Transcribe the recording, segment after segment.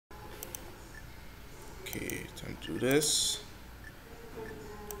Okay, time to do this.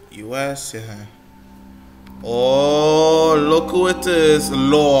 US, yeah. Oh, look who it is,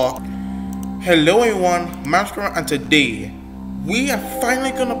 Law. Hello everyone, Master, and today we are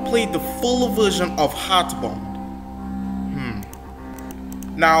finally gonna play the full version of HeartBound.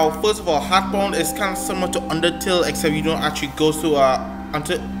 Now, first of all, HeartBound is kind of similar to Undertale, except you don't actually go to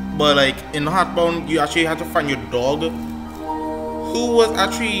but like in HeartBound, you actually have to find your dog, who was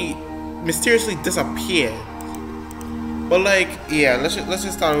actually mysteriously disappeared. But like, yeah, let's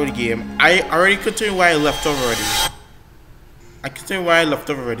just start with the game. I already continued where I left off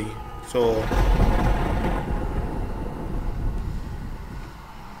already. So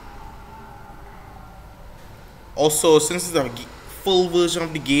also, since it's a full version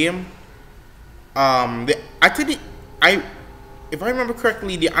of the game, if I remember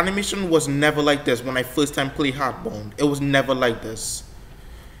correctly, the animation was never like this when I first time played HeartBound. It was never like this.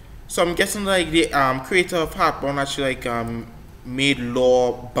 So I'm guessing like the creator of HeartBound actually like made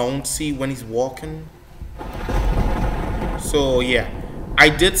Law bouncy when he's walking. So yeah, I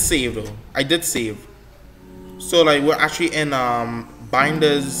did save though. So like we're actually in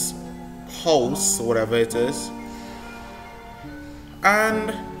Binder's house or whatever it is.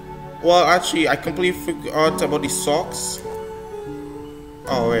 And well, actually I completely forgot about the socks.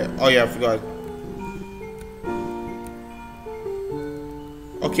 Oh wait, oh yeah, I forgot.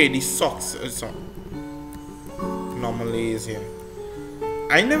 Okay, the socks normally is here.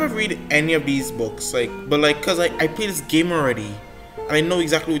 I never read any of these books, like, but like, cause I played this game already, and I know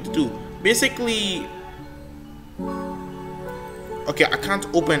exactly what to do. Basically, okay, I can't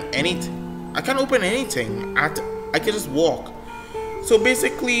open anything. I can just walk. So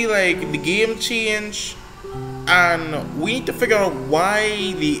basically, like, the game changed, and we need to figure out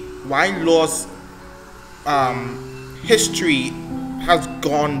why Law's history has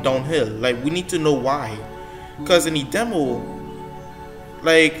gone downhill. Like, we need to know why, because in the demo, in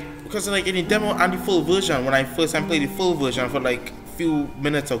the demo and the full version, when I first time played the full version for like a few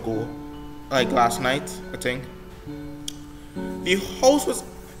minutes ago, like last night, I think,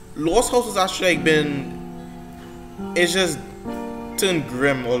 Law's house was actually like it's just turned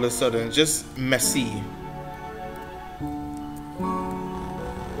grim all of a sudden, just messy.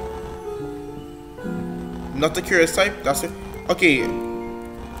 Not the curious type, that's it. Okay,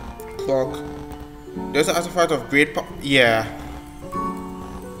 clock. There's an artifact of great power. Yeah.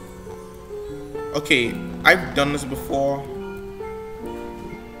 Okay, I've done this before.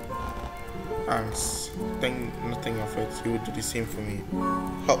 Thanks. Think nothing of it. You would do the same for me.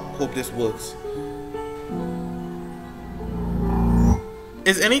 Hope this works.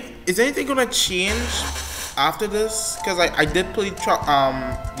 Is anything gonna change after this? Cause I did play the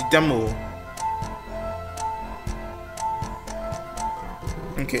demo.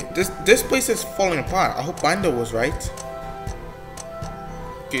 Okay, this place is falling apart. I hope Binder was right.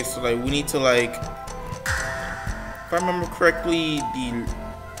 Okay, so like we need to like, if I remember correctly,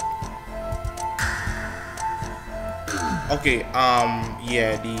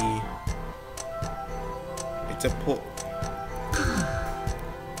 it's a pull.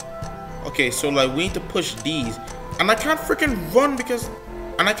 Okay, so like we need to push these, and I can't freaking run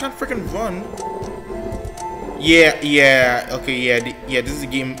Yeah, okay, yeah, this is the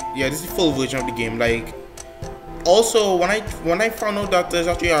game. Yeah, this is the full version of the game. Like, also when I found out that there's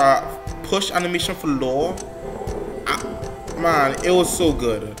actually a push animation for Law, man, it was so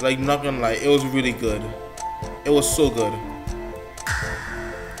good. Like, not gonna lie, it was really good. It was so good.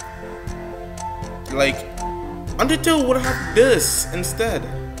 Like, Undertale would have this instead,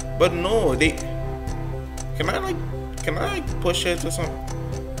 but no, they. Can I push it or something?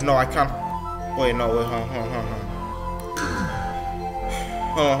 No, I can't. Wait, no, wait,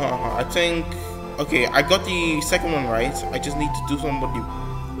 I think, okay, I got the second one right. I just need to do something.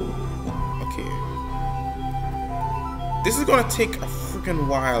 Okay. This is gonna take a freaking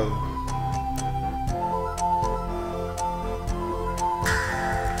while.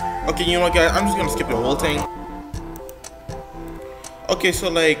 Okay, you know what, guys? I'm just gonna skip the whole thing. Okay, so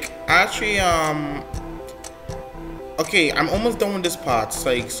like, actually, okay, I'm almost done with this part.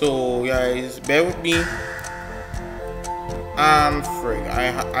 Like, so guys, bear with me. Frig,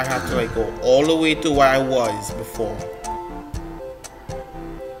 I have to like go all the way to where I was before.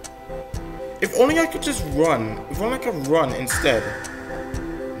 If only I could just run. If only I could run instead.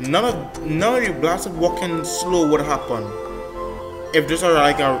 None of the blasted walking slow would happen. If there's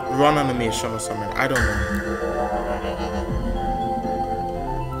like a run animation or something, I don't know.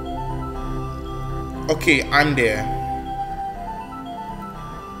 Okay, I'm there.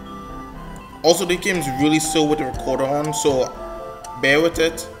 Also, the game is really slow with the recorder on, so bear with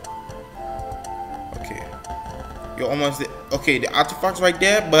it. Okay. You're almost there. Okay, the artifact's right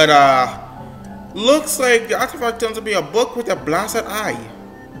there, but looks like the artifact turns to be a book with a blasted eye.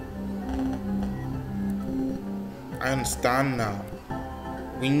 I understand now.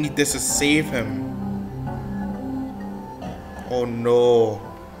 We need this to save him. Oh no.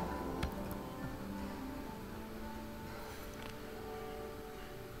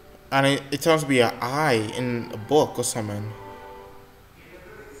 And it turns to be an eye in a book or something.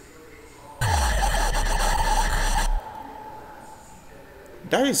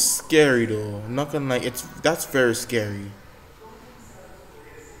 That is scary though. I'm not gonna lie, that's very scary.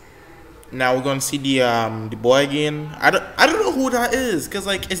 Now we're gonna see the boy again. I don't know who that is, cause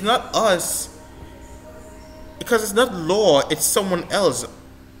like it's not us. Because it's not Law, it's someone else.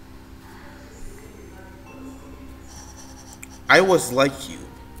 I was like you.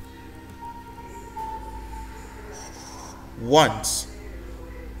 Once.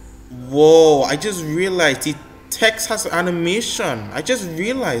 Whoa, I just realized the text has animation. I just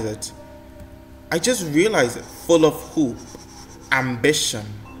realized it. I just realized it. Full of hope, ambition,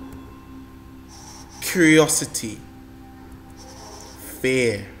 curiosity,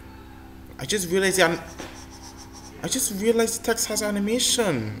 fear. I just realized the text has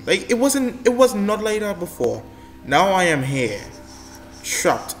animation. Like it was not like that before. Now I am here,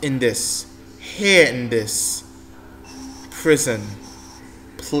 trapped in this, here in this prison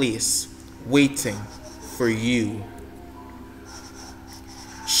place, waiting for you.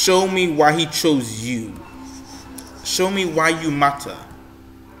 Show me why he chose you. Show me why you matter.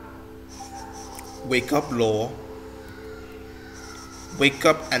 Wake up, Law. Wake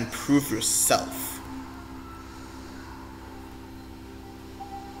up and prove yourself.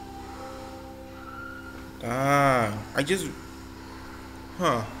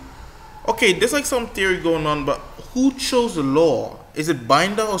 Okay, there's like some theory going on, but who chose the Law? Is it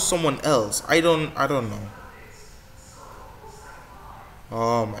Binder or someone else? I don't know.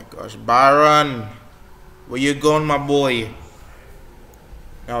 Oh my gosh, Byron, where you going, my boy?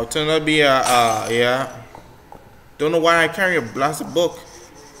 Now turn out to be yeah. Don't know why I carry a blasted book.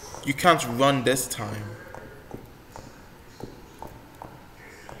 You can't run this time.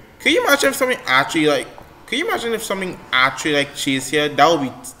 Can you imagine if something actually like? Can you imagine if something actually like chase here?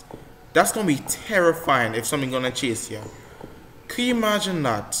 That's gonna be terrifying if something gonna chase here. Can you imagine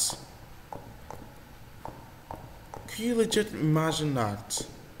that? Can you legit imagine that?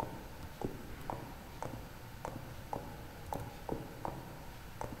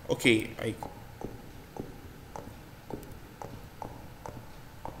 Okay,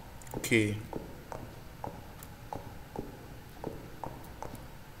 okay.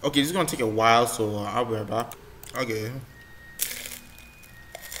 Okay, this is gonna take a while, so I'll be right back. Okay.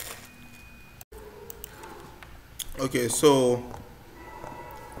 Okay, so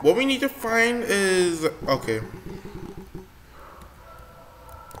what we need to find is okay.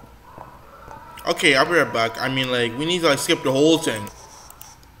 Okay, I'll be right back. I mean, like, we need to like skip the whole thing.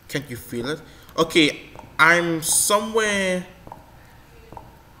 Can't you feel it? Okay, I'm somewhere.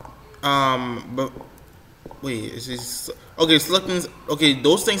 But wait, is this okay? Selecting. Okay,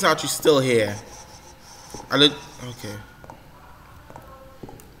 those things are actually still here. Okay.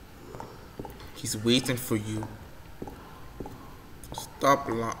 He's waiting for you. Stop.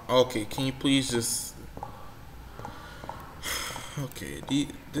 Okay, can you please just? Okay,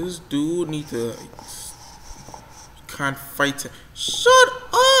 this dude need to. Can't fight. Shut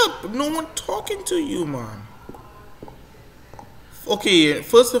up! No one talking to you, man. Okay,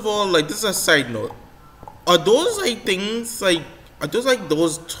 first of all, like this is a side note. Are those like things like? Are those like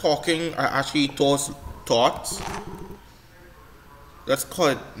those talking are actually thoughts? Let's call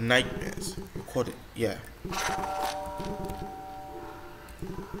it nightmares. Call it, yeah.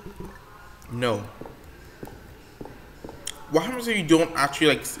 No. What happens if you don't actually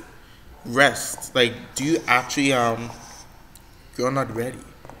like rest? Like, do you actually you're not ready?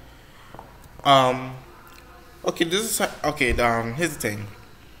 Okay, here's the thing.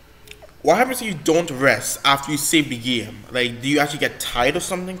 What happens if you don't rest after you save the game? Like, do you actually get tired or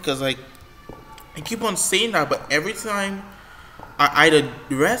something? Cause like, I keep on saying that, but every time I either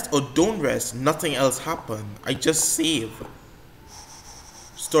rest or don't rest, nothing else happens. I just save.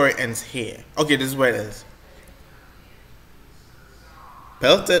 Story ends here. Okay, this is where it is.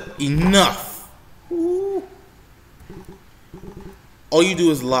 Pelted, enough. Ooh. All you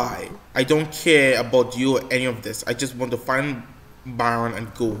do is lie. I don't care about you or any of this. I just want to find Byron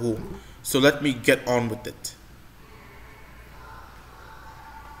and go home. So let me get on with it.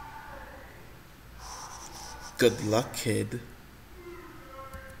 Good luck, kid.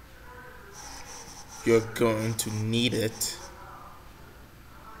 You're going to need it.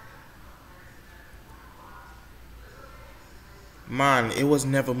 Man, it was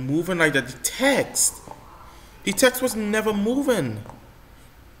never moving like that. The text was never moving.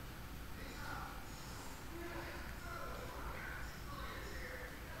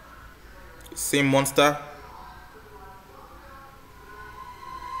 Same monster.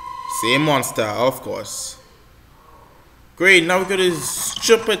 Same monster, of course. Great, now we got this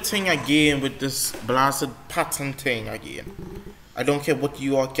stupid thing again with this blasted pattern thing again. I don't care what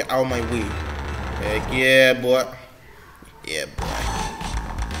you all get out of my way. Heck yeah, boy. Yeah, boy.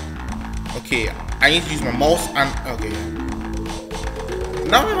 Okay, I need to use my mouse and... Okay.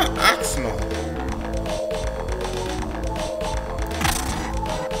 Now I'm an axe now.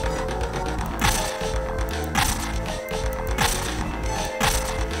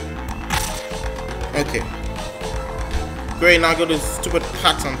 Okay. Great, now I got this stupid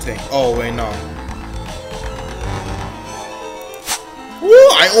pattern thing. Oh, wait, no. Woo!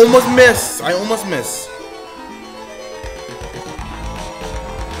 I almost missed.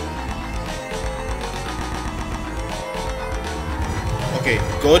 Okay,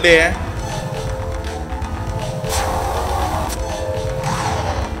 go there.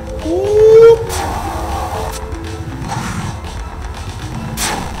 Woo!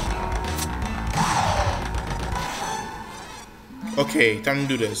 Okay, time to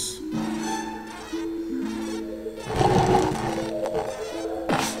do this.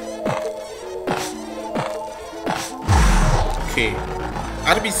 Okay, I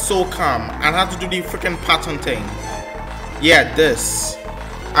had to be so calm and I had to do the freaking pattern thing. Yeah, this.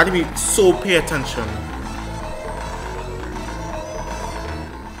 I had to be so pay attention.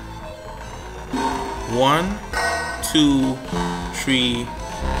 One, two, three.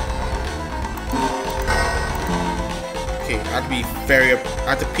 Okay, I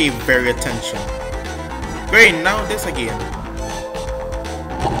had to pay very attention. Great, now this again.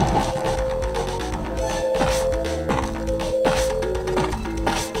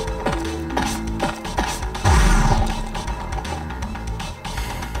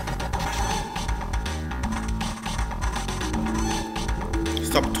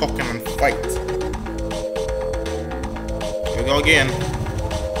 Stop talking and fight. Here we go again.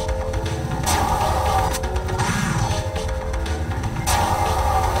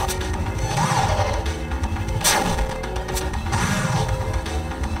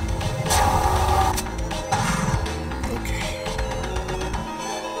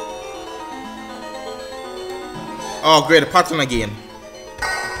 Oh great, a pattern again.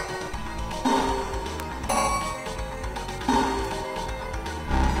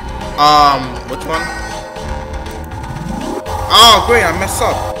 Which one? Oh great, I messed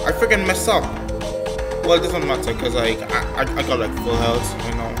up. I freaking messed up. Well, it doesn't matter because I got like full health,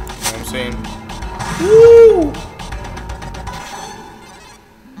 you know what I'm saying? Woo!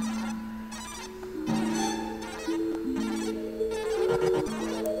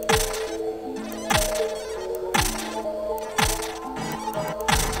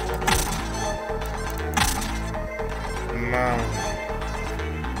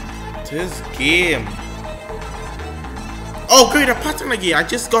 This game. Oh great, a pattern again. I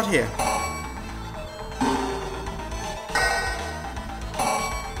just got here.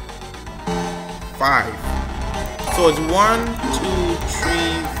 Five. So it's 1, 2,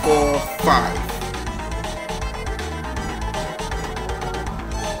 3, 4, 5.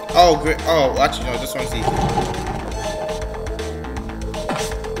 Oh great. Oh, actually no, this one's easy.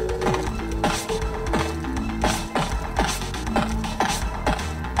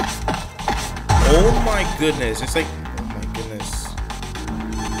 Oh my goodness, it's like, oh my goodness.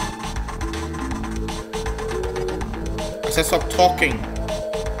 I said stop talking.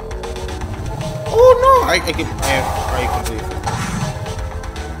 Oh no, I can believe it.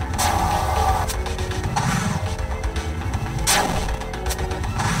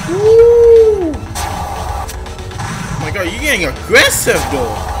 Woo! Oh my god, you're getting aggressive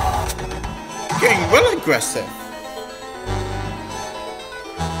though. You're getting real aggressive.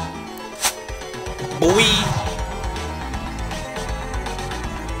 Boy.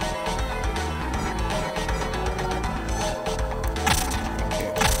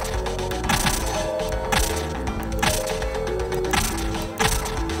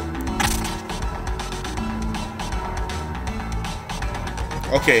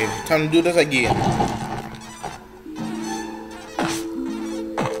 Okay, time to do this again.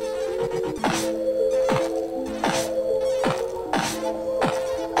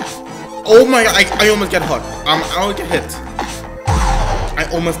 Oh my god, I almost get hurt. I almost get hit. I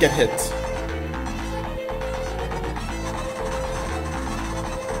almost get hit.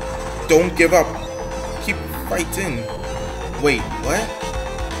 Don't give up. Keep fighting. Wait, what?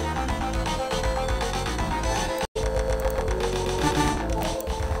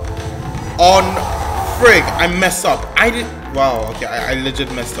 On frig, I messed up. I did. Wow, okay, I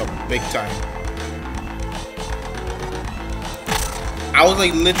legit messed up big time. I was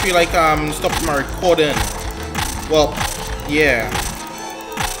like literally like stopping my recording. Well, yeah.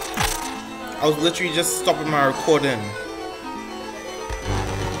 I was literally just stopping my recording.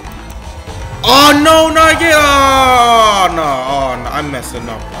 Oh no, not again! Oh no, I'm messing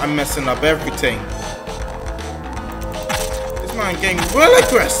up. I'm messing up everything. This man getting real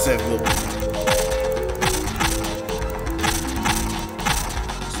aggressive.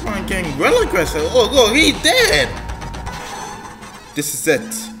 This man getting real aggressive. Oh, look, he's dead. This is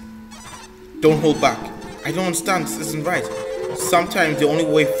it. Don't hold back. I don't understand. This isn't right. Sometimes the only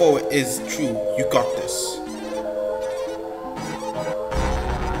way forward is true. You got this.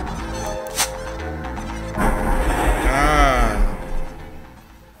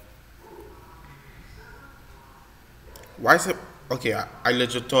 Why is it? Okay, I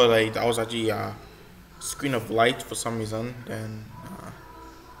legit thought like that was actually a screen of light for some reason. Then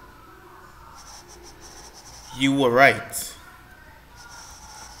you were right.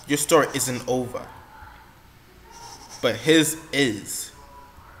 Your story isn't over, but his is.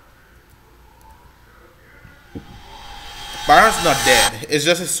 Byron's not dead. It's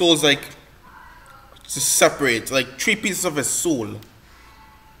just his soul's like just separate, like 3 pieces of his soul.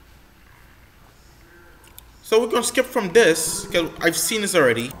 So we're gonna skip from this because I've seen this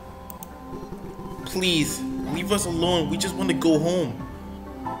already. Please leave us alone. We just want to go home.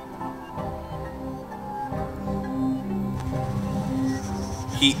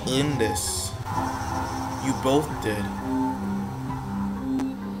 He earned this. You both did.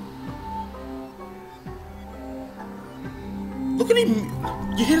 Look at him.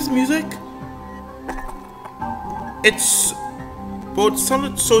 You hear his music? It's... Bro, it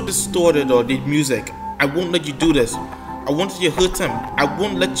sounded so distorted, or the music. I won't let you do this. I wanted you to hurt him. I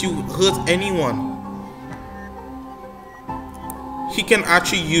won't let you hurt anyone. He can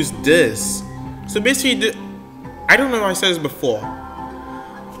actually use this. So basically, I don't know if I said this before.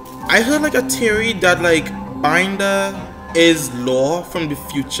 I heard like a theory that like Binder is Law from the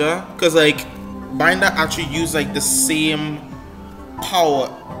future, cause like Binder actually used like the same power,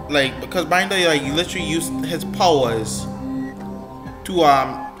 like because Binder like literally used his powers to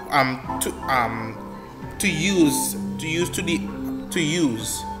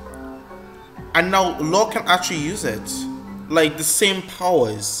use, and now Law can actually use it, like the same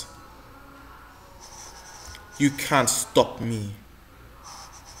powers. You can't stop me.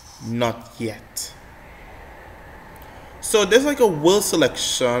 Not yet. So there's like a world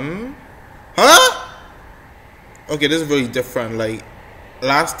selection. Huh? Okay, this is very different. Like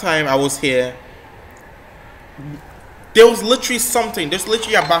last time I was here, there was literally something. There's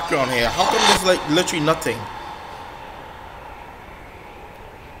literally a background here. How come there's like literally nothing?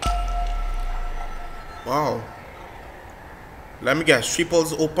 Wow. Let me guess.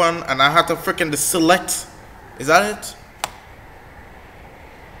 Triples open and I had to freaking select. Is that it?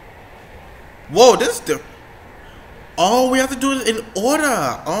 Whoa, this is the... Oh, we have to do it in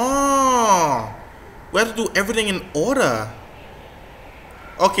order. Oh. We have to do everything in order.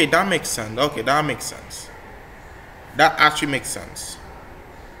 Okay, that makes sense. Okay, that makes sense. That actually makes sense.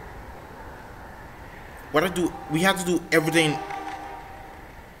 What I do? We have to do everything.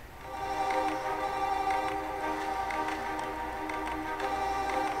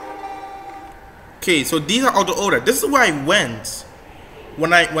 Okay, so these are out of order. This is where I went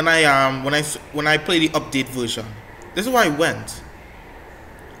when I play the update version. This is where I went.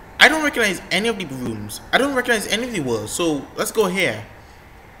 I don't recognize any of the rooms. I don't recognize any of the worlds. So let's go here.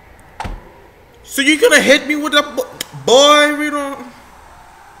 So you're gonna hit me with a boy? We don't.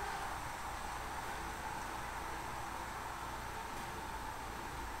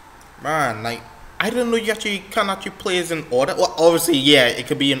 Man, like I don't know. You actually can actually play as in order. Well, obviously, yeah, it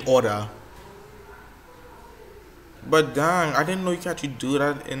could be in order. But dang, I didn't know you could actually do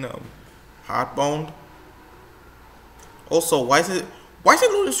that in HeartBound. Also, why is it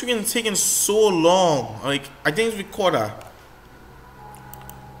loading screen taking so long? Like, I think it's recorder.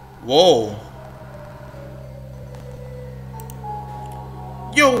 Whoa.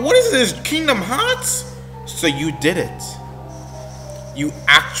 Yo, what is this? Kingdom Hearts? So you did it. You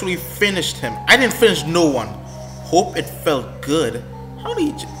actually finished him. I didn't finish no one. Hope it felt good. How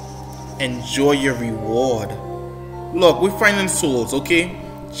did you enjoy your reward? Look, we're finding souls, okay?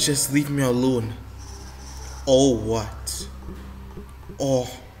 Just leave me alone. Oh, what? Oh,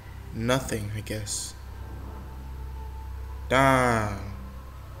 nothing, I guess. Damn.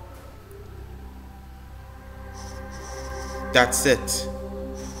 That's it.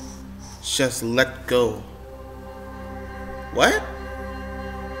 Just let go. What?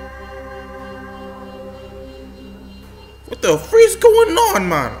 What the freak is going on,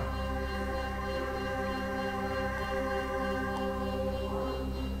 man?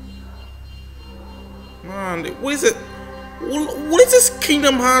 Man, what is it? What is this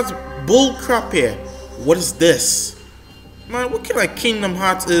Kingdom Hearts bull crap here? What is this? Man, what kind of Kingdom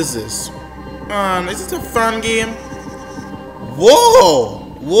Hearts is this? Man, is this a fan game? Whoa!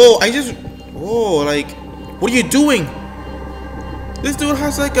 Whoa, whoa, like, what are you doing? This dude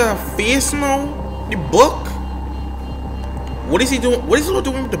has like a face now? The book? What is he doing? What is he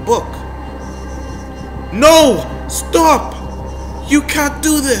doing with the book? No! Stop! You can't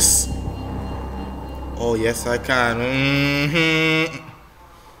do this! Oh, yes, I can.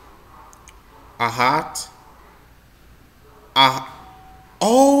 A heart?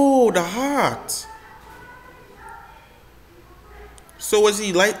 Oh, the heart. So is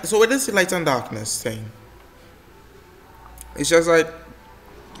he light? So what is the light and darkness thing? It's just like,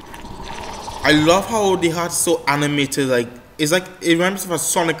 I love how the heart's so animated. Like it's like it reminds me of a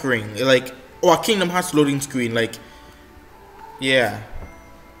Sonic ring, like or a Kingdom Hearts loading screen. Like, yeah.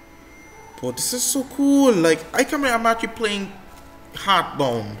 But this is so cool. Like I can't believe I'm actually playing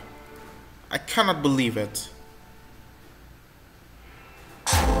HeartBound. I cannot believe it.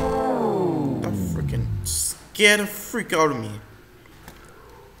 That freaking scared the freak out of me.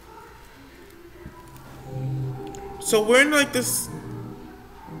 So we're in like this.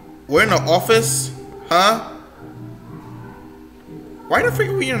 We're in an office, huh? Why the freak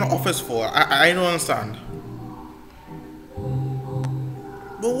are we in an office for? I don't understand.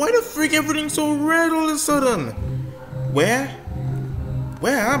 But why the freak everything's so red all of a sudden? Where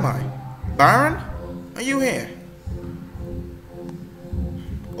am I? Baron? Are you here?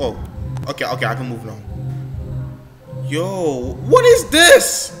 Oh, okay, I can move now. Yo, what is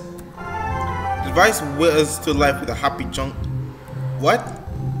this? Device withers to life with a happy chunk. What?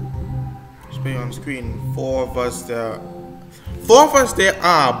 Display on screen. Four of us there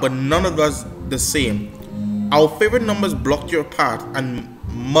are, but none of us the same. Our favorite numbers block your path and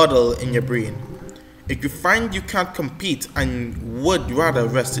muddle in your brain. If you find you can't compete and would rather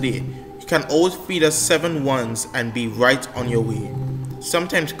rest today, you can always feed us 7 ones and be right on your way.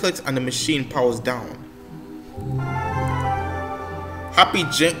 Sometimes clicks and the machine powers down. Happy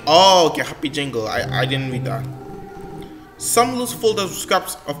jingle. I didn't read that. Some loose folders with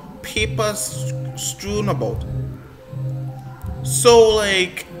scraps of paper strewn about. So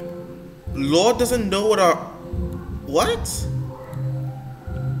like, Lord doesn't know what?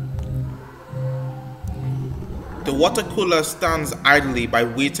 The water cooler stands idly by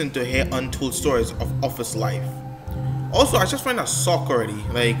waiting to hear untold stories of office life. Also, I just find a sock already.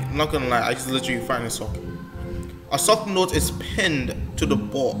 Like, not gonna lie, I just literally find a sock. A sock note is pinned to the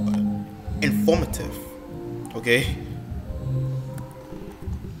board. Informative. Okay.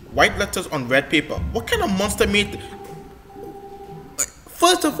 White letters on red paper. What kind of monster made?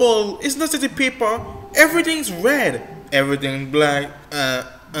 First of all, it's not just the paper. Everything's red. Everything black.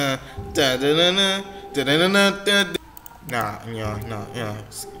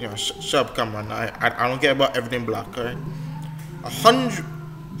 Shut up, camera. I don't care about everything black. Alright. A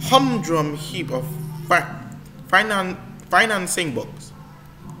humdrum heap of financing books.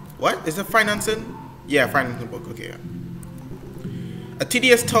 What? Is it financing? Yeah, financing book. Okay. Yeah. A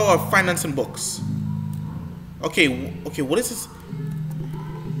tedious tower of financing books. Okay, what is this?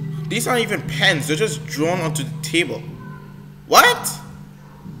 These aren't even pens, they're just drawn onto the table. What?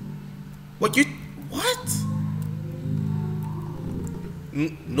 What?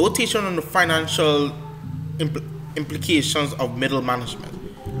 Notation on the financial implications of middle management.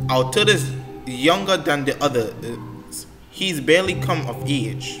 Our third is younger than the other. He's barely come of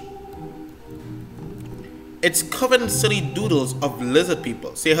age. It's covered in silly doodles of lizard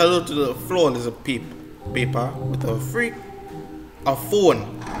people. Say hello to the floor, lizard paper with a freak. A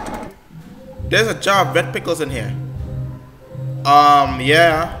phone. There's a jar of red pickles in here.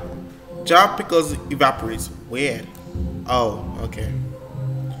 Yeah. Jar of pickles evaporates. Weird. Oh, okay.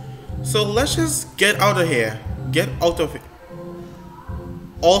 So let's just get out of here. Get out of it.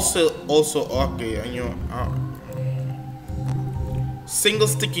 Also, okay, and you know, single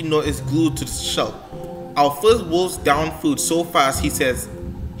sticky note is glued to the shelf. Our first wolf's down food so fast he says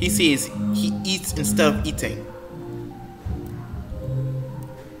he eats instead of eating.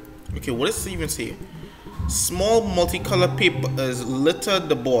 Okay, what does it even say? Small multicolored papers litter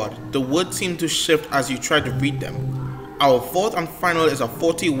the board. The words seem to shift as you try to read them. Our fourth and final is a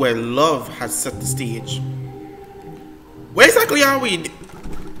 40 where love has set the stage. Where exactly are we?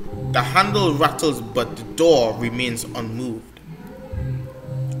 The handle rattles but the door remains unmoved.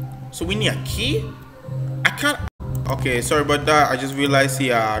 So we need a key? I can't. Okay, sorry about that. I just realized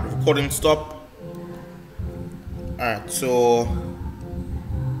the recording stopped. Alright, so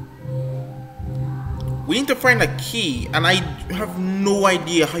we need to find a key, and I have no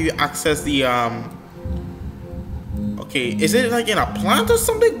idea how you access the okay, is it like in a plant or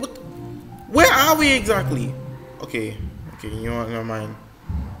something? What, where are we exactly? Okay, you know what, never mind.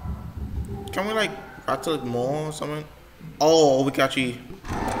 Can we like rattle it more or something? Oh, we can actually,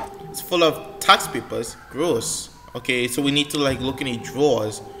 it's full of tax papers. Gross. Okay, so we need to like look in the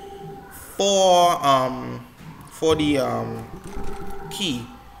drawers for the key.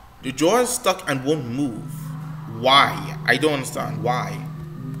 The drawer is stuck and won't move. Why? I don't understand why.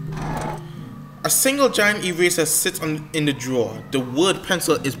 A single giant eraser sits in the drawer. The word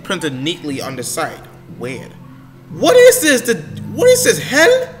pencil is printed neatly on the side. Weird. What is this? What is this?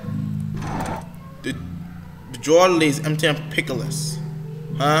 Hell? The drawer lays empty and pickleless.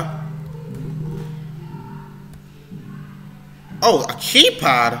 Huh? Oh, a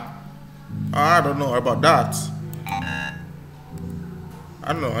keypad? I don't know about that.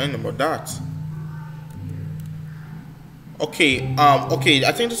 I don't know anything about that. Okay, okay,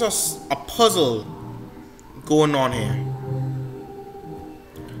 I think there's a puzzle going on here.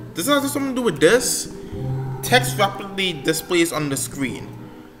 Does that have something to do with this? Text rapidly displays on the screen.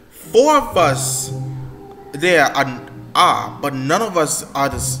 4 of us there are, but none of us are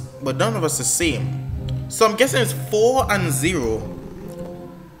the same. So I'm guessing it's 4 and 0.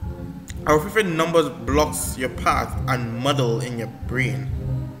 Our favorite numbers blocks your path and muddle in your brain.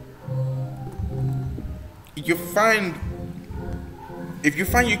 If you find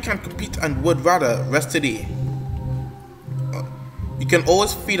you can't compete and would rather rest today, you can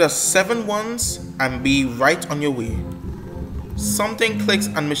always feed us 7 ones and be right on your way. Something clicks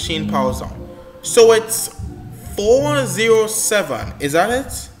and machine powers on. So it's 407. Is that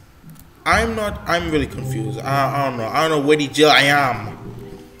it? I'm really confused. I don't know. I don't know where the jail I am.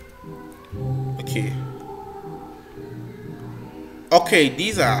 Okay. Okay,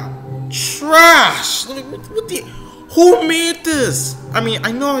 these are trash. Who made this? I mean,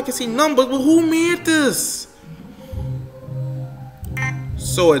 I know I can see numbers, but who made this?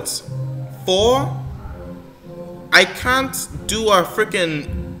 So it's 4. I can't do a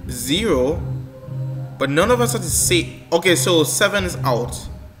freaking 0, but none of us are the same. Okay, so 7 is out.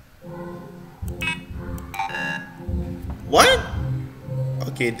 What?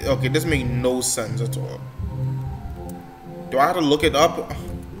 Okay, this makes no sense at all. Do I have to look it up?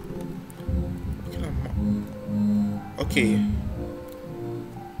 Okay.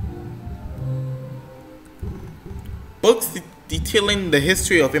 Books detailing the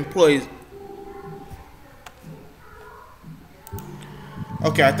history of employees.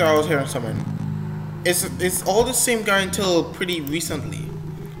 Okay, I thought I was hearing something. It's all the same guy until pretty recently.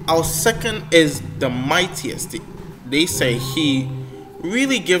 Our second is the mightiest. They say he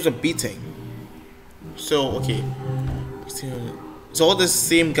really gives a beating. So okay, it's all the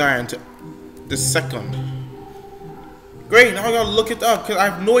same guy until the second. Great, now I gotta look it up because I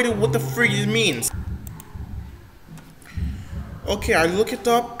have no idea what the freak it means. Okay, I look it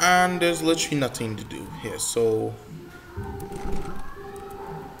up and there's literally nothing to do here. So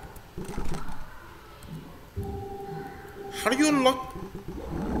how do you unlock?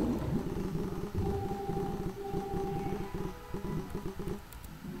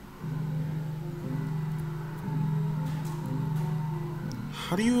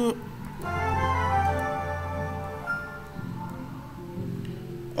 How do you?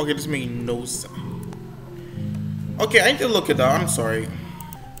 Okay, this makes no sense. Okay, I need to look it up. I'm sorry.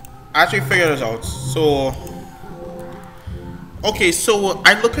 I actually figured this out. So, okay, so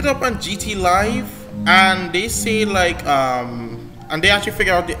I look it up on GT Live, and they say like and they actually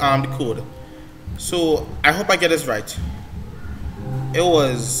figure out the code. So I hope I get this right. It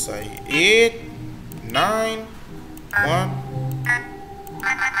was 8, 9, 1.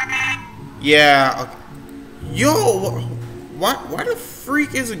 Yeah. Okay. Yo, what? Why the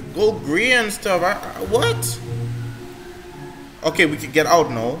freak is it go green and stuff? What? Okay, we can get out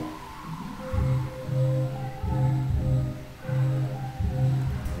now.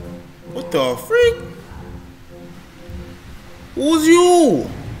 What the freak? Who's you?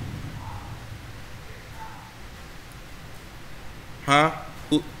 Huh?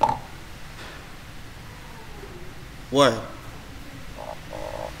 Who? What?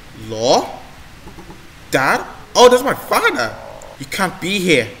 Law? Dad? Oh, that's my father. You can't be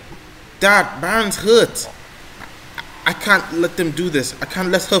here. Dad, Baron's hurt. I can't let them do this. I can't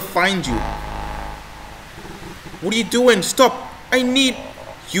let her find you. What are you doing? Stop.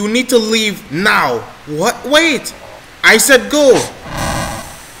 You need to leave now. What? Wait. I said go.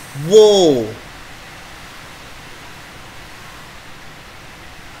 Whoa.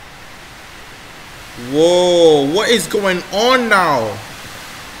 Whoa, what is going on now?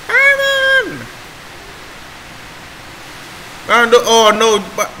 Baron! Baron, oh no,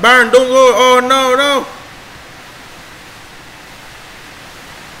 Baron, don't go. Oh no, no.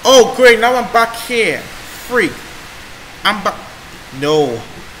 Oh great, now I'm back here. Freak. I'm back. No.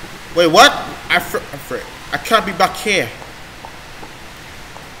 Wait, what? I'm afraid. I can't be back here.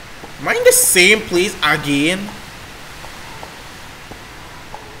 Am I in the same place again?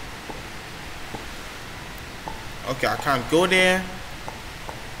 Okay, I can't go there.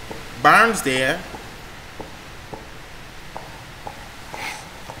 Baron's there.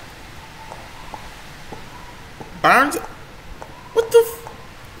 Baron's... What the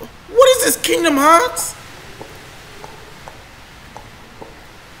what is this, Kingdom Hearts?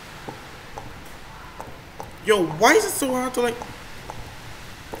 Yo, why is it so hard to like...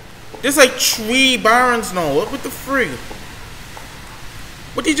 There's like 3 Barons now. What the frig?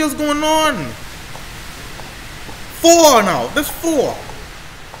 What is just going on? 4 now. There's 4.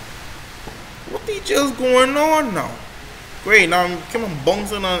 What is just going on now? Great, now I'm kind of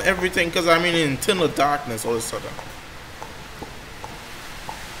bouncing on everything because I'm in internal darkness all of a sudden.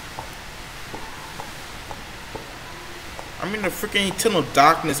 I'm in the freaking eternal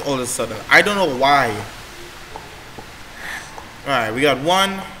darkness all of a sudden. I don't know why. Alright, we got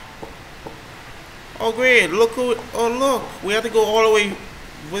 1. Oh great, look who, oh look, we have to go all the way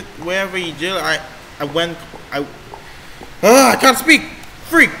with wherever he jail. I can't speak.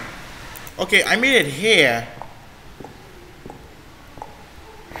 Freak. Okay, I made it here.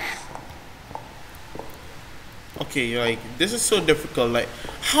 Okay, like this is so difficult. Like,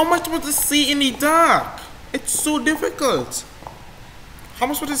 how am I supposed to see in the dark? It's so difficult. How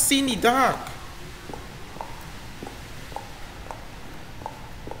am I supposed to see in the dark?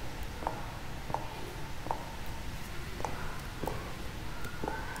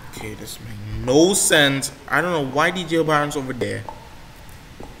 Okay, this makes no sense. I don't know why the jail Baron's over there.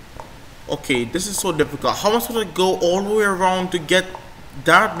 Okay, this is so difficult. How am I supposed to go all the way around to get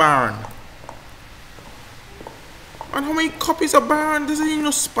that Baron? And how many copies of Baron? There's ain't no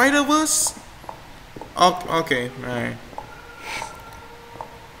Spider-Verse. Okay, alright.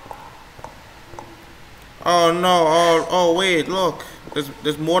 Oh no! Oh wait! Look,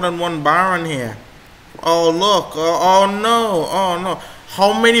 there's more than 1 Baron here. Oh look! Oh no! Oh no!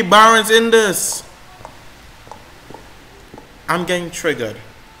 How many Barons in this? I'm getting triggered.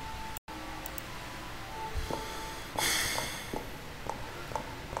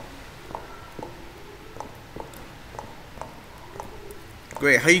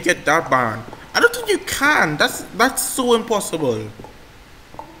 Great, how you get that Baron? I don't think you can. That's so impossible.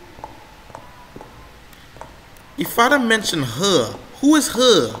 The father mentioned her. Who is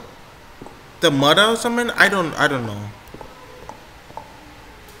her? The mother or something? I don't know.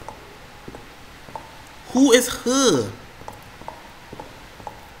 Who is her?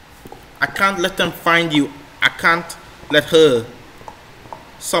 I can't let them find you. I can't let her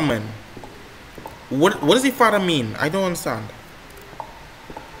summon. What does the father mean? I don't understand.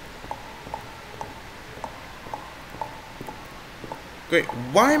 Great.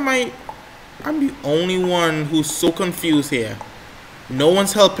 Why am I'm the only one who's so confused here. No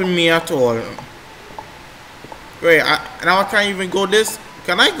one's helping me at all. Great. Now I can't even go this.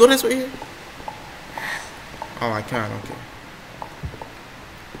 Can I go this way here? Oh, I can. Okay.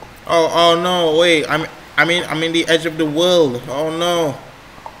 Oh no! Wait. I'm in the edge of the world. Oh no!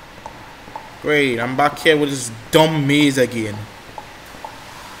 Great. I'm back here with this dumb maze again.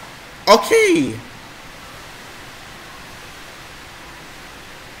 Okay.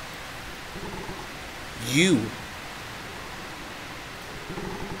 You.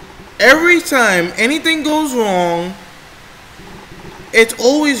 Every time anything goes wrong, it's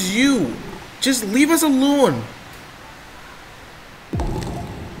always you. Just leave us alone.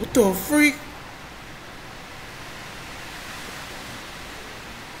 What the freak?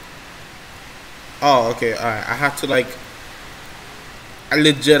 Oh, okay, alright. I have to I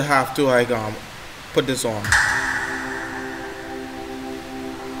legit have to put this on.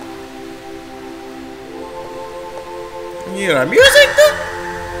 You hear that music though?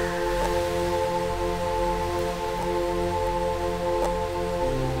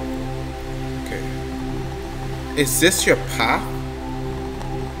 Is this your path?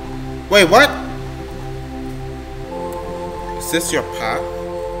 Wait, what? Is this your path?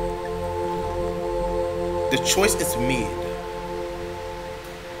 The choice is made.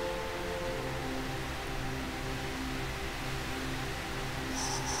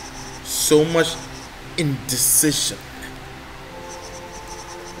 So much indecision.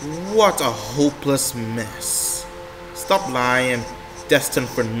 What a hopeless mess. Stop lying, destined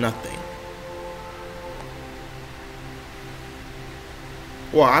for nothing.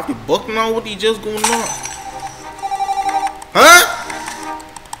 What, I have to book now? What are you just going on? Huh?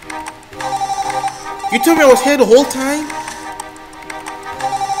 You told me I was here the whole time?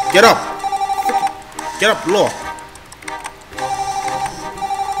 Get up. Get up, Lord.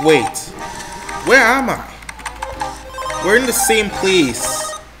 Wait. Where am I? We're in the same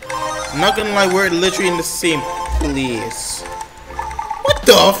place. I'm not gonna lie, we're literally in the same place. What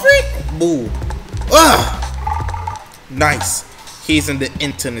the frick? Boo. Ugh. Nice. He's in the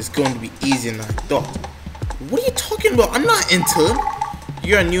intern. It's going to be easier than I thought. What are you talking about? I'm not an intern.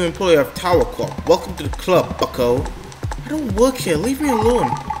 You're a new employee of Tower Corp. Welcome to the club, bucko. I don't work here. Leave me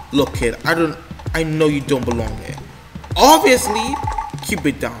alone. Look, kid, I know you don't belong here. Obviously, keep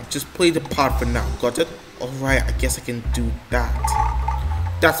it down. Just play the part for now. Got it? Alright, I guess I can do that.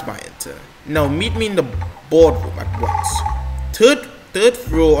 That's my intern. Now meet me in the boardroom at once. Third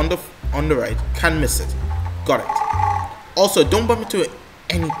row on the right. Can't miss it. Got it. Also, don't bump into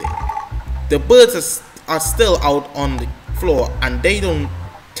anything. The birds are still out on the floor and they don't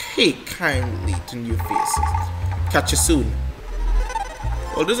take kindly to new faces. Catch you soon.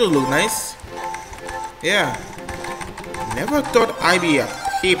 Well, this will look nice. Yeah. Never thought I'd be a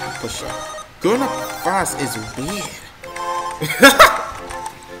paper pusher. Growing up fast is weird.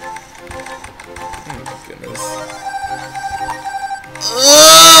 Oh my goodness.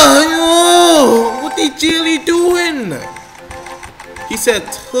 Oh, what the jelly doing? He said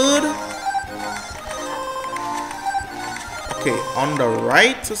third. Okay, on the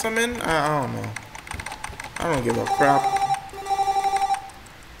right or something? I don't know. I don't give a crap.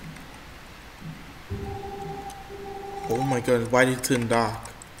 Oh my god, why did it turn dark?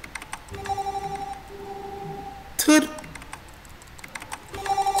 Third.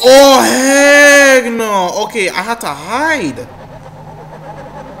 Oh heck no! Okay, I had to hide.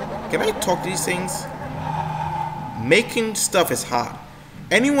 Can I talk to these things? Making stuff is hard.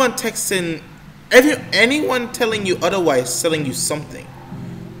 Anyone texting, anyone telling you otherwise, selling you something.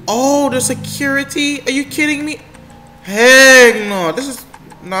 Oh, the security? Are you kidding me? Heck no! This is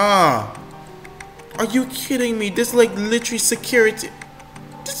nah. Are you kidding me? This is like literally security.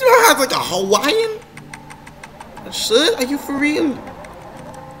 This one has like a Hawaiian shirt? Are you for real?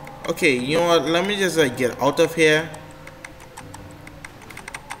 Okay, you know what? Let me just like get out of here.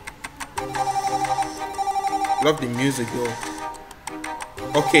 Love the music though.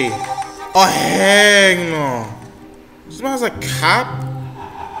 Okay. Oh heck no. This one has a cap.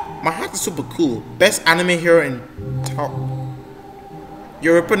 My hat is super cool. Best anime hero in top.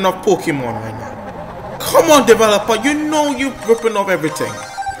 You're ripping off Pokemon right now. Come on, developer. You know you're ripping off everything.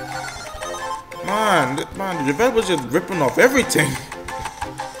 Man, the developer's just ripping off everything.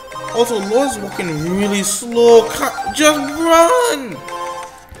 Also, Lord's walking really slow. Just run.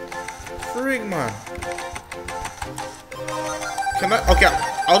 Frig, man. Can I? Okay, I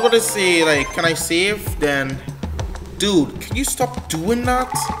was about to say, like, can I save? Then, dude, can you stop doing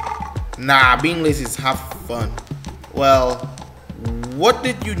that? Nah, being lazy is half fun. Well, what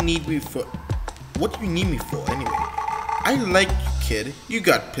did you need me for? What do you need me for anyway? I like you, kid. You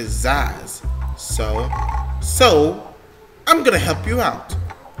got pizzazz. So, I'm gonna help you out.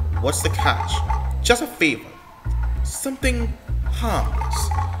 What's the catch? Just a favor. Something harmless.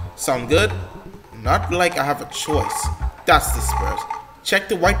 Sound good? Not like I have a choice. That's the spirit. Check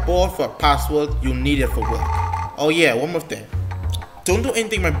the whiteboard for a password. You'll need it for work. Oh yeah, one more thing. Don't do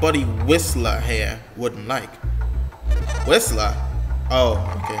anything my buddy Whistler here wouldn't like. Whistler? Oh,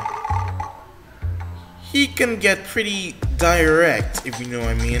 okay. He can get pretty direct, if you know what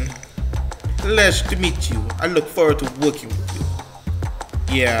I mean. Pleasure to meet you. I look forward to working with you.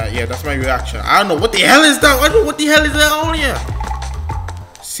 Yeah, that's my reaction. I don't know what the hell is that. I don't know what the hell is that on here.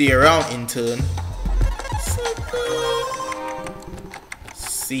 See you around, intern.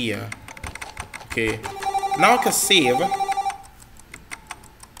 See ya. Okay. Now I can save.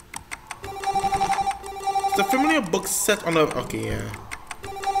 It's a familiar book set on a. Okay, yeah.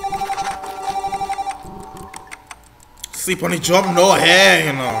 Sleep on the job? No,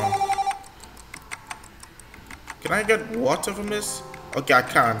 hell no. Can I get water from this? Okay, I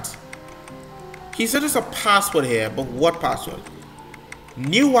can't. He said there's a password here, but what password?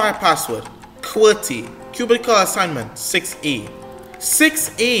 New wire password. QWERTY. Cubicle assignment 6A.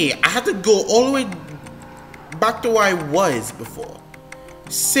 6A. I had to go all the way back to where I was before.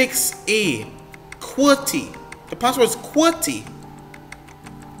 6A. QWERTY. The password is QWERTY.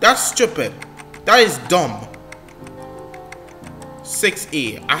 That's stupid. That is dumb.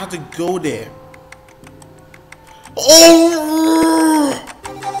 6A. I had to go there. Oh!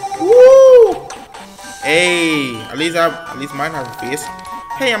 Woo! Hey, at least mine has a face.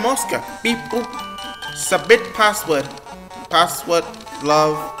 Hey, I'm Oscar. Beep boop. Submit password. Password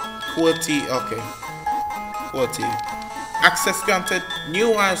love, quality. Okay, quality. Access granted.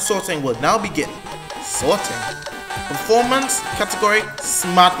 New hire sorting will now begin. Sorting. Performance category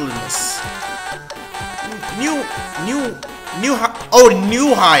smartliness. New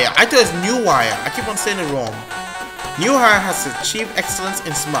hire. I thought it's new hire. I keep on saying it wrong. New hire has achieved excellence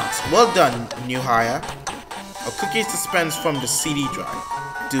in smarts. Well done, new hire. A cookie dispense from the CD drive.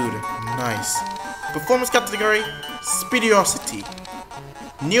 Dude, nice. Performance category speediosity.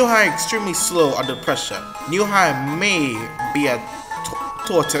 New hire extremely slow under pressure. New hire may be a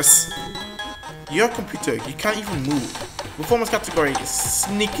tortoise. Your computer, you can't even move. Performance category is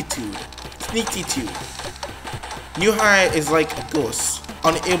sneakytude. New hire is like a ghost,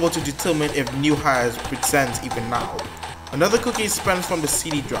 unable to determine if new hires present even now. Another cookie is spent from the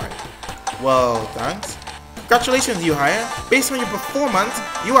CD drive. Well, thanks. Congratulations, new hire. Based on your performance,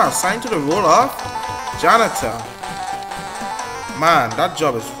 you are assigned to the role of janitor. Man, that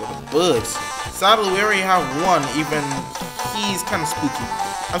job is for the birds. Sadly, we already have one, even he's kind of spooky.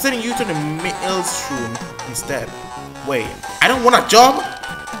 I'm sending you to the mailroom instead. Wait, I don't want a job?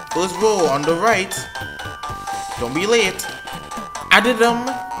 First row on the right. Don't be late. Added them.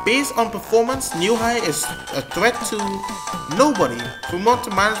 Based on performance, new hire is a threat to nobody. Promote to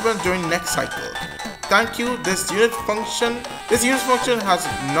management during next cycle. Thank you. This unit function has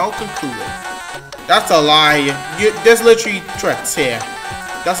now concluded. That's a lie. There's literally threats here.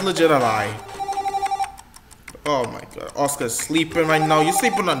 That's legit a lie. Oh my god. Oscar's sleeping right now. You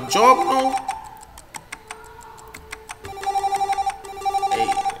sleeping on job now? Hey,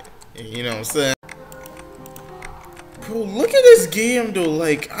 you know what I'm saying? Bro, look at this game though.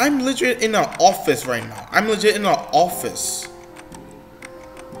 Like, I'm legit in an office right now.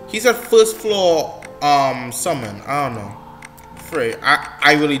 He's at first floor summon. I don't know. Frey.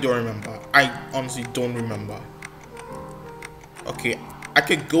 I really don't remember. I honestly don't remember. Okay, I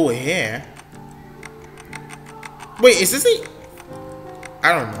could go here. Wait, is this a...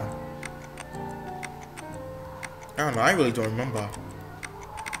 I don't know. I really don't remember.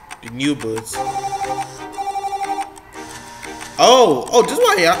 The new birds. Oh, this is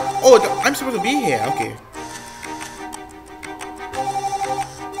why here. Oh, I'm supposed to be here. Okay.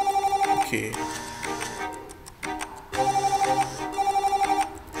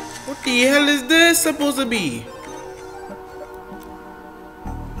 What the hell is this supposed to be?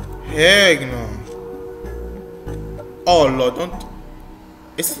 Heck no. Oh lord, don't.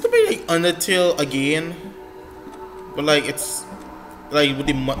 Is this to be like Undertale again? But like it's like with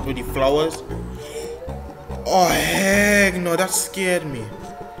the flowers. Oh heck no, that scared me.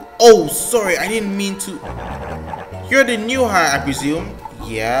 Oh sorry, I didn't mean to. You're the new hire, I presume.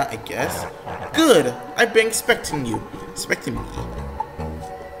 Yeah, I guess. Good. I've been expecting you. Expecting me.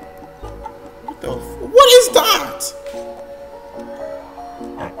 What is that?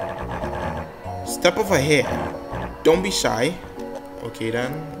 Step over here. Don't be shy. Okay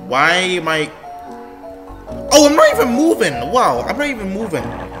then. Why am I... Oh, I'm not even moving. Wow, I'm not even moving.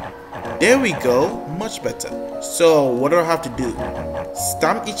 There we go. Much better. So, what do I have to do?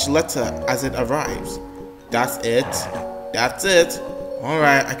 Stamp each letter as it arrives. That's it. That's it.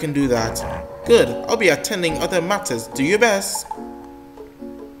 Alright, I can do that. Good. I'll be attending other matters. Do your best.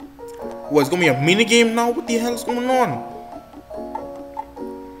 What, it's gonna be a mini game now? What the hell is going on?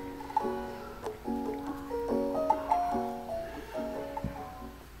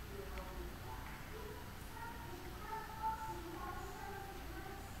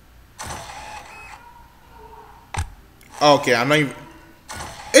 Okay, I'm not even...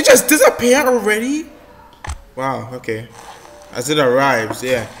 It just disappeared already? Wow, okay. As it arrives,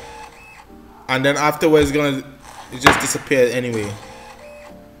 yeah. And then afterwards, it just disappeared anyway.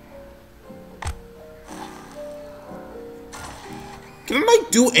 Can I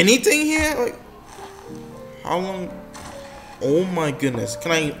like do anything here? Like, how long? Oh my goodness!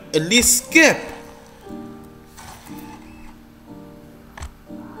 Can I at least skip?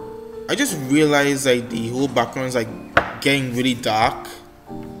 I just realized like the whole background is like getting really dark,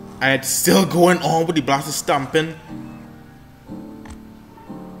 and it's still going on with the blaster stamping.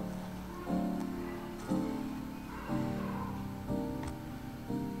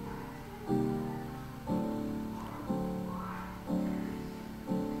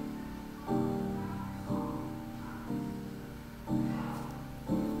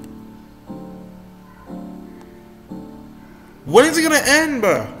 When is it gonna end,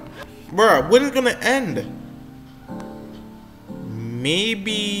 bruh? Bruh, when is it gonna end?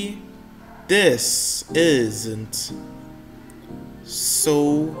 Maybe this isn't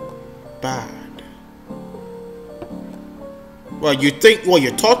so bad. Well, you think, well,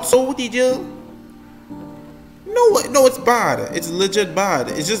 you thought so, did you? No No, it's bad. It's legit bad.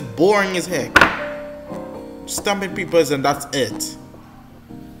 It's just boring as heck. Stamping papers and that's it.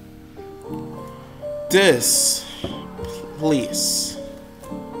 This place.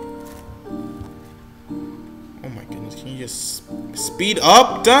 Oh my goodness, can you just speed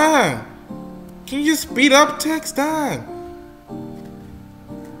up? Dang. Can you just speed up text? Dang.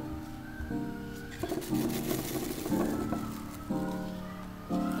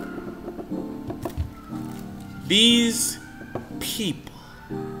 These people.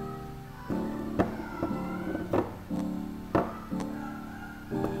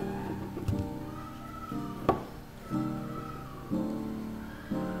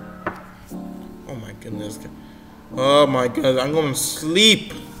 Oh my god, I'm gonna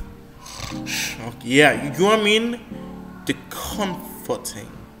sleep. Okay, yeah, you know what I mean? The comforting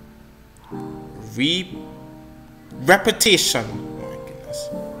repetition. Oh my goodness.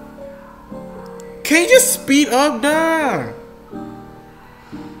 Can you just speed up down?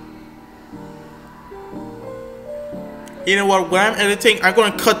 You know what, when I'm editing, I'm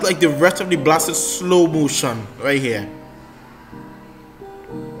gonna cut like the rest of the blasted slow motion right here.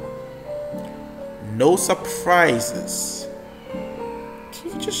 No surprises.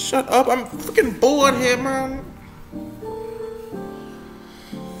 Can you just shut up? I'm freaking bored here, man.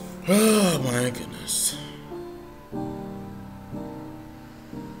 Oh my goodness.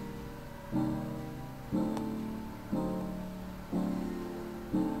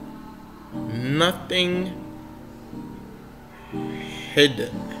 Nothing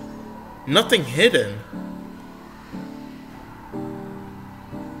hidden. Nothing hidden.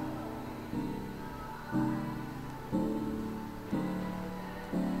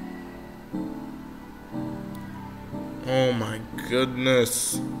 Oh my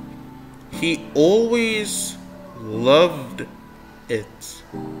goodness. He always loved it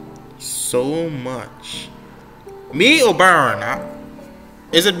so much. Me or Baron?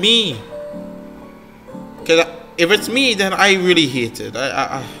 Is it me? Because if it's me, then I really hate it.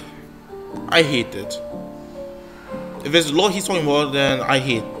 I hate it. If it's law he's talking about,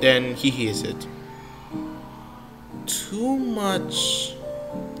 then he hates it. Too much.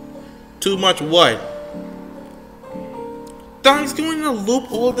 Too much what? It's going in a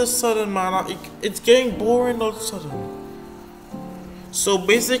loop all of a sudden, man. It's getting boring all of a sudden. So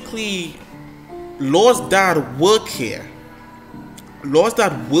basically, Law's dad work here.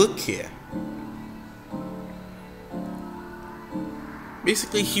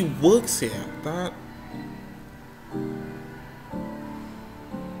 Basically, he works here. That.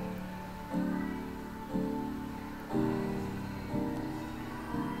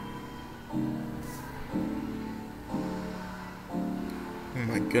 Oh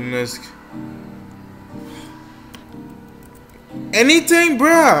my goodness. Anything,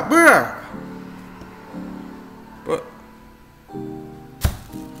 bruh. But oh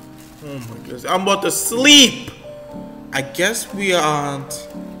my goodness, I'm about to sleep. I guess we aren't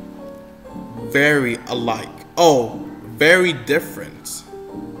very alike. Oh, very different.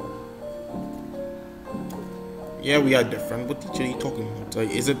 Yeah, we are different. What teacher are you talking about? Like,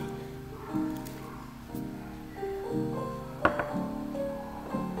 is it?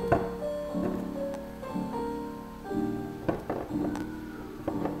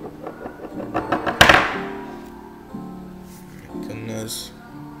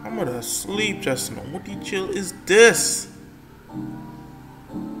 I'm gonna sleep just now. What the chill is this?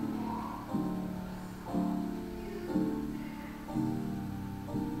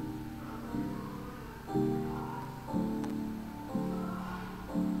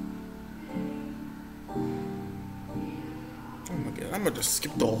 Oh my god, I'm gonna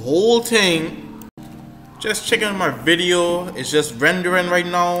skip the whole thing. Just checking my video. It's just rendering right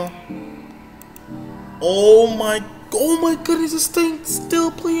now. Oh my goodness, this thing still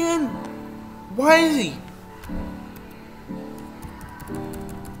playing. Why is he?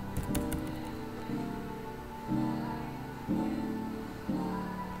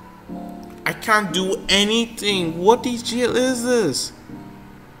 I can't do anything. What the jail is this?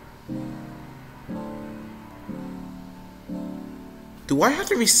 Do I have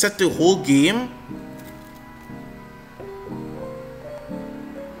to reset the whole game?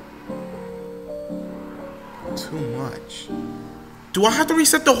 Too much. Do I have to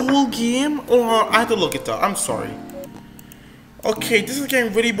reset the whole game, or I have to look it up? I'm sorry. Okay, this is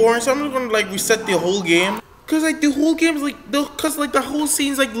getting really boring, so I'm just gonna like reset the whole game. Cause like the whole game is like the whole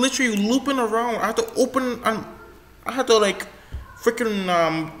scene's like literally looping around. I have to open I have to like freaking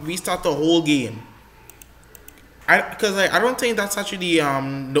restart the whole game. Cause like I don't think that's actually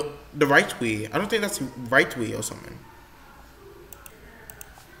the right way. I don't think that's the right way or something.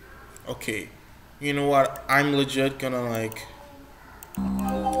 Okay. You know what? I'm legit gonna like.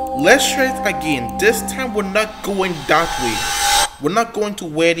 Let's try it again. This time we're not going that way. We're not going to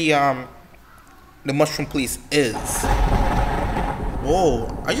where the mushroom place is. Whoa!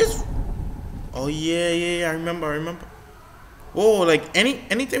 I just. Oh yeah. I remember. Whoa! Like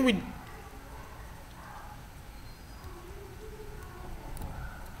anything we.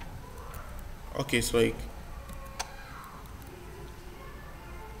 Okay, so like.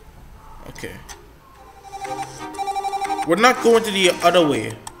 Okay. We're not going to the other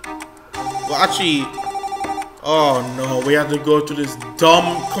way. Well, actually, oh no, we have to go to this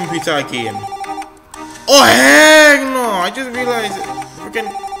dumb computer again. Oh heck no! I just realized it. Freaking.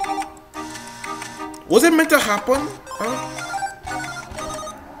 Was it meant to happen? Huh?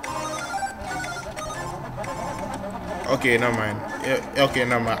 Okay, never mind. Yeah, okay,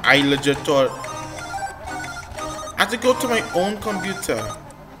 never mind. I legit thought I had to go to my own computer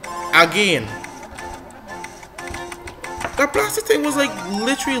again. That plastic thing was like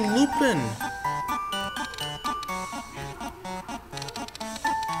literally looping.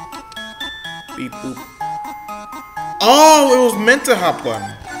 Beep boop. Oh, it was meant to happen.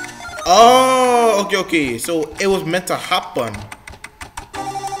 Oh, okay. So it was meant to happen.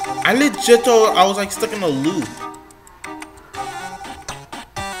 I legit thought I was like stuck in a loop.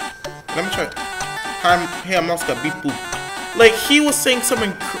 Let me try. Hey, I'm Oscar. Beep boop. Like he was saying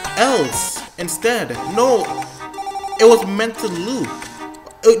something else instead. No. It was meant to loop.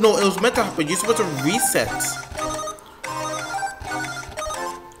 No, it was meant to happen. You're supposed to reset.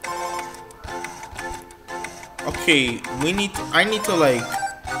 Okay, I need to like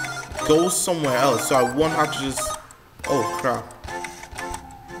go somewhere else so I won't have to just. Oh crap.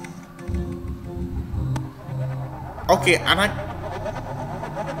 Okay, and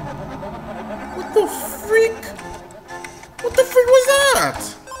what the freak? What the freak was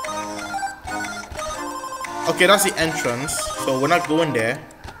that? Okay, that's the entrance, so we're not going there.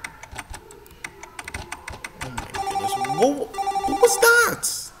 Oh my goodness, what was that?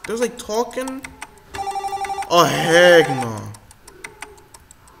 There was like talking. Oh heck no!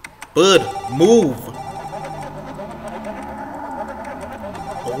 Bud, move!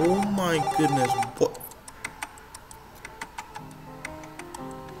 Oh my goodness, what?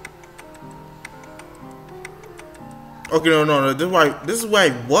 Okay, no. This is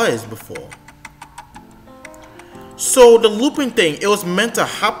where I was before. So the looping thing, it was meant to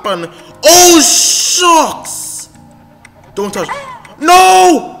happen. Oh shucks! Don't touch.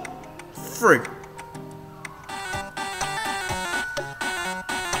 No! Frick.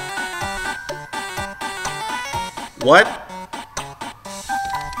 What?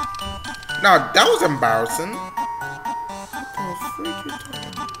 Now that was embarrassing. What the frick you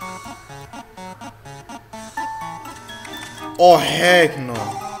talking about? Oh heck no.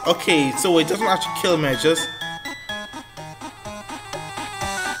 Okay, so it doesn't actually kill me, it just.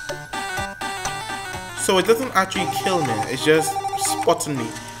 So it doesn't actually kill me, it's just spotting me.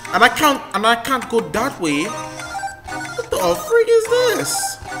 And I can't go that way. What the freak is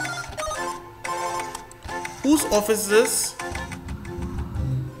this? Whose office is this?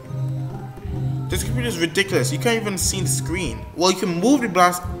 This computer is ridiculous. You can't even see the screen. Well, you can move the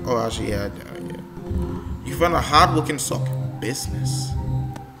blast. Oh, actually, yeah. You found a hard-working sock. Business.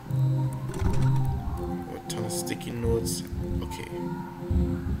 A ton of sticky notes. Okay.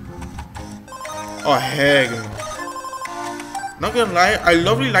 Oh heck no. Not gonna lie, I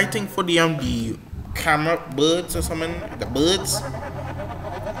love the lighting for the camera birds or something. The birds.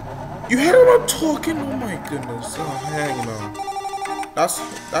 You heard about talking? Oh my goodness. Oh heck no. That's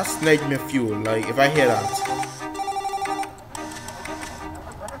nightmare fuel. Like if I hear that.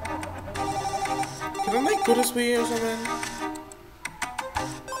 Can I like go this way or something?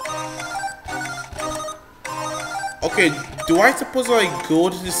 Okay, do I suppose like go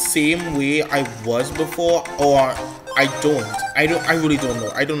to the same way I was before, or I don't? I really don't know.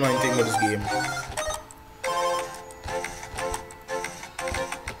 I don't know anything about this game.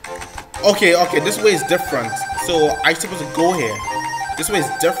 Okay, this way is different. So I supposed to go here. This way is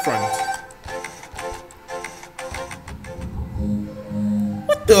different.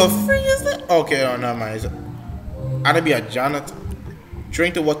 What the freak is that? Okay, oh no mind. I'd be a janitor.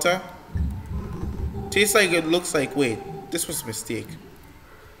 Drink the water. Tastes like it looks like. Wait, this was a mistake.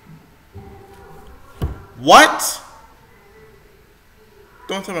 What?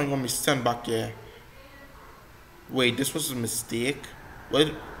 Don't tell me I'm gonna be sent back here. Wait, this was a mistake.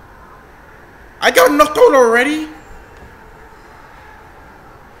 What? I got knocked out already?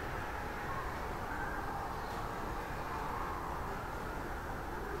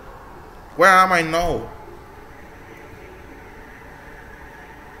 Where am I now?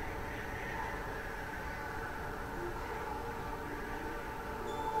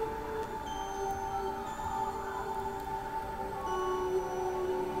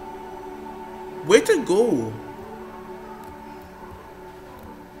 Where to go?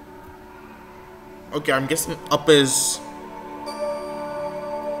 Okay, I'm guessing up is...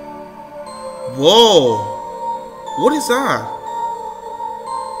 Whoa! What is that?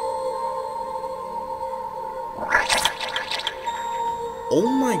 Oh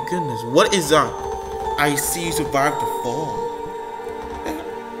my goodness, what is that? I see you survived the fall.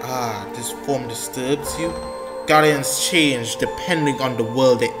 Ah, this form disturbs you. Guardians change depending on the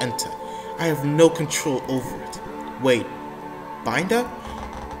world they enter. I have no control over it. Wait, Binder?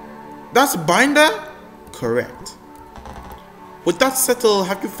 That's Binder? Correct. With that settled,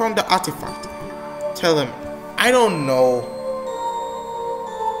 have you found the artifact? Tell him, I don't know.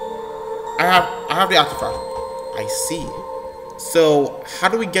 I have the artifact. I see. So, how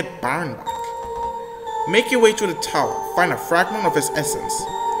do we get Baron back? Make your way to the tower. Find a fragment of his essence.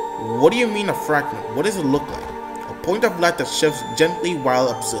 What do you mean a fragment? What does it look like? A point of light that shifts gently while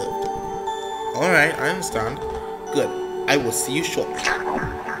observed. Alright, I understand. Good. I will see you shortly.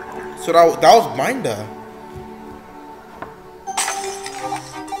 So that was Binder.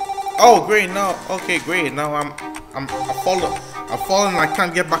 Oh great, now okay, great. Now I've fallen. I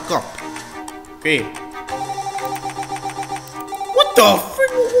can't get back up. Great. What the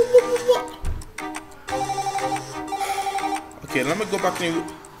frick? What? Okay, let me go back to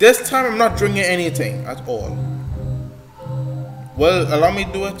this time. I'm not drinking anything at all. Well, allow me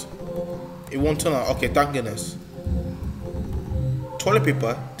to do it. It won't turn on. Okay, thank goodness. Toilet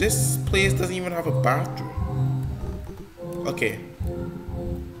paper. This place doesn't even have a bathroom. Okay.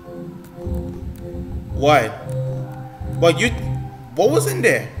 What? But you, what was in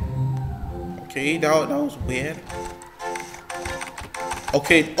there? Okay, that was weird.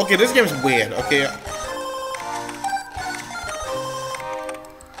 Okay, this game's weird. Okay.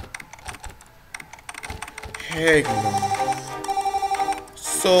 Heck no.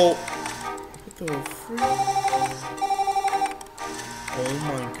 So, what the freak? Oh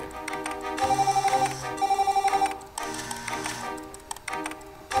my god.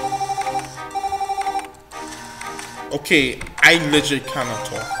 Okay, I literally cannot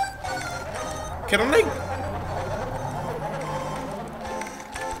talk. Can I like...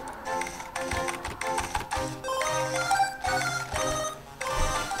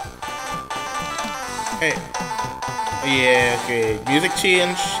 Hey. Yeah, okay. Music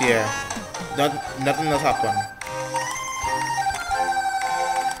change, yeah. Nothing has happened.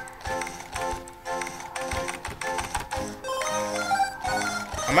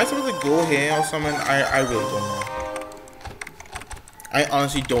 Am I supposed to go here or something? I really don't know. I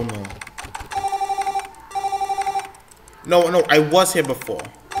honestly don't know. No, I was here before.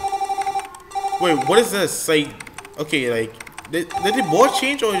 Wait, what is this? Like, okay, like, did the board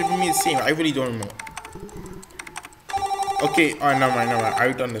change or did it remain the same? I really don't know. Okay, alright, never mind.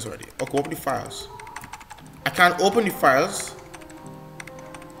 I've done this already. Okay, open the files. I can't open the files.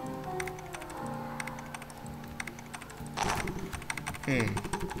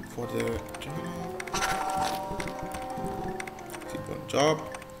 For the job.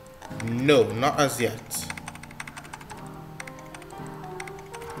 No, not as yet.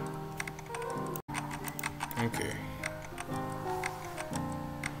 Okay.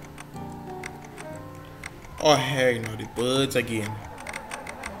 Oh heck no, the birds again.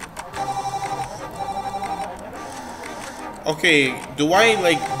 Okay, do I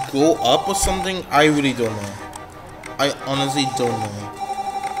like go up or something? I really don't know. I honestly don't know.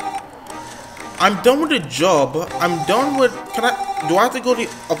 I'm done with the job. I'm done with. Do I have to go the?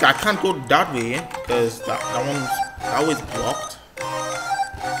 Okay, I can't go that way because that one's always blocked.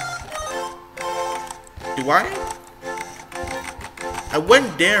 Do I? I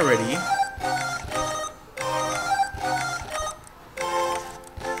went there already.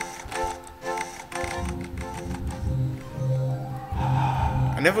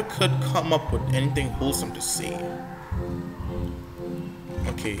 I never could come up with anything wholesome to say.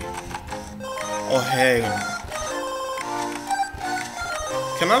 Okay. Oh hey.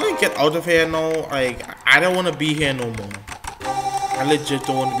 Can I like get out of here now? Like I don't want to be here no more. I legit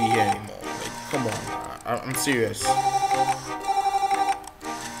don't want to be here anymore. Like come on, I'm serious.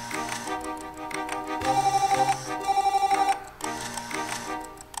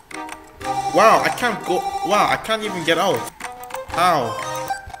 Wow, I can't go. Wow, I can't even get out. How?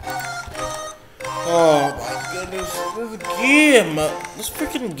 Oh my goodness, this game, this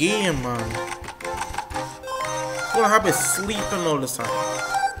freaking game, man. I'm gonna have me sleeping all the time.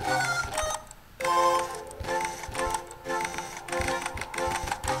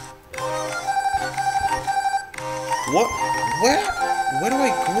 What? Where do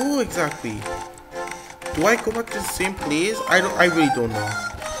I go exactly? Do I go back to the same place? I really don't know.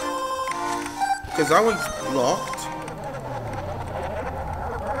 Is that one locked?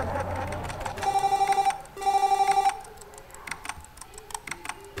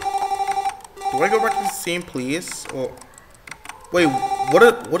 Do I go back to the same place? Or wait, what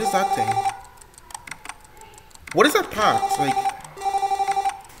is that thing? What is that part? Like,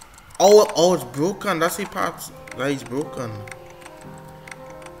 oh, it's broken. That's the part that is broken.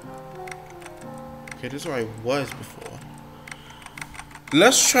 Okay, this is where I was before.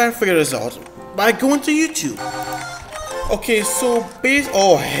 Let's try and figure this out by going to YouTube. Okay, so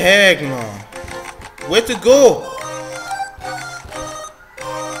oh heck no. Where to go?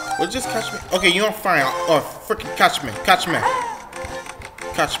 Well, just catch me. Okay, you know, fine. Oh, freaking catch me. Catch me.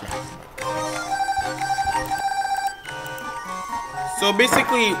 Catch me. So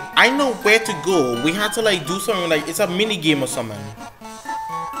basically, I know where to go. We had to like do something like, it's a mini game or something.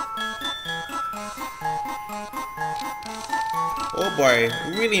 Oh boy,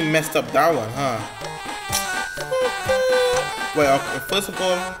 we really messed up that one, huh? Wait, okay, first of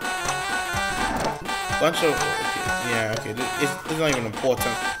all, bunch of, okay, yeah, okay, it's not even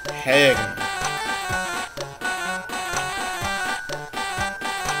important. Heck.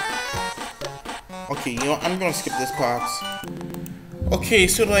 Okay, you know, I'm gonna skip this part. Okay,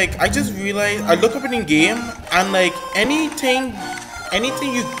 so like, I just realized, I look up in the game, and like, any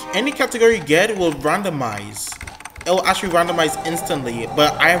category you get will randomize. It will actually randomize instantly,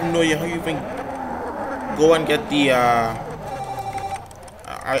 but I have no idea how you even go and get the,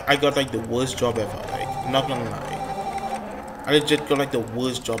 I got like the worst job ever, like, not gonna lie. I legit got like the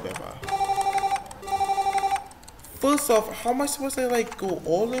worst job ever. First off, how am I supposed to like go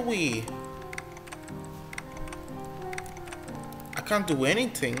all the way? I can't do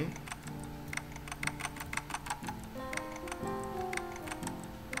anything.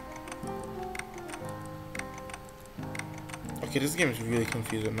 Okay, this game is really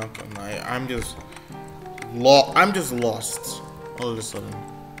confusing, not gonna lie. I'm just lost all of a sudden.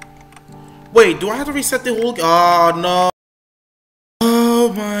 Wait, do I have to reset the whole game? Oh no.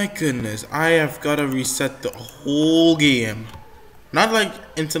 Oh my goodness. I have gotta reset the whole game. Not like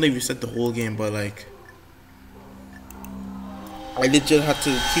instantly reset the whole game, but like I legit had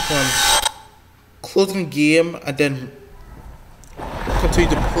to keep on closing the game and then continue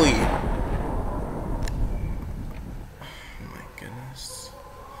to play.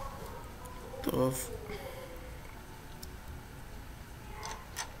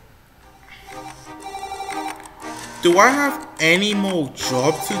 Do I have any more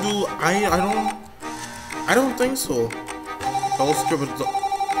job to do? I don't think so.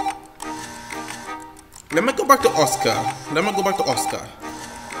 Let me go back to Oscar.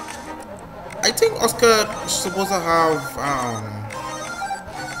 I think Oscar is supposed to have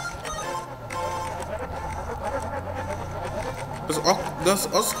does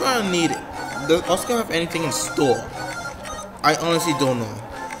Oscar have anything in store? I honestly don't know.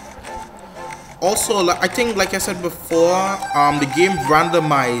 Also, I think, like I said before, the game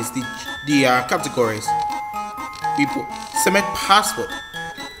randomized the categories. People submit password.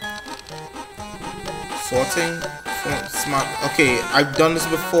 Sorting, smart. Okay, I've done this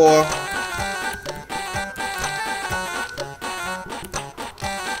before.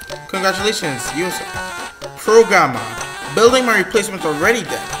 Congratulations, you're programmer. Building my replacement already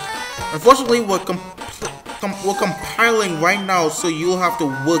then. Unfortunately, we're compiling right now, so you'll have to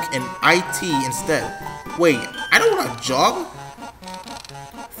work in IT instead. Wait, I don't want a job?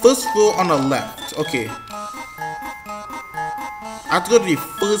 First row on the left. Okay. I have to go to the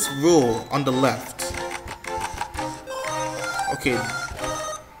first row on the left. Okay.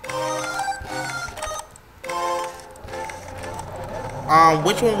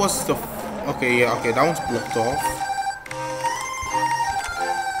 Which one was the... Okay, yeah, okay, that one's blocked off.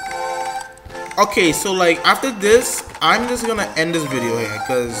 Okay, so like after this, I'm just gonna end this video here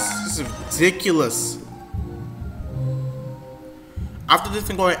because this is ridiculous. After this,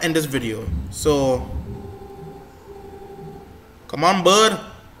 I'm going to end this video. So, come on, bud,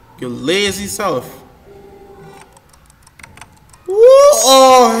 you lazy self. Woo!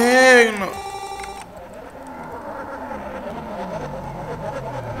 Oh heck no!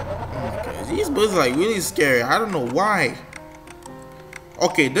 Okay, these birds are like really scary. I don't know why.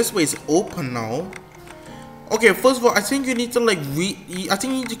 Okay, this way is open now. Okay, first of all, I think you need to like I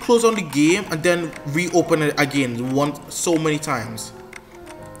think you need to close on the game and then reopen it again so many times.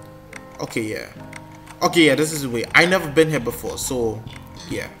 Okay, yeah. Okay, yeah, this is the way. I never been here before, so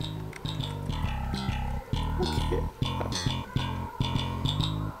yeah. Okay.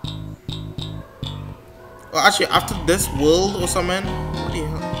 Well, actually, after this world or something. What the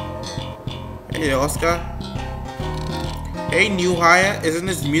hell? Hey, Oscar. Hey, new hire, isn't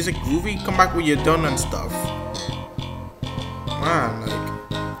this music groovy? Come back when you're done and stuff. Man, like...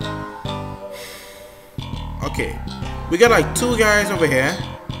 Okay. We got like 2 guys over here.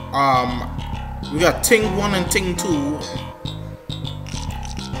 We got Ting 1 and Ting 2.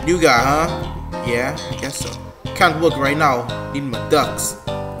 New guy, huh? Yeah, I guess so. Can't work right now. Need my ducks.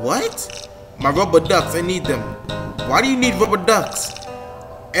 What? My rubber ducks, I need them. Why do you need rubber ducks?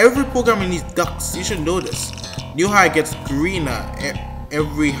 Every programmer needs ducks. You should know this. New hire gets greener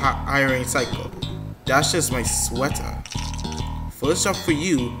every hiring cycle. That's just my sweater. First job for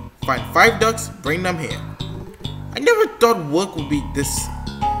you. Find 5 ducks, bring them here. I never thought work would be this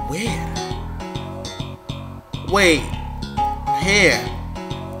weird. Wait. Here.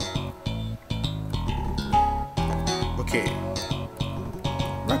 Okay.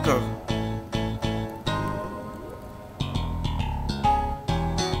 Back up.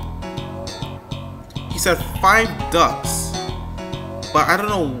 He said 5 ducks. But I don't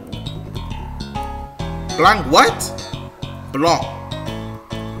know. Blank what? Blanc.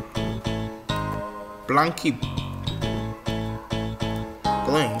 Blanky.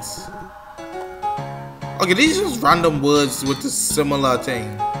 Blanks. Okay, these are just random words with a similar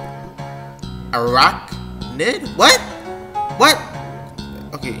thing. Arachnid? What? What?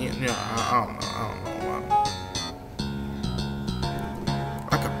 Okay, yeah, I don't know.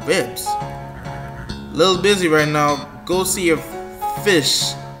 Like a bibs. Little busy right now. Go see if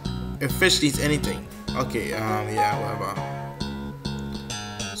fish needs anything. Okay, yeah, whatever.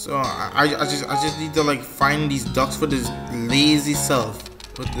 So I just need to like find these ducks for this lazy self.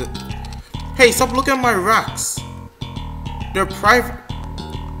 Hey, stop looking at my racks. They're private.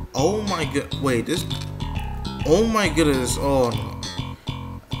 Oh my god. Wait, this. Oh my goodness. Oh no.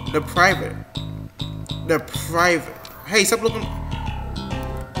 They're private. They're private. Hey, stop looking.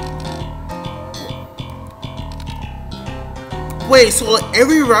 Wait, so like,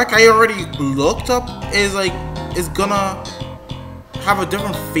 every rack I already looked up is gonna have a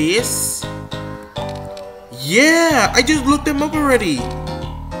different face? Yeah, I just looked them up already.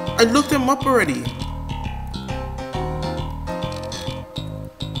 I looked them up already.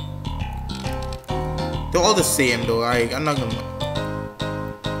 They're all the same though. I'm not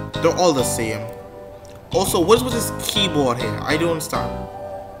gonna. They're all the same. Also, what is with this keyboard here? I don't understand.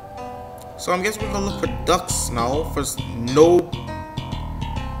 So I guess we're gonna look for ducks now for no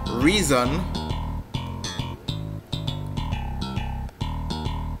reason.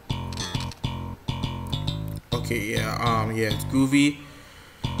 Okay, yeah, it's groovy.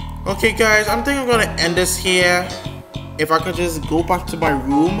 Okay, guys, I'm thinking I'm gonna end this here. If I could just go back to my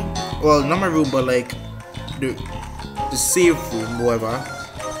room, well, not my room, but like the save room, whatever.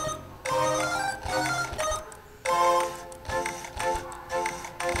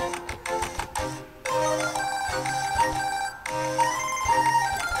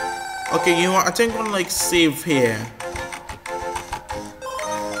 Okay, you know what? I think I'm gonna like save here.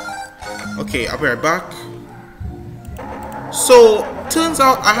 Okay, I'll be right back. So, turns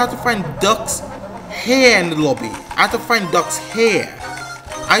out I have to find ducks here in the lobby. I have to find ducks here.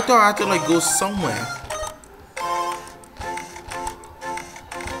 I thought I had to like go somewhere.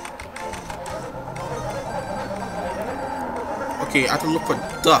 Okay, I have to look for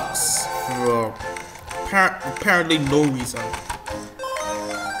ducks for apparently no reason.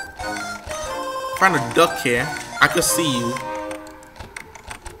 Find a duck here. I can see you.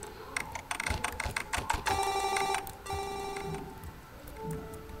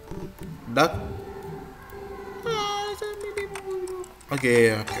 Duck.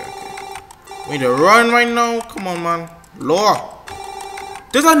 Okay. We need to run right now. Come on, man. Lord.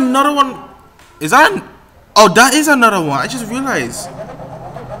 There's another one. Is that? Oh, that is another one. I just realized.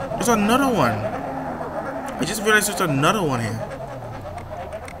 There's another one. I just realized there's another one here.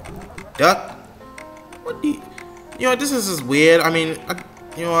 Duck. What the? You know, this is just weird. I mean,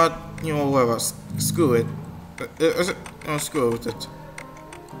 you know what? You know, whatever. Screw it. Screw it with it.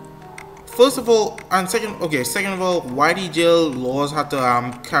 First of all, and second of all, why did jail laws have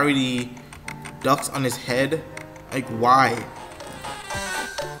to carry the ducks on his head? Like, why?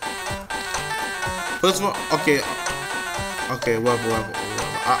 First of all, okay, whatever.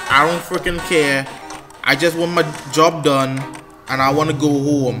 I don't freaking care. I just want my job done, and I want to go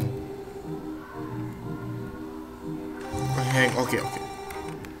home.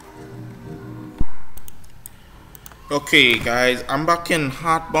 Okay, guys, I'm back in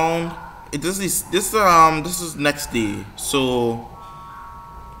HeartBound. This is next day, so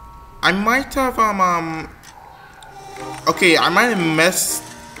I might have okay, I might have messed.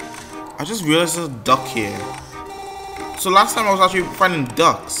 I just realized there's a duck here. So last time I was actually finding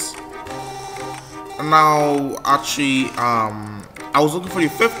ducks. now, actually, I was looking for the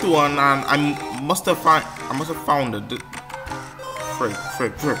fifth one, and I must have found it. Frick,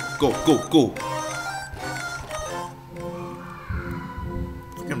 go.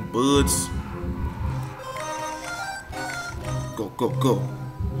 Freaking birds. Go.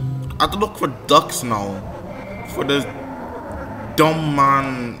 I have to look for ducks now. For this dumb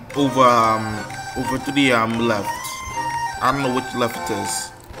man over to the left. I don't know which left it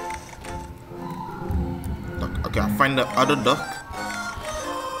is. Okay, I find the other duck.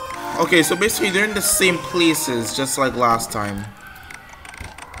 Okay, so basically they're in the same places just like last time.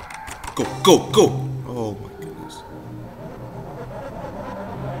 Go. Oh my goodness.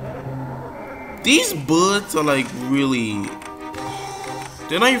 These birds are like really...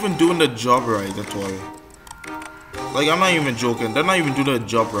 They're not even doing the job right at all. Like, I'm not even joking. They're not even doing the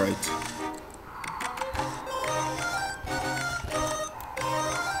job right.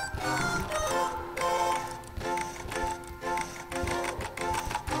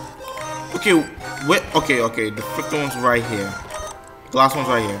 Okay, wait. Okay. The fifth one's right here. The last one's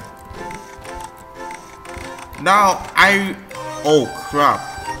right here. Now, oh crap.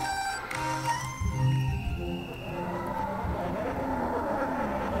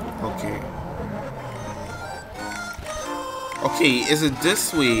 Okay, is it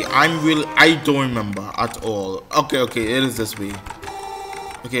this way? I don't remember at all. Okay, it is this way.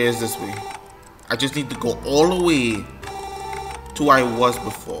 Okay, it's this way. I just need to go all the way to where I was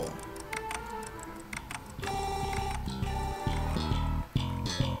before.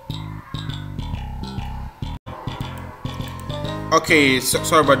 Okay,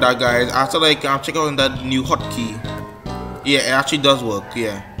 sorry about that, guys. After like I'm checking out that new hotkey. Yeah, it actually does work.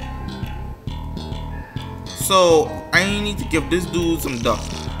 Yeah. So I need to give this dude some ducks.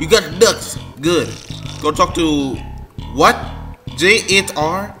 You got ducks. Good. Go talk to what?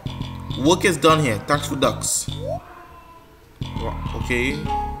 J8R. Work is done here. Thanks for ducks. Okay.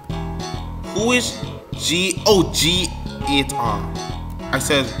 Who is G? Oh, G8R. I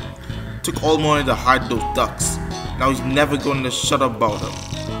said took all morning to hide those ducks. Now he's never going to shut up about them.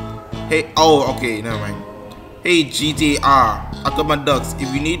 Hey, oh, okay, never mind. Hey, GTR, I got my ducks.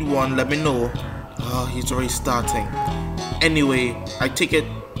 If you need one, let me know. Oh, he's already starting. Anyway, I take it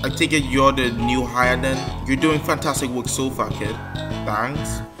you're the new hire then. You're doing fantastic work so far, kid.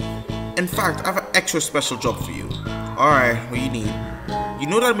 Thanks. In fact, I have an extra special job for you. Alright, what you need? You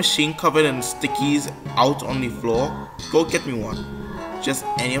know that machine covered in stickies out on the floor? Go get me one. Just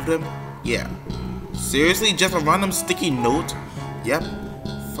any of them? Yeah. Seriously, just a random sticky note? Yep.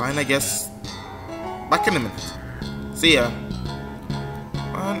 Fine, I guess. Back in a minute. See ya.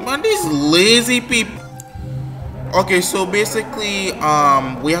 Man, these lazy people. Okay, so basically,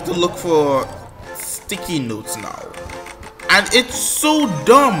 we have to look for sticky notes now, and it's so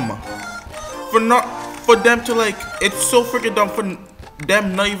dumb for them to like. It's so freaking dumb for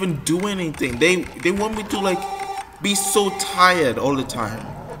them not even do anything. They want me to like be so tired all the time.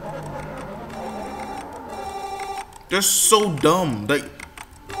 They're so dumb. Like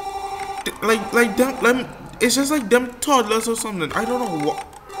them. It's just like them toddlers or something. I don't know what.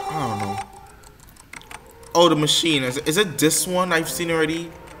 I don't know. Oh, the machine. Is it this one I've seen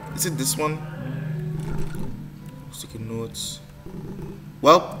already? Is it this one? Sticky notes.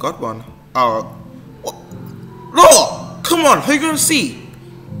 Well, got one. What? No! Come on, how you gonna see?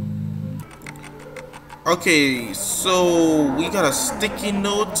 Okay, so we got a sticky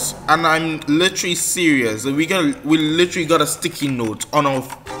note, and I'm literally serious. We literally got a sticky note on our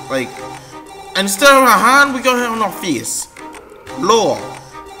like. Instead of our hand, we got it on our face. Lord,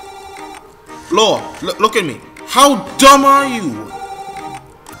 look at me. How dumb are you?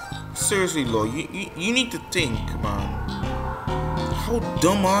 Seriously, Lord, you need to think, man. How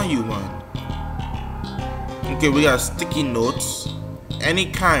dumb are you, man? Okay, we got sticky notes, any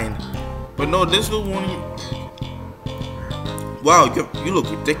kind, but no, this little one. Wow, you look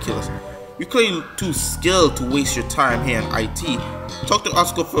ridiculous. You're clearly too skilled to waste your time here in IT. Talk to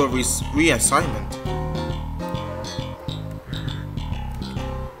Oscar for a reassignment.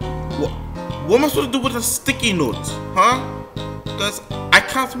 What am I supposed to do with a sticky note, huh? Because I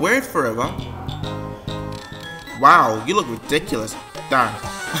can't wear it forever. Wow, you look ridiculous. Damn.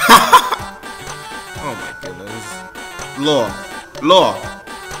 Oh my goodness. Law,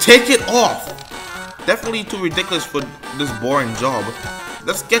 take it off. Definitely too ridiculous for this boring job.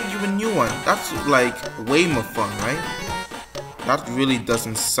 Let's get you a new one. That's like way more fun, right? That really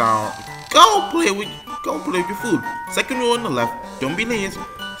doesn't sound. Go play with your food. Second row on the left. Don't be lazy.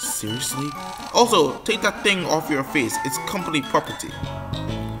 Seriously? Also, take that thing off your face. It's company property.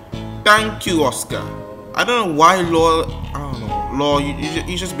 Thank you, Oscar. I don't know why Law. I don't know. Law,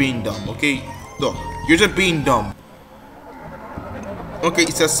 you're just being dumb, okay? Look, you're just being dumb. Okay,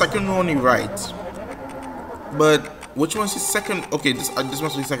 it says second row on the right. But which one's the second? Okay, this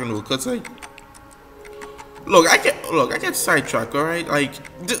must be second row. Cause like, look, I get sidetracked. All right, like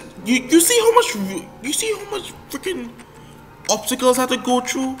you see how much freaking obstacles I had to go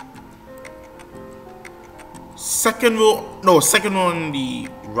through. Second row, no, second row on the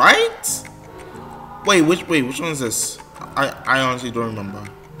right. Wait, which one is this? I honestly don't remember.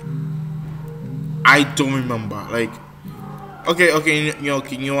 I don't remember. Like, okay, you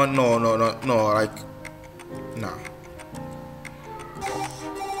know what? No, like, nah.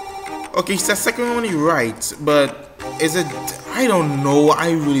 Okay, it's the second one on the right, but is it? I don't know.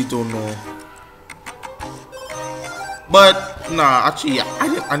 I really don't know. But nah, actually,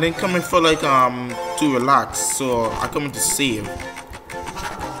 I didn't come in for like to relax, so I come in to save.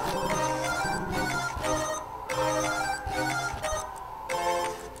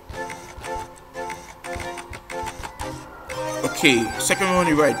 Okay, second one on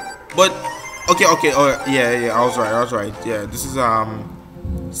the right, but okay, oh yeah, I was right. Yeah, this is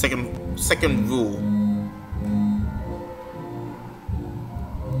second rule.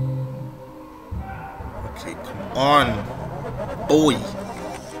 Okay, come on, boy.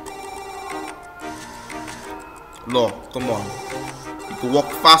 Look, come on. You can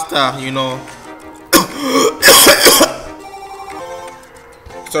walk faster, you know.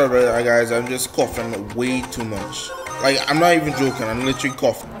 Sorry about that, guys. I'm just coughing way too much. Like, I'm not even joking. I'm literally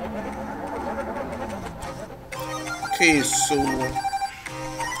coughing. Okay, so...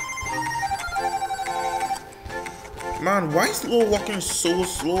 Man, why is slow walking so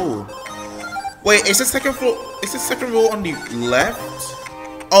slow? Wait, is the second floor? Is the second row on the left?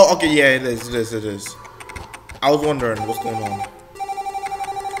 Oh, okay, yeah, it is. I was wondering what's going on.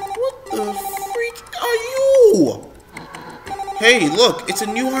 What the freak are you? Hey, look, it's a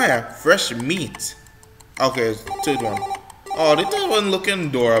new hire. Fresh meat. Okay, third one. Oh, the third one looking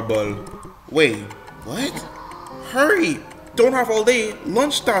adorable. Wait, what? Hurry! Don't have all day.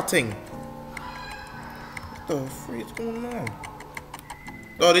 Lunch starting. What the freak is going on?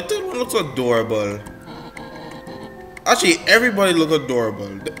 Oh, the third one looks adorable. Actually, everybody look adorable.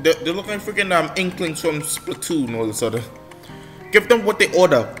 They look like freaking inklings from Splatoon all of a sudden. Give them what they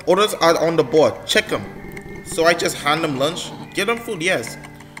order. Orders are on the board. Check them. So I just hand them lunch. Give them food, yes.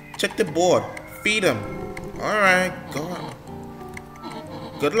 Check the board. Feed them. Alright, go on.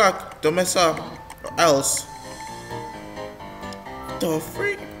 Good luck. Don't mess up. Or else. The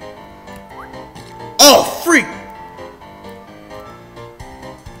freak? Oh, freak!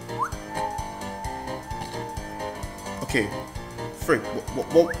 Okay, freak.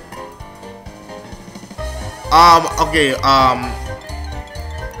 What? Okay.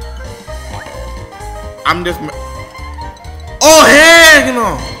 I'm just. Oh, heck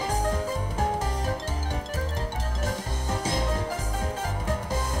no!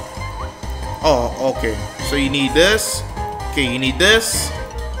 Oh, okay. So you need this. Okay, you need this,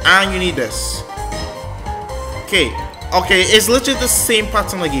 and you need this. Okay, it's literally the same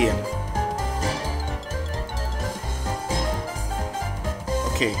pattern again.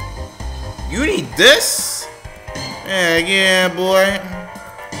 Okay, you need this. Yeah, boy.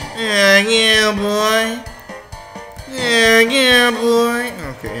 Yeah, boy. Yeah, boy.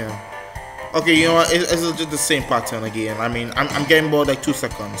 Okay, yeah. Okay, you know what? It's just the same pattern again. I mean, I'm getting about like 2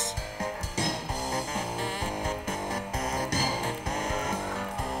 seconds.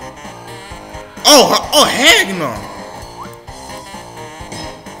 Oh, heck no!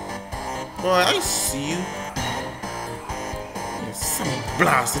 Boy, I see you.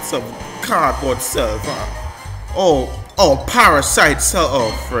 Blast, it's a cardboard self. Oh, parasite self.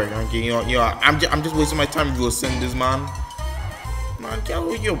 Oh, frick. Okay, you know, I'm just wasting my time roasting this man. Man, get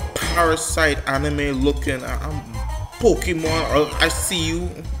with your parasite anime looking. I'm Pokemon. I see you.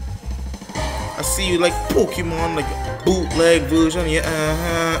 I see you like Pokemon, like bootleg version.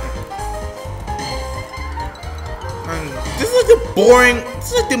 Yeah. This is like the boring.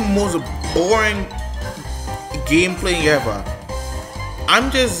 This is like the most boring gameplay ever.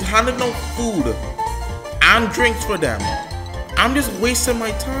 I'm just handing out food and drinks for them. I'm just wasting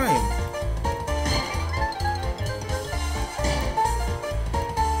my time.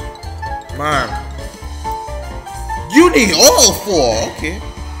 Man, you need all 4. Okay.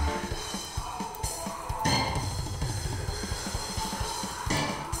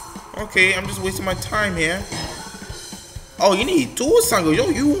 Okay, I'm just wasting my time here. Oh, you need 2 sangles. Yo,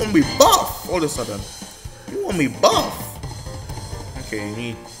 you want me buff all of a sudden. You want me buff. Okay, you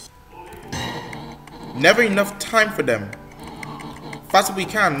need... Never enough time for them. Fast as we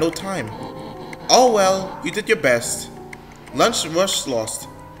can, no time. Oh well, you did your best. Lunch rush lost.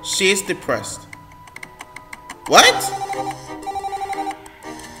 She's depressed. What?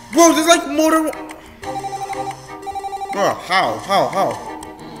 Bro, there's like more than one. Bro, how?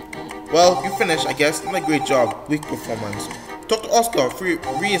 Well, you finished, I guess. Not a great job. Weak performance. Talk to Oscar for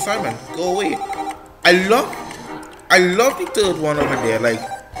reassignment. Go away. I love the third one over there. Like,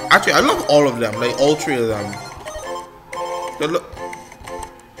 actually, I love all of them. Like, all three of them.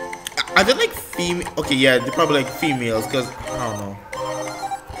 I don't like female. Okay, yeah, they're probably like females, because I don't know.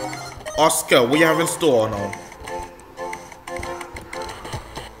 Oscar, what you have in store now?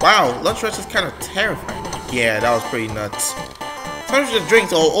 Wow, lunch rush is kind of terrifying. Yeah, that was pretty nuts. Sometimes just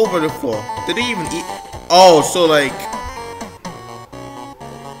drinks all over the floor. Did they even eat? Oh, so like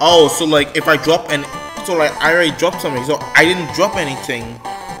if I drop and so like I already dropped something, so I didn't drop anything.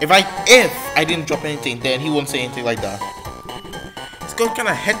 If I didn't drop anything, then he won't say anything like that. It's got kind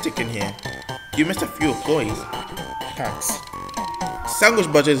of hectic in here. You missed a few employees. Thanks. Sandwich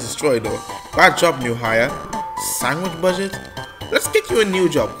budget is destroyed though. Bad job, new hire. Sandwich budget? Let's get you a new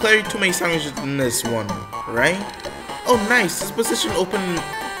job. Clearly too many sandwiches in this one, right? Oh nice, this position open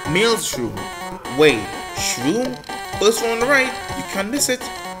meals shroom. Wait, shroom? First one on the right, you can't miss it.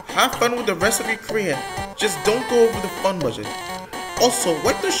 Have fun with the rest of your career. Just don't go over the fun budget. Also,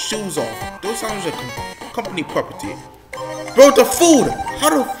 wipe the shoes off. Those sandwiches are company property. Bro, the food! How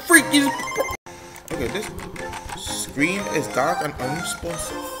the freak is... Okay, this screen is dark and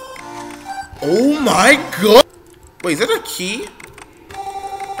unresponsive. Oh my god! Wait, is that a key?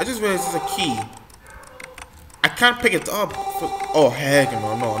 I just realized it's a key. I can't pick it up. Oh heck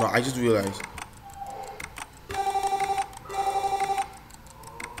no, I just realized.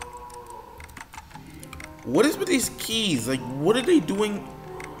 What is with these keys? Like, what are they doing?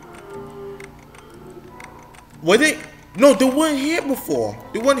 Were they? No, they weren't here before.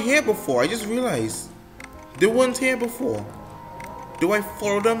 I just realized. They weren't here before. Do I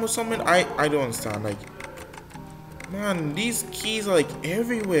follow them or something? I don't understand. Like, man, these keys are like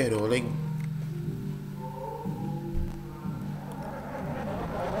everywhere though. Like,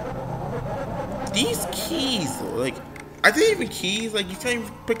 these keys though, like, are they even keys? Like, you can't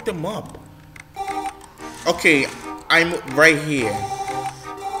even pick them up. Okay, I'm right here.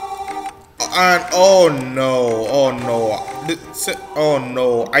 And oh no,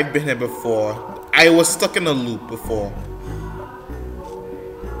 I've been here before. I was stuck in a loop before.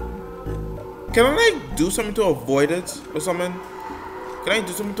 Can I like do something to avoid it or something? Can I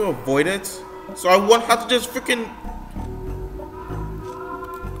do something to avoid it? So I won't have to just freaking...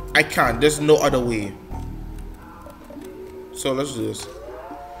 I can't, there's no other way. So let's do this.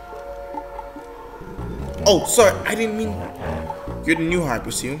 Oh, sorry, I didn't mean... You're the new hire, I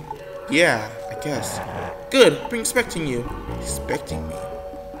presume? Yeah, I guess. Good, I've been expecting you. Expecting me?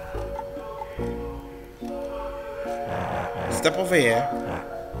 Step over here.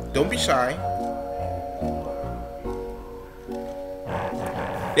 Don't be shy.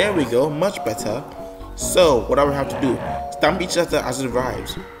 There we go, much better. So, what do we have to do? Stamp each other as it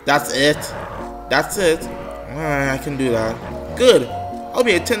arrives. That's it. Alright, I can do that. Good. I'll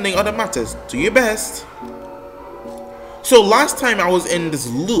be attending other matters. Do your best. So last time I was in this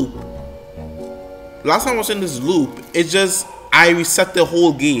loop, it's just I reset the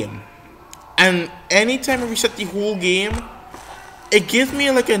whole game. And anytime I reset the whole game, it gives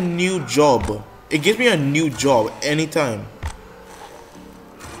me like a new job. Anytime.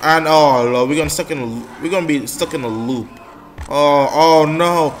 And oh Lord, we're gonna be stuck in a loop. Oh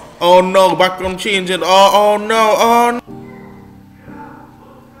no, background changing. Oh no.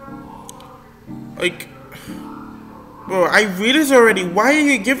 Like, bro, I read this already. Why are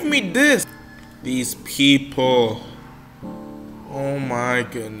you giving me this? These people. Oh my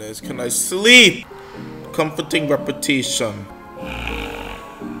goodness. Can I sleep? Comforting repetition.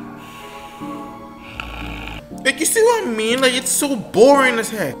 Like, you see what I mean? Like, it's so boring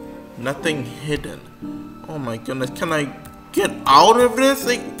as heck. Nothing hidden. Oh my goodness. Can I get out of this?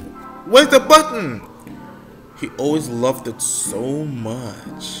 Like, where's the button? He always loved it so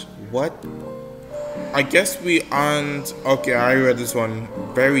much. What? I guess we aren't... Okay, I read this one.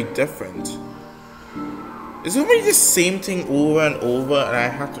 Very different. Is it really the same thing over and over and I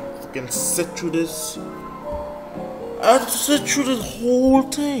have to freaking sit through this? I have to sit through this whole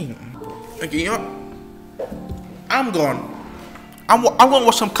thing. Okay, you know, I'm gone. I'm gonna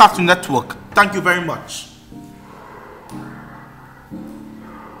watch some Cartoon Network. Thank you very much.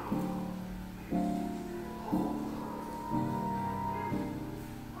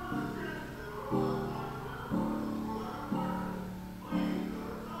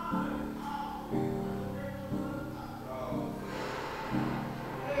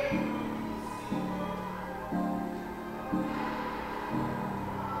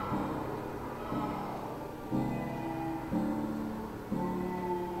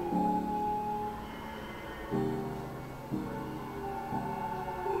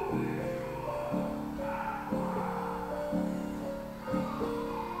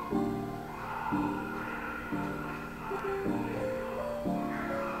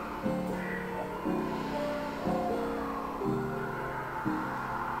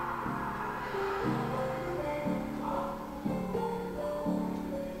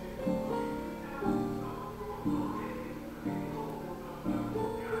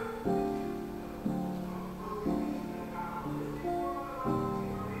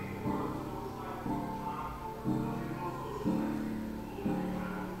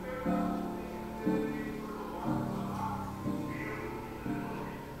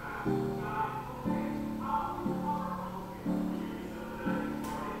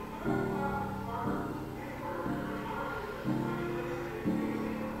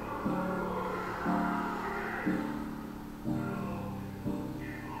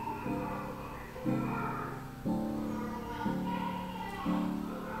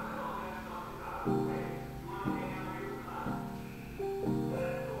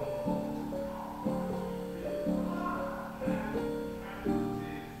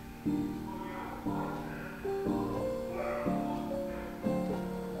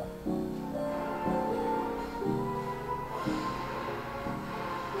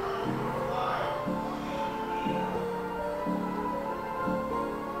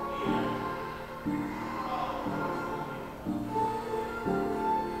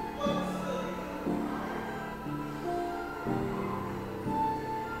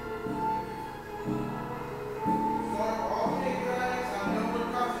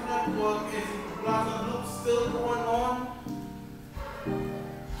 Well, is the Plaza Loop still going on?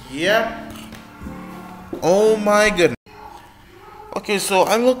 Yep. Oh my goodness. Okay, so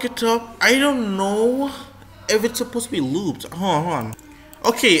I look it up. I don't know if it's supposed to be looped. Hold on.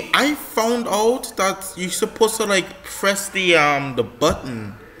 Okay, I found out that you're supposed to like press the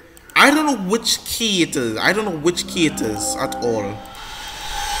button. I don't know which key it is. I don't know which key it is at all.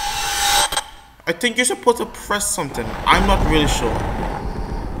 I think you're supposed to press something. I'm not really sure.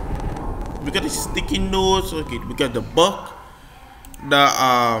 We got the sticky notes. Okay, we got the book.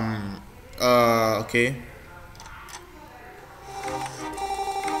 Okay.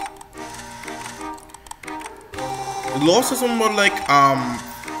 The loss is somewhat like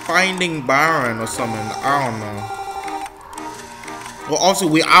finding Baron or something. I don't know. Well, also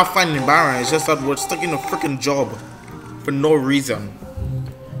we are finding Baron. It's just that we're stuck in a freaking job for no reason.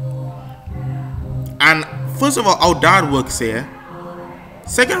 And first of all, our dad works here.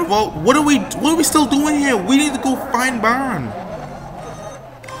 Second of all, what are we still doing here? We need to go find Baron,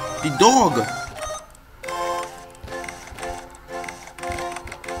 the dog.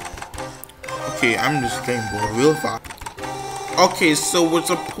 Okay, I'm just getting bored real fast. Okay, so we're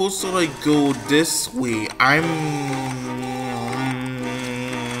supposed to like go this way. I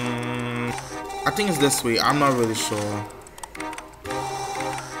think it's this way. I'm not really sure.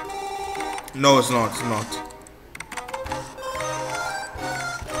 No, it's not. It's not.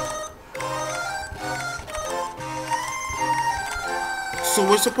 So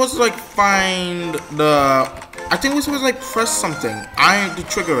we're supposed to like find the. I think we're supposed to like press something. To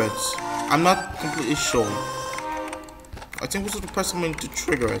trigger it. I'm not completely sure. I think we're supposed to press something to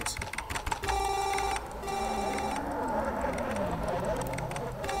trigger it.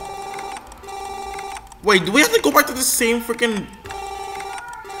 Wait, do we have to go back to the same freaking...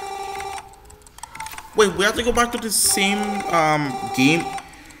 Wait, we have to go back to the same game?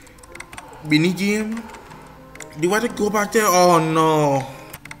 Mini game? Do we have to go back there? Oh no.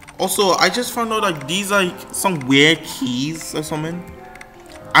 Also, I just found out that these are like some weird keys or something.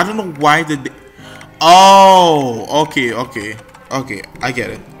 I don't know why they... Oh, okay, I get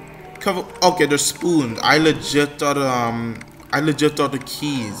it. Okay, the spoons. I legit thought the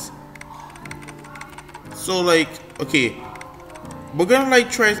keys. So like, okay, we're gonna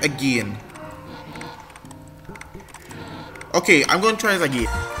like try it again. Okay, I'm gonna try it again.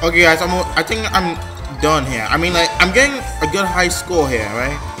 Okay, guys, I think I'm done here. I mean, like, I'm getting a good high score here,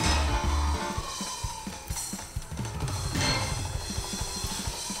 right?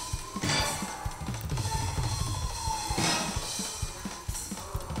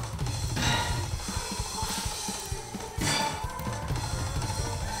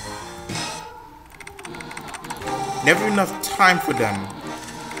 Never enough time for them.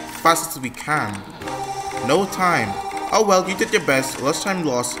 Fast as we can. No time. Oh well, you did your best. Last time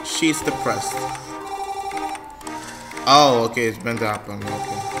lost, she's depressed. Oh, okay, it's meant to happen.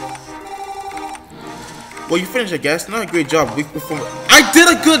 Okay. Well, you finished, I guess. Not a great job. Weak performance. I did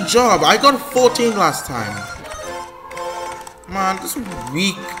a good job. I got 14 last time. Man, this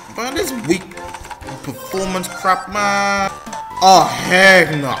weak. Man, this weak performance crap, man. Oh heck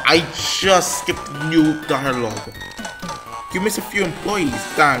no! I just skipped the dialogue. You missed a few employees,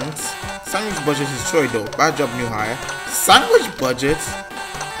 thanks. Sandwich budget is destroyed though. Bad job, new hire. Sandwich budget?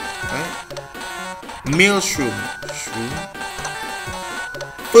 Right? Meal shroom.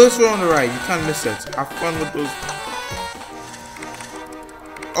 First row on the right, you can't miss it. Have fun with those.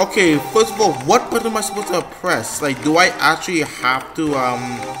 Okay, first of all, what button am I supposed to press? Like, do I actually have to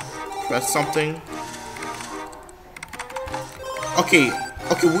press something? Okay,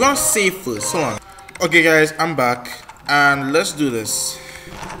 we're gonna save first. Hold on. Okay guys, I'm back. And let's do this.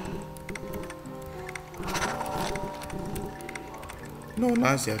 No,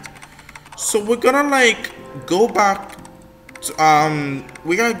 not yet. So we're gonna like go back to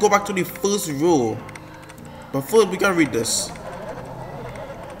we gotta go back to the first row. But first we gotta read this.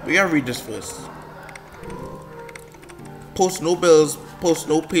 We gotta read this first. Post no bills, post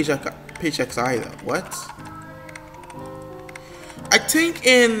no paychecks either. What? I think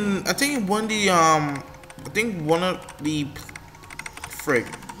one of the frig.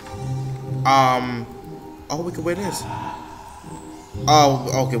 Oh, we can wear this.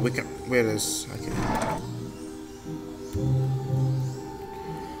 Oh, okay, we can wear this. Okay.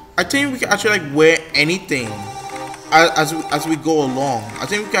 I think we can actually like wear anything as we go along. I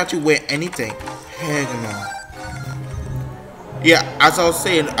think we can actually wear anything. Heck no. Yeah, as I was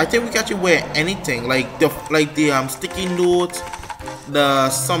saying, I think we can actually wear anything like the sticky note, the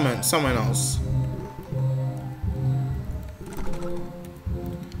someone else.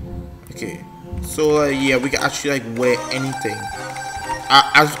 Okay, so yeah, we can actually like wear anything.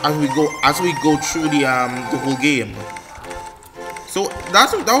 as we go through the whole game. So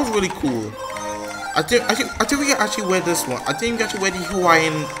that was really cool. I think we can actually wear this one. I think we can actually wear the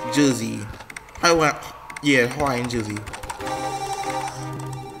Hawaiian jersey. Hawaiian jersey.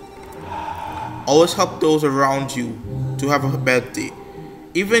 Always help those around you to have a better day,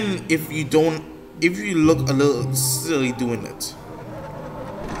 even if you don't. If you look a little silly doing it.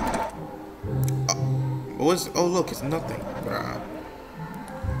 Oh look, it's nothing.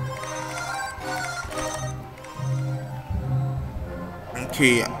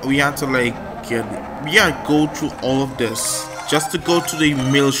 Okay, we have to like go through all of this just to go to the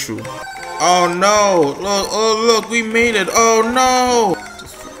maelstrom. Oh no! Look, we made it! Oh no!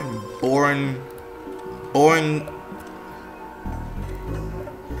 Just freaking boring.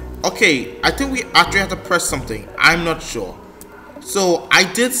 Okay, I think we actually have to press something. I'm not sure. So I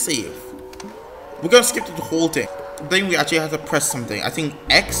did save. We're gonna skip to the whole thing. Then we actually have to press something. I think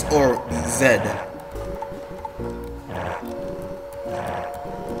X or Z.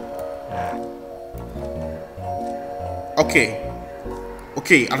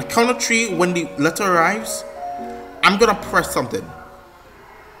 Okay, on the count of 3, when the letter arrives, I'm gonna press something.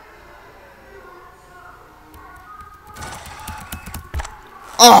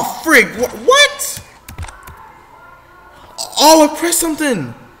 Oh, frig! What? Oh, I pressed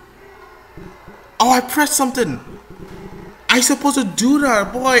something! I supposed to do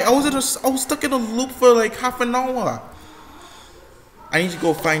that, boy. I was stuck in a loop for like half an hour. I need to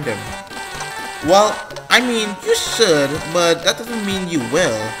go find them. Well, I mean, you should, but that doesn't mean you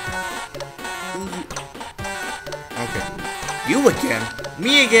will. Okay. You again.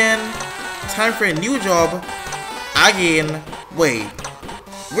 Me again. Time for a new job. Again. Wait.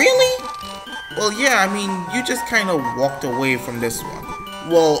 Really? Well, yeah, I mean, you just kind of walked away from this one.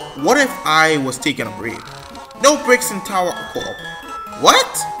 Well, what if I was taking a break? No breaks in Tower Co-op.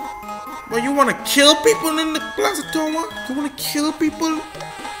 What? Well, you want to kill people in the Plaza Tower? You want to kill people?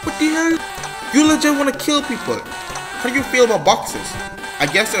 What the hell? You legit want to kill people. How do you feel about boxes? I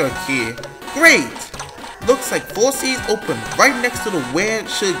guess they're okay. Great! Looks like 4C's open right next to the weird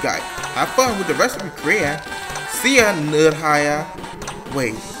shit guy. Have fun with the rest of your career. See ya, nerd hire.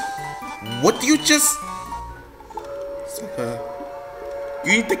 Wait. What do you just...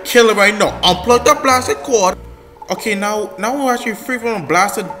 You need to kill it right now. Unplug the blasted cord. Okay, now we're actually free from a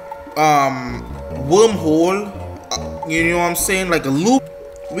blasted wormhole. You know what I'm saying? Like a loop.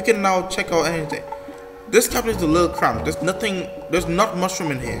 We can now check out anything. This cabinet is a little cramped. There's not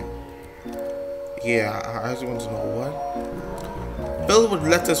mushroom in here. Yeah, I just want to know what. Filled with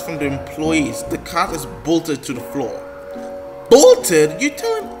letters from the employees. The cart is bolted to the floor. Bolted? You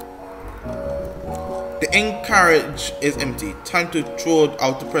telling? The ink carriage is empty. Time to throw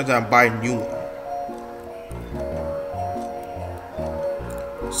out the printer and buy a new one.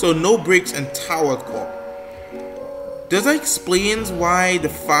 So no breaks in Tower Corp. Does that explain why the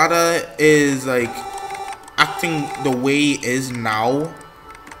father is like acting the way he is now?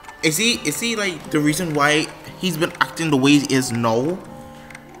 Is he like the reason why he's been acting the way he is now?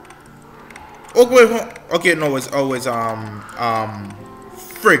 Oh wait, okay, no, it's always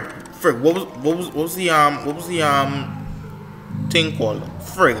frig. What was the thing called?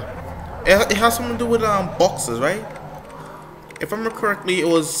 Frig. It has something to do with boxes, right? If I remember correctly, it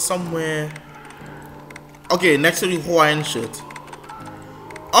was somewhere. Okay, next to the Hawaiian shirt.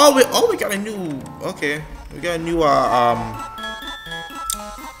 Oh, we got a new. Okay, we got a new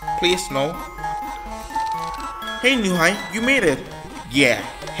place now. Hey, new high, you made it. Yeah,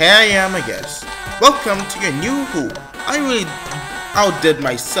 here I am, I guess. Welcome to your new home. I really outdid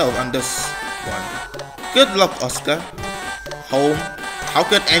myself on this one. Good luck, Oscar. Home? How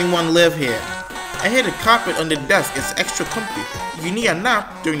could anyone live here? I hear the carpet on the desk is extra comfy. You need a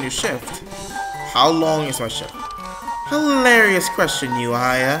nap during your shift. How long is my shift? Hilarious question, you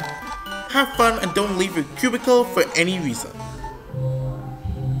hire. Have fun and don't leave your cubicle for any reason.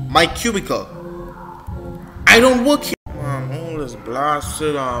 My cubicle. I don't work here. Man, all this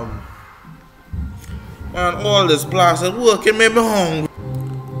blasted all this blasted work, it made me hungry.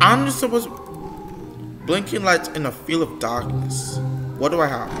 I'm just supposed blinking lights in a field of darkness. What do I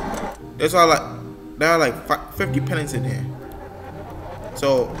have? There are like 50 pennies in here.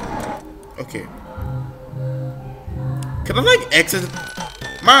 So, okay. Can I like exit?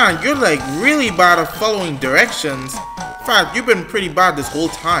 Man, you're like really bad at following directions. In fact, you've been pretty bad this whole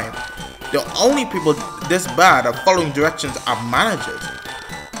time. The only people this bad at following directions are managers.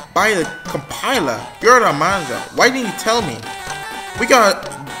 By the compiler, you're the manager. Why didn't you tell me? We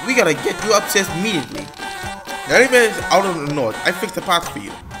gotta get you upstairs immediately. The elevator is out of the north. I fixed the path for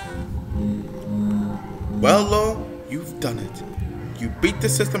you. Well, Lo, you've done it. You beat the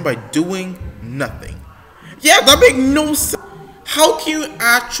system by doing nothing. Yeah, that makes no sense. How can you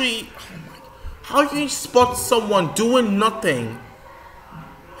actually... How can you spot someone doing nothing?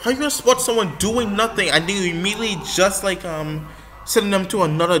 How can you spot someone doing nothing and then you immediately just like sending them to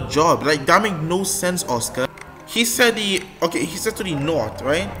another job? Like, that makes no sense, Oscar. He said he said to the north,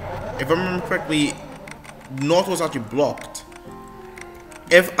 right? If I remember correctly, north was actually blocked.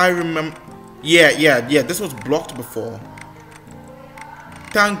 If I remember, yeah, this was blocked before.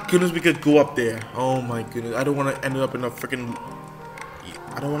 Thank goodness we could go up there. Oh my goodness, I don't want to end up in a freaking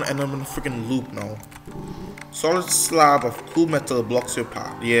loop now. Solid slab of cool metal blocks your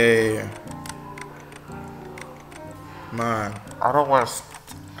path. Yeah. Man, I don't want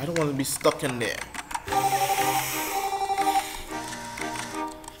to be stuck in there.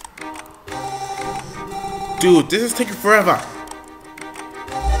 Dude, this is taking forever.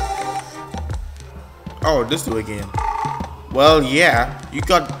 Oh, this do again. Well, yeah, you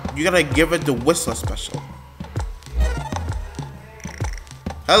gotta give it the whistle special.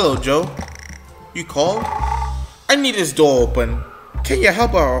 Hello, Joe. You called? I need this door open. Can you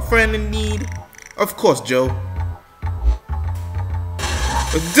help our friend in need? Of course, Joe.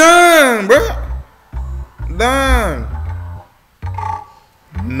 Done, bruh. Done.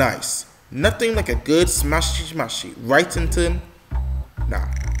 Nice. Nothing like a good smashy, right in turn? Nah.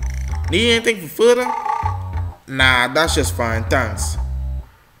 Need anything for further? Nah, that's just fine, thanks.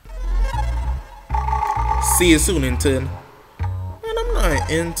 See you soon, intern. Man, I'm not an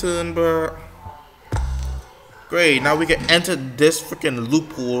intern, but... Great, now we can enter this freaking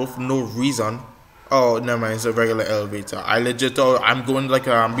loophole for no reason. Oh, never mind, it's a regular elevator. I'm going to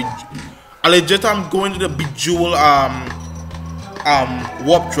the Bejewel,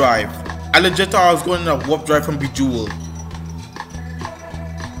 warp drive. I was going to warp drive from Bejewel.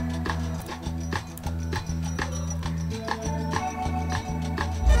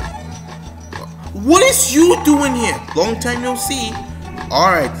 What is you doing here? Long time no see.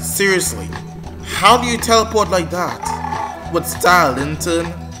 Alright, seriously. How do you teleport like that? With style, intern?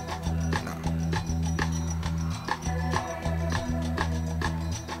 Nah.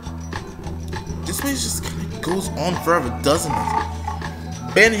 This place just kind of goes on forever, doesn't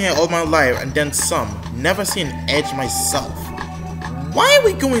it? Been here all my life and then some. Never seen an edge myself. Why are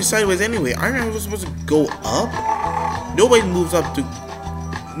we going sideways anyway? Aren't I supposed to go up? Nobody moves up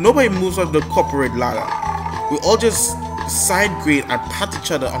the corporate ladder. We all just side grade and pat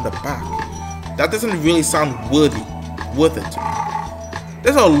each other on the back. That doesn't really sound worth it to me.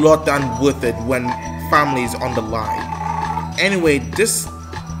 There's a lot done worth it when family is on the line. Anyway, this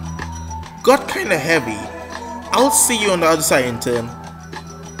got kinda heavy. I'll see you on the other side, intern.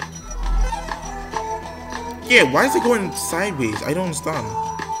 Yeah, why is it going sideways? I don't understand.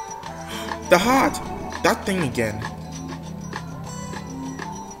 The heart! That thing again.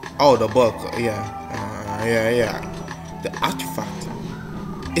 Oh, the bug. Yeah. The artifact.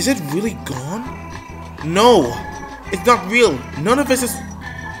 Is it really gone? No! It's not real. None of this is...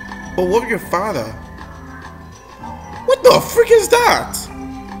 But what of your father? What the frick is that?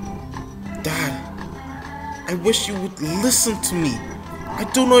 Dad, I wish you would listen to me. I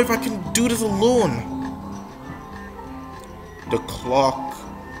don't know if I can do this alone. The clock.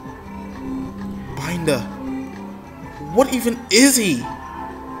 Binder. What even is he?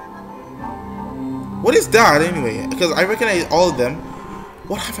 What is that anyway? Because I recognize all of them.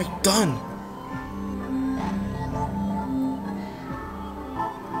 What have I done?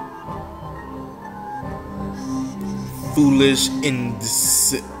 Foolish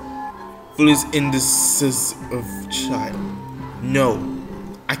indecisive child. No,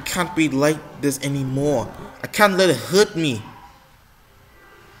 I can't be like this anymore. I can't let it hurt me.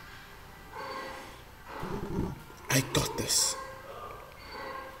 I got this.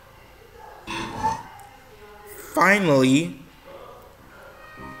 Finally.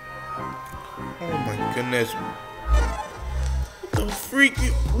 Oh my goodness. What the freak?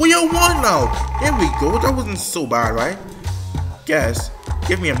 We are one now. There we go. That wasn't so bad, right? Guess.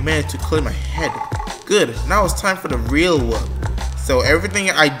 Give me a minute to clear my head. Good. Now it's time for the real work. So everything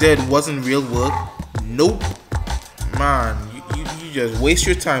I did wasn't real work? Nope. Man, you just waste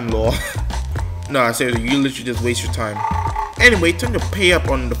your time, Law. No, seriously, you literally just waste your time. Anyway, time to pay up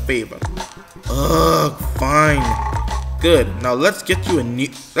on the favor. Ugh, fine. Good. Now let's get you a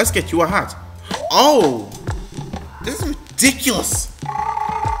hat. Oh, this is ridiculous.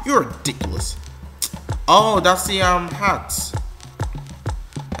 You're ridiculous. Oh, that's the hat.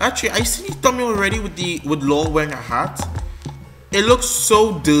 Actually, I seen you thumbnail already with Law wearing a hat. It looks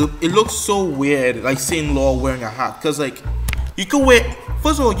so dope. It looks so weird, like seeing Law wearing a hat. Cause like, you can wear.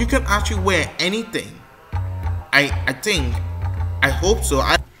 First of all, you can actually wear anything. I think I hope so.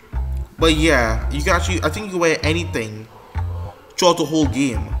 But yeah, you can actually, I think you can wear anything throughout the whole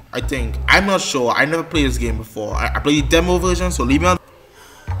game. I think. I'm not sure. I never played this game before. I played the demo version, so leave me on.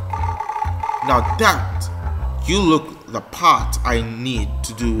 Now that you look the part I need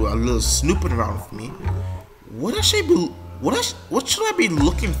to do a little snooping around with me. What should I be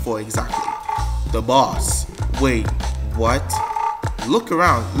looking for exactly? The boss. Wait, what? Look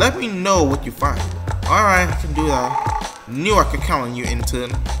around. Let me know what you find. Alright, I can do that. Knew I could count on you,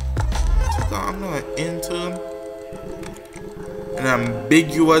 intern. I'm not an intern. An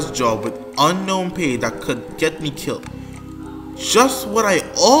ambiguous job with unknown pay that could get me killed. Just what I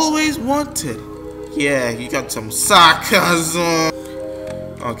always wanted. Yeah, you got some sarcasm.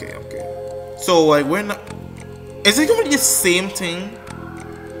 Okay. So like we're not. Is it gonna be the same thing?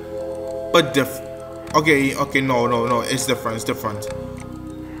 But different. Okay, no. It's different.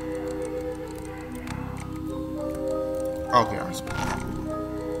 Okay, I suppose.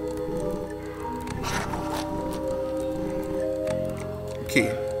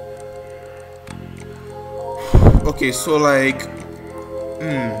 Okay, so like,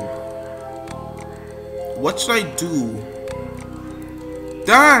 what should I do?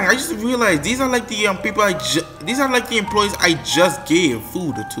 Dang, I just realized these are like the people these are like the employees I just gave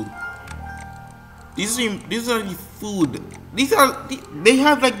food to. These are the food. They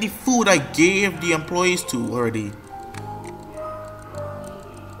have like the food I gave the employees to already.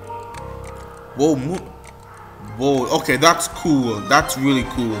 Whoa, okay, that's cool. That's really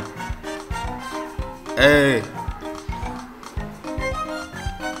cool. Hey.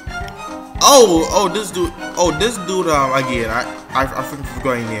 This dude again, I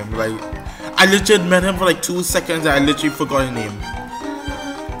forgot his name. Like, I literally met him for like 2 seconds and I literally forgot his name.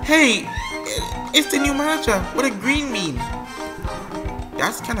 Hey, it's the new manager with a green bean.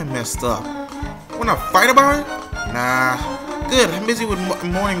 That's kind of messed up. Wanna fight about it? Nah. Good, I'm busy with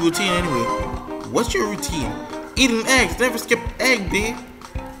morning routine anyway. What's your routine? Eating eggs, never skip egg day.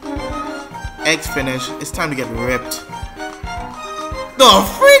 Eggs finished, it's time to get ripped. The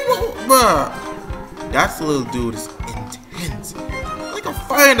freak, bruh. That little dude is intense. Like a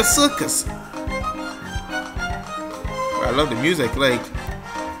fire in the circus. I love the music, like.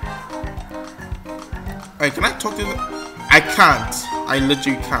 Alright, can I talk to you? I can't. I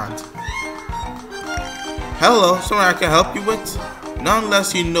literally can't. Hello, something I can help you with? Not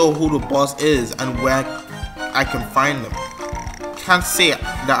unless you know who the boss is and where I can find them. Can't say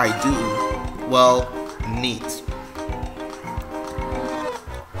that I do. Well, neat.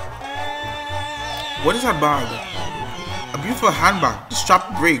 What is that bag? A beautiful handbag. The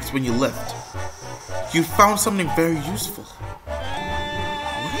strap breaks when you lift. You found something very useful.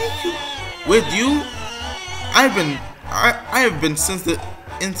 With you? I have been since the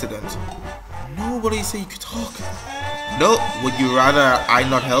incident. Nobody said you could talk. No, would you rather I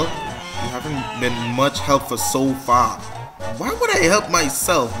not help? You haven't been much help for so far. Why would I help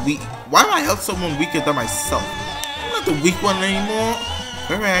myself? Why would I help someone weaker than myself? I'm not the weak one anymore.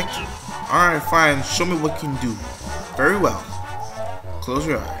 Correct. Alright, fine. Show me what you can do. Very well. Close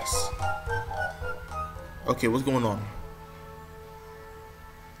your eyes. Okay, what's going on?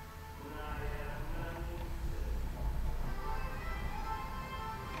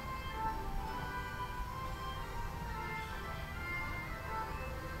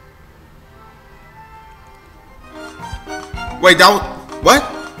 Wait, that was, what?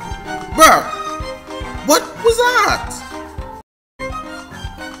 Bruh, what was that?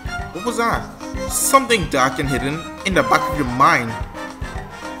 What was that? Something dark and hidden in the back of your mind.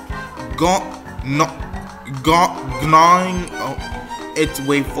 Gnawing its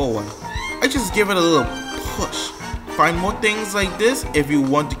way forward. I just give it a little push. Find more things like this if you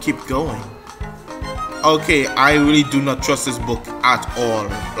want to keep going. Okay, I really do not trust this book at all.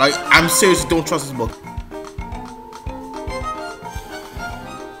 Like, I'm serious, don't trust this book.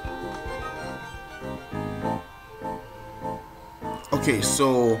 Okay,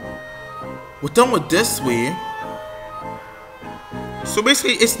 so we're done with this way. So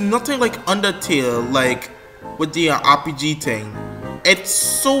basically, it's nothing like Undertale, like with the RPG thing. It's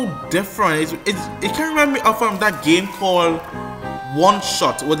so different. It can remind me of that game called One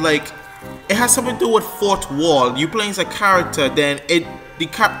Shot, with like it has something to do with fourth wall. You playing as a character, then the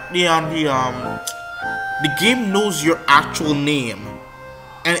game knows your actual name,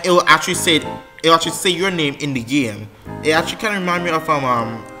 and it will actually say your name in the game. It actually kind of remind me of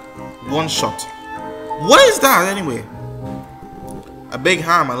One Shot. What is that anyway? A big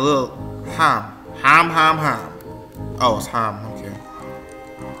ham, a little ham. Ham. Oh, it's ham. Okay.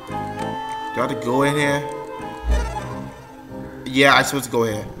 Do I have to go in here? Yeah, I'm supposed to go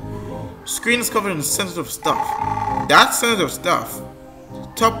here. Screen is covered in sensitive stuff. that sensitive stuff.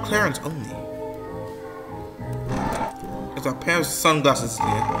 Top clearance only. There's a pair of sunglasses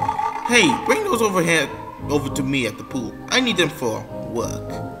here. Hey, bring those over here, over to me at the pool. I need them for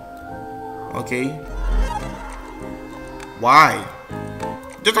work. Okay. Why?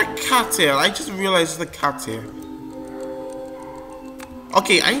 There's a cat here. I just realized there's a cat here.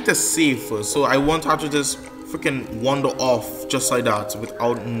 Okay, I need to save first, so I want her to just freaking wander off just like that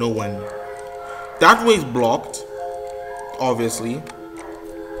without knowing. That way is blocked, obviously.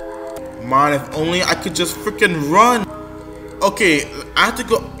 Man, if only I could just freaking run. Okay, I have to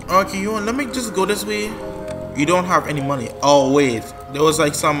go. Okay, you want? Let me just go this way. You don't have any money. Oh wait, there was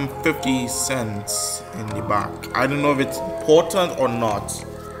like some 50 cents in the back. I don't know if it's important or not.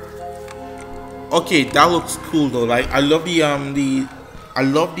 Okay, that looks cool though. Like I love the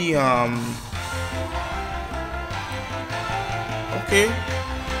okay.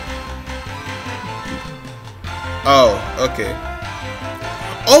 Oh, okay.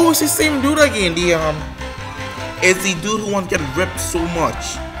 Oh, it's the same dude again. It's the dude who wants to get ripped so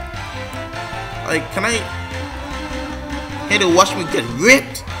much. Like, can I? Hey, to watch me get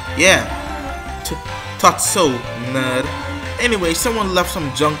ripped? Yeah. Thought so, nerd. Anyway, someone left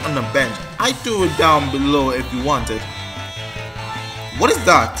some junk on the bench. I threw it down below if you wanted. What is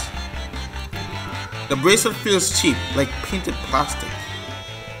that? The bracelet feels cheap, like painted plastic.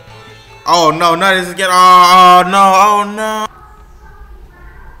 Oh no, not this again. Oh no, oh no.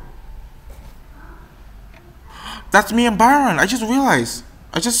 That's me and Byron. I just realized.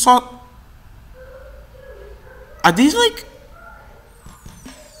 I just saw. Are these like?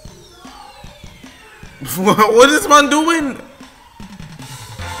 What is this man doing?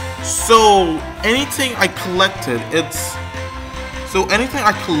 So anything I collected, it's. So anything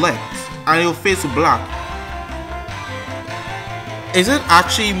I collect, and it'll face black. Is it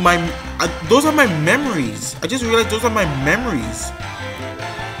actually my? Those are my memories. I just realized those are my memories.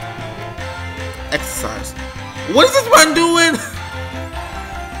 Exercise. What is this man doing?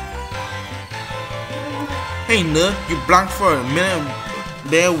 Hey nerd, you blanked for a minute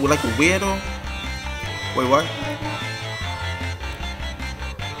there like a weirdo. Wait, what?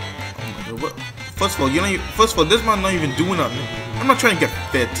 Oh my god, what? First of all, first of all, this man not even doing nothing. I'm not trying to get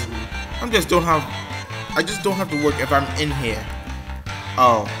fit. I just don't have to work if I'm in here.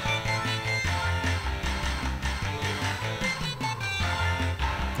 Oh.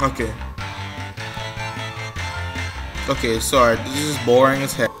 Okay. Okay, sorry, this is boring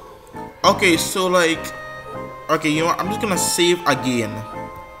as heck. Okay, so like, okay, you know what? I'm just gonna save again.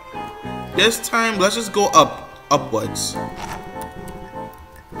 This time, let's just go upwards.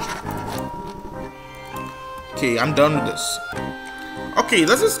 Okay, I'm done with this. Okay,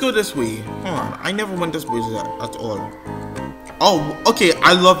 let's just go this way. Hold on, I never went this way at all. Oh, okay,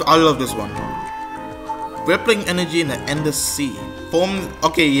 I love this one. Rippling energy in the endless sea. Form.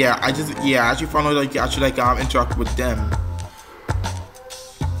 Okay, yeah, I actually found out like you actually like interact with them.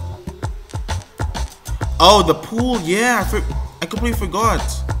 Oh, the pool. Yeah, I completely forgot.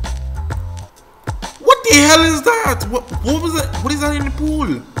 What the hell is that? What was it? What is that in the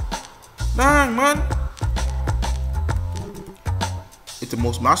pool? Dang, man. It's the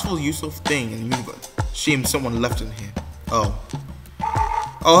most masterful use of thing in the universe. Shame someone left in here. Oh.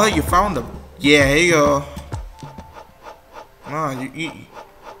 Oh, hey, you found them. Yeah, here you go. Ah, you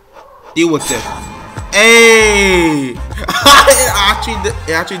deal with it. Hey! it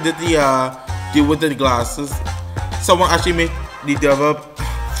actually did the deal with the glasses. Someone actually made the develop.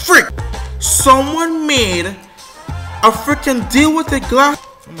 Frick! Someone made a freaking deal with the glass.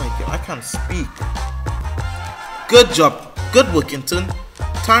 Oh my god, I can't speak. Good job. Good work, intern.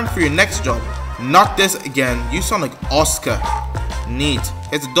 Time for your next job. Not this again. You sound like Oscar. Neat.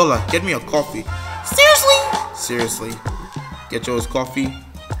 Here's $1. Get me a coffee. Seriously? Seriously. Get yours coffee.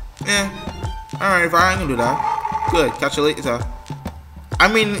 Alright, if I ain't gonna do that. Good. Catch you later. I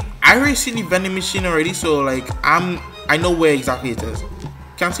mean, I already seen the vending machine already, so like I know where exactly it is.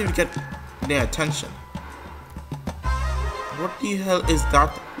 Can't seem to get their attention. What the hell is that?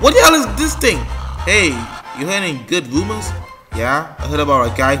 What the hell is this thing? Hey, you heard any good rumors? Yeah, I heard about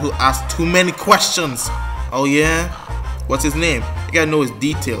a guy who asked too many questions. Oh yeah? What's his name? You gotta know his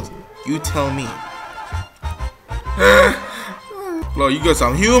details. You tell me. Lord, you got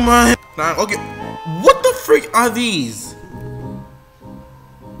some humor. Okay, what the frick are these?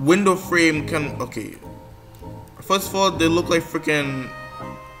 Window frame can. Okay. First of all, they look like freaking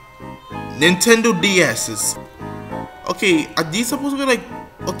Nintendo DS's. Okay, are these supposed to be like?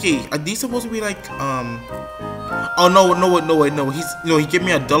 Okay, are these supposed to be like? Oh no, he gave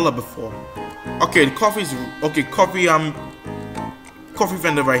me $1 before. Okay, the coffee's okay. Coffee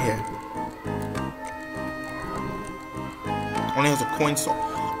vendor right here. Only has a coin slot.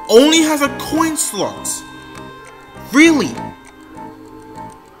 Only has a coin slot. Really?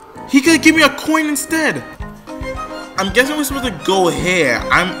 He could give me a coin instead. I'm guessing we're supposed to go here.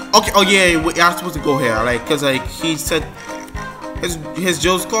 I'm okay. Oh yeah, we are supposed to go here. Like, cause like he said, his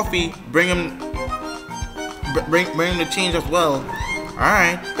Joe's coffee. Bring him the change as well. All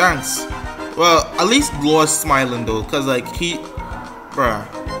right, thanks. Well, at least Laura's smiling though, cause like bruh.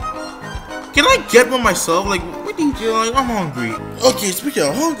 Can I get one myself? Like, what do you do? Like, I'm hungry. Okay, speaking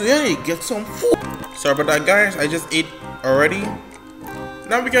of hungry, hey, get some food. Sorry about that, guys. I just ate already.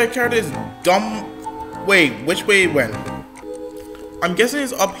 Now we gotta carry this dumb. Wait, which way it went? I'm guessing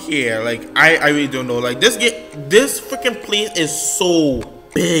it's up here. Like, I really don't know. Like, this freaking place is so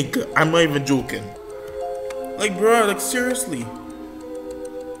big. I'm not even joking. Like, bro, like seriously.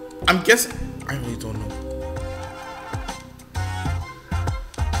 I'm guessing. I really don't know.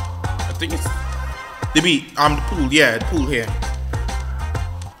 I think it's the pool. Yeah, the pool here.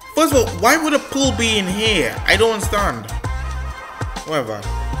 First of all, why would a pool be in here? I don't understand. Whatever.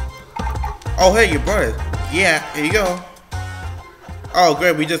 Oh, hey, you brought it. Yeah, here you go. Oh,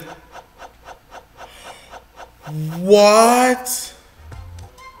 great. We just. What?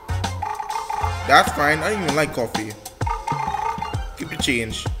 That's fine. I don't even like coffee. Keep the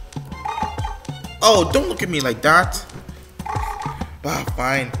change. Oh, don't look at me like that. Ah,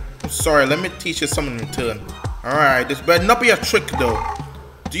 fine. I'm sorry. Let me teach you something in return. Alright, this better not be a trick though.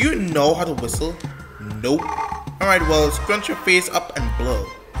 Do you know how to whistle? Nope. Alright, well, scrunch your face up and blow.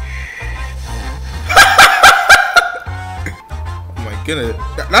 Oh my goodness.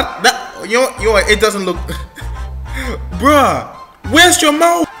 You know what? It doesn't look. Bruh, where's your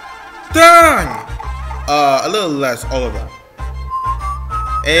mouth? Dang. A little less, all of that.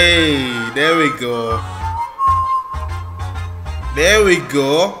 Hey, there we go. There we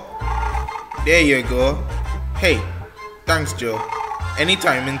go. There you go. Hey, thanks, Joe.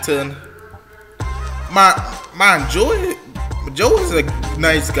 Anytime, intern. Man, Joe is a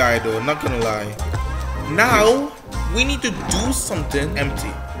nice guy, though. Not gonna lie. Now we need to do something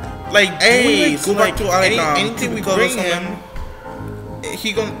empty. Like, hey, go back to anything we bring him.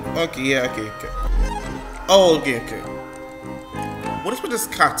 He gonna. Okay, yeah, okay. Oh, okay. What is with this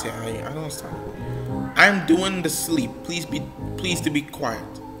cat here? I don't understand. I'm doing the sleep. Please to be quiet.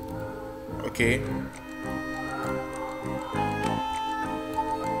 Okay.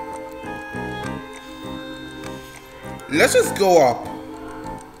 Let's just go up.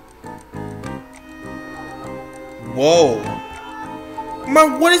 Whoa.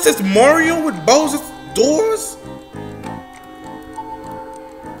 Man, what is this? Mario with Bowser's doors?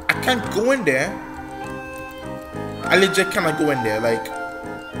 I can't go in there. I legit cannot go in there. Like,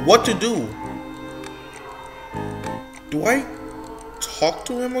 what to do? Do I talk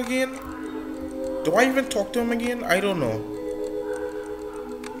to him again? Do I even talk to him again? I don't know.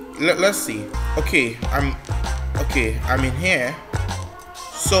 Let's see. Okay, I'm in here.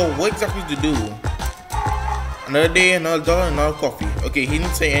 So what exactly to do? Another day, another dollar, another coffee. Okay, he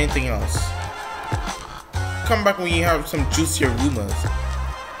didn't say anything else. Come back when you have some juicier rumors.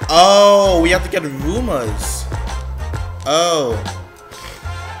 Oh, we have to get rumors. Oh.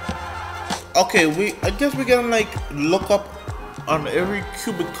 Okay, I guess we're gonna like look up on every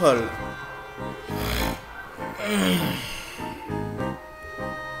cubicle.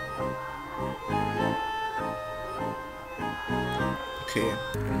 Okay.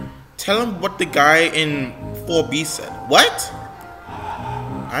 Tell him what the guy in 4B said. What?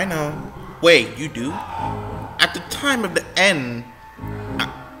 I know. Wait, you do? At the time of the end,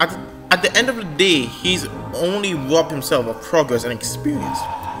 at the end of the day, he's only robbed himself of progress and experience.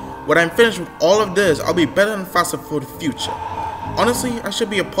 When I'm finished with all of this, I'll be better and faster for the future. Honestly, I should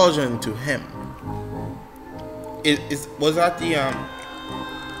be apologizing to him. Was that the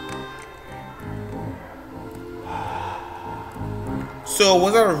So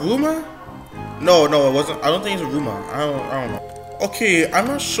was that a rumor? No, it wasn't. I don't think it's a rumor. I don't know. Okay, I'm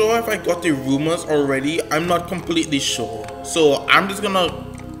not sure if I got the rumors already. I'm not completely sure. So I'm just gonna.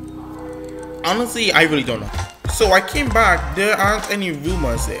 Honestly, I really don't know. So I came back. There aren't any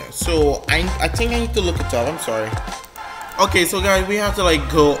rumors there. So I think I need to look it up. I'm sorry. Okay, so guys, we have to like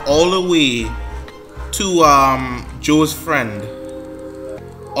go all the way to Joe's friend.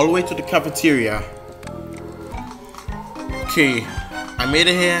 All the way to the cafeteria. Okay, I made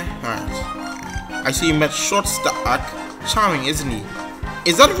it here. Alright. I see you met Short Stack. Charming, isn't he?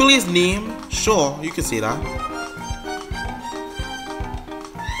 Is that really his name? Sure, you can say that.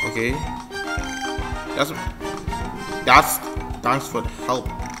 Okay. Thanks for the help.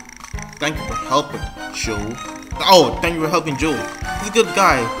 Thank you for helping, Joe. Oh, thank you for helping Joe. He's a good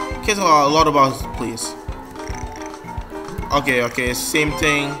guy. Cares a lot about his place. Okay, same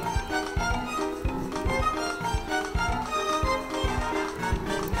thing.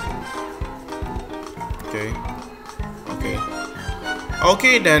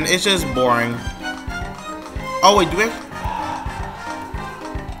 Okay, then it's just boring. Oh wait, do we have...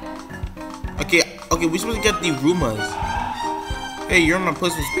 Okay, we're supposed to get the rumors. Hey, you're in my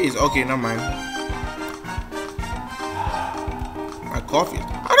personal space. Okay, never mind. My coffee.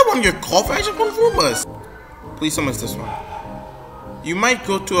 I don't want your coffee, I just want rumors. Please summons this one. You might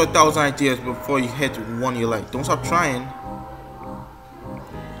go to 1,000 ideas before you hit one you like. Don't stop trying.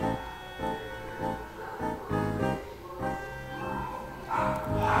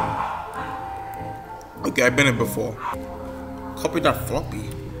 Okay, I've been it before. Copy that floppy.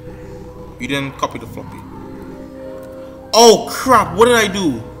 You didn't copy the floppy. Oh crap, what did I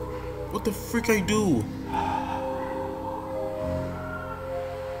do? What the freak I do?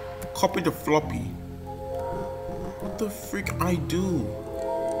 Copy the floppy. What the freak I do?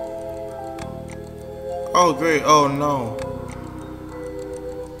 Oh great, oh no.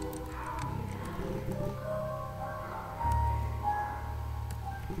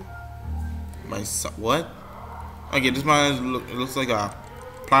 My son, what? Okay, this man looks like a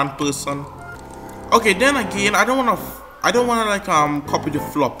plant person. Okay, then again, I don't wanna like copy the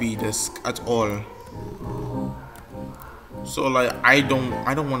floppy disk at all. So like I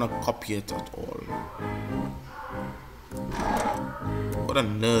don't wanna copy it at all. What a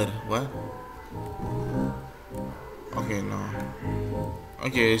nerd, what? Okay, no.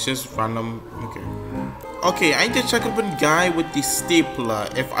 Okay, it's just random. Okay, I need to check up on the guy with the stapler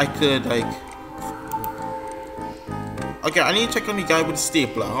if I could like. Okay, I need to check on the guy with the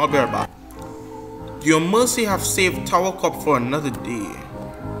stapler. I'll be right back. Your mercy have saved Tower Cup for another day.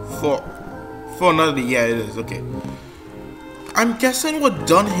 For another day, yeah it is, okay. I'm guessing we're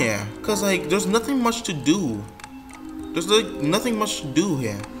done here. Cause like there's nothing much to do. There's like nothing much to do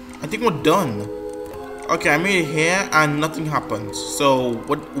here. I think we're done. Okay, I made it here and nothing happens. So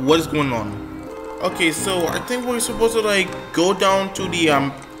what is going on? Okay, so I think we're supposed to like go down to the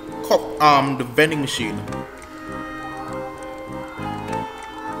the vending machine.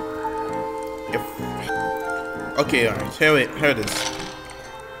 Okay, alright, here it is.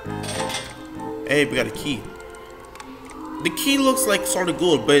 Hey, we got a key. The key looks like solid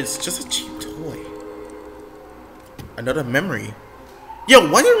gold, but it's just a cheap toy. Another memory. Yo,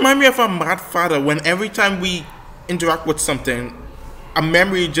 why do you remind me of our mad father when every time we interact with something, a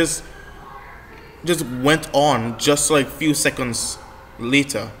memory just went on just like few seconds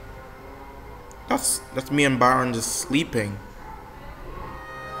later? That's me and Byron just sleeping.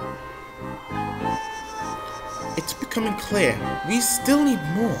 It's becoming clear. We still need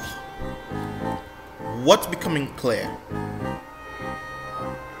more. What's becoming clear?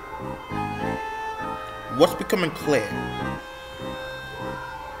 What's becoming clear?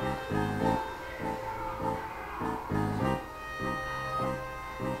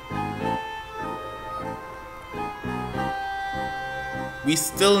 We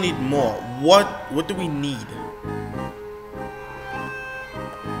still need more. What do we need?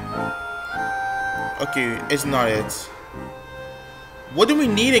 Okay, it's not it. What do we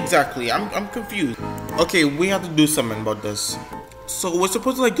need exactly? I'm confused. Okay, we have to do something about this. So we're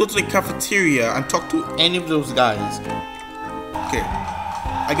supposed to like go to the cafeteria and talk to any of those guys. Okay.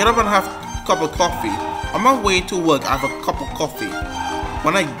 I get up and have a cup of coffee. On my way to work, I have a cup of coffee.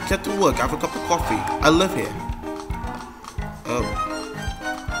 When I get to work, I have a cup of coffee. I live here. Oh. Okay.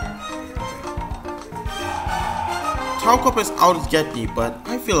 Tower Cup is out to get me, but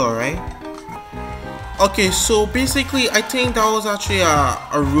I feel alright. Okay, so basically, I think that was actually a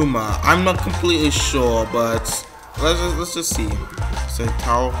rumor. I'm not completely sure, but let's just see. So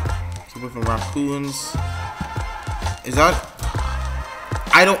tower, keep it from raccoons. Is that?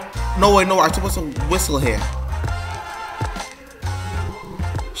 I don't. No, wait, no. I'm supposed to whistle here.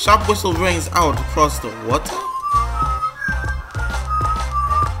 Sharp whistle rings out across the water.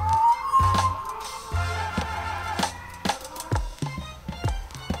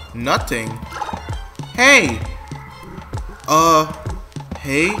 Nothing. Hey!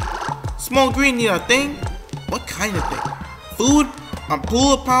 Hey? Small green need a thing? What kind of thing? Food? A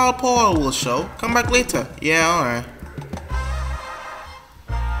pool of power will show. Come back later. Yeah, alright.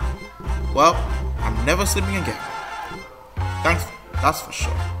 Well, I'm never sleeping again. Thanks, that's for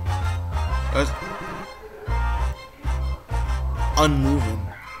sure. That's unmoving.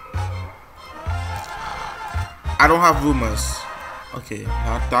 I don't have rumors. Okay,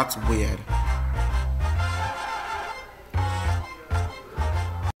 now that's weird.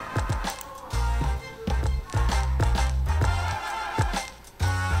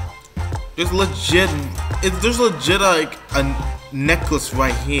 There's legit there's legit like a necklace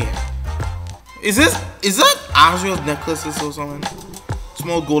right here. Is that Azrael's necklaces or something?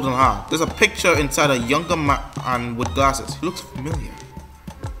 Small golden heart. There's a picture inside a younger man with glasses. He looks familiar.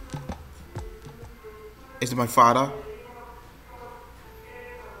 Is it my father?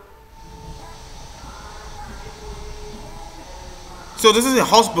 So this is a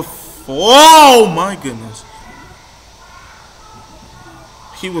house before. Oh my goodness.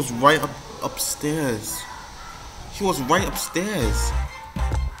 He was right upstairs. He was right upstairs.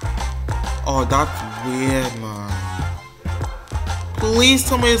 Oh, that's weird, man. Please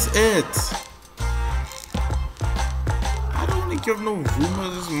tell me it's it. I don't want to give no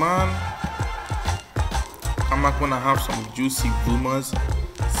rumors, man. I'm not gonna have some juicy rumors.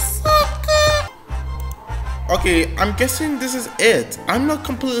 Okay, I'm guessing this is it. I'm not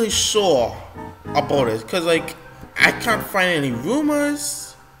completely sure about it, cause like I can't find any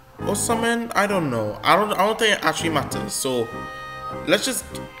rumors or something. I don't know. I don't think it actually matters. So let's just.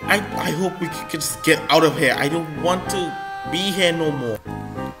 I hope we can just get out of here. I don't want to be here no more.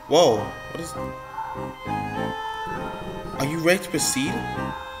 Whoa! What is? Are you ready to proceed?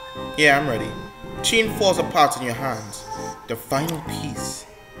 Yeah, I'm ready. Chain falls apart in your hands. The final piece.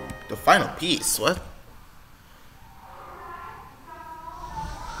 The final piece. What?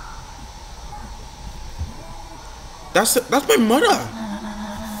 That's my mother.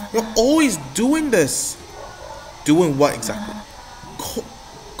 You're always doing this. Doing what exactly?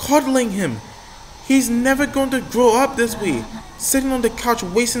 Coddling him. He's never going to grow up this way. Sitting on the couch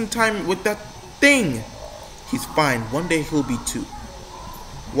wasting time with that thing. He's fine. One day he'll be too.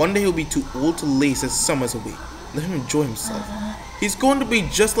 One day he'll be too old to lace his summers away. Let him enjoy himself. He's going to be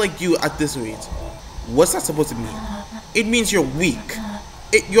just like you at this rate. What's that supposed to mean? It means you're weak.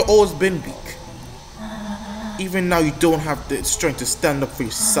 You've always been weak. Even now you don't have the strength to stand up for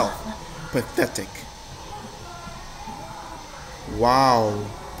yourself. Pathetic. Wow.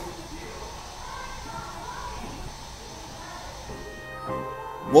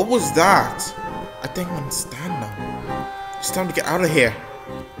 What was that? I think I understand now. It's time to get out of here.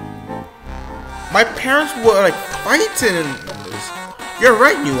 My parents were like fighting in this. You're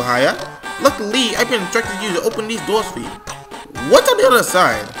right, New Hire. Luckily, I've been instructing you to open these doors for you. What's on the other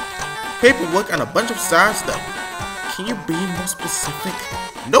side? Paperwork and a bunch of sad stuff. Can you be more specific?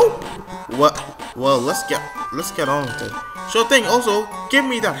 Nope. What? Well, let's get on with it. Sure thing. Also, give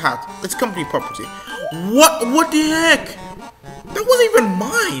me that hat. It's company property. What? What the heck? That wasn't even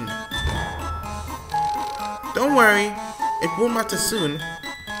mine. Don't worry, it won't matter soon.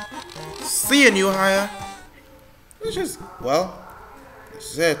 See you, New Hire. It's just, well,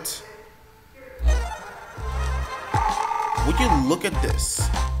 this is it. Would you look at this?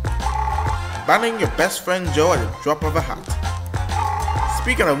 Banning your best friend Joe at the drop of a hat.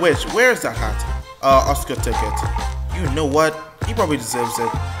 Speaking of which, where is that hat? Oscar took it. You know what? He probably deserves it.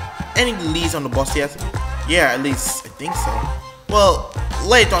 Any leads on the boss yet? Yeah, at least I think so. Well,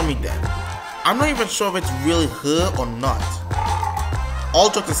 lay it on me then. I'm not even sure if it's really her or not. All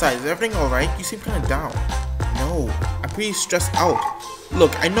jokes aside, is everything alright? You seem kinda down. No, I'm pretty stressed out.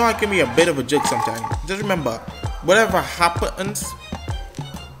 Look, I know I can be a bit of a jerk sometimes. Just remember, whatever happens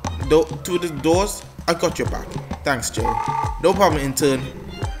to the doors, I got your back. Thanks, Joe. No problem, intern.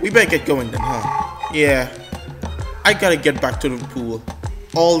 We better get going then, huh? Yeah. I gotta get back to the pool.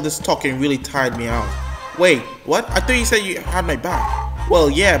 All this talking really tired me out. Wait, what? I thought you said you had my back. Well,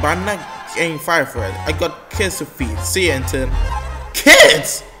 yeah, but I'm not getting fired for it. I got kids to feed. See ya, intern.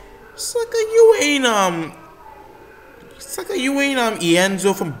 Kids? Sucker, you ain't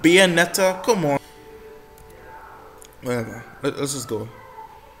Ienzo from Bayonetta. Come on. Whatever. Let's just go.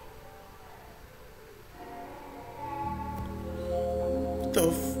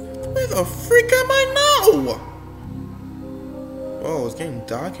 Where the freak am I now? Oh, it's getting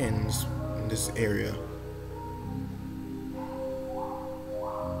dark in this area.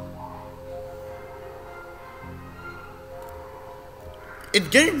 It's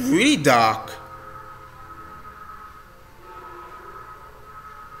getting really dark.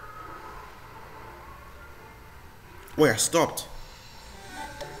 Wait, I stopped.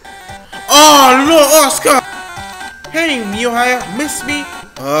 Oh no, Oscar! Hey, New Hire, miss me?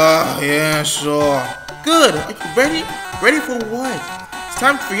 Yeah, sure. Good. Are you ready? Ready for what? It's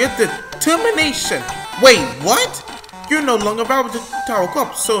time for your determination. Wait, what? You're no longer valuable to Tower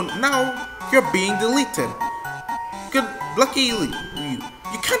Corp, so now you're being deleted. Good, lucky you.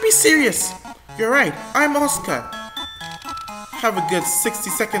 You can't be serious. You're right. I'm Oscar. Have a good 60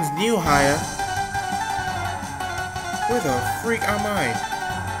 seconds, New Hire. Where the freak am I?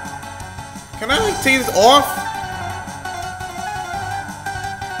 Can I like take this off?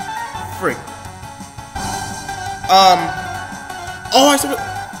 Frick. Oh, I saw it.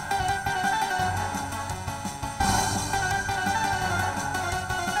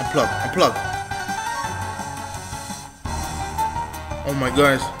 Unplug. Oh my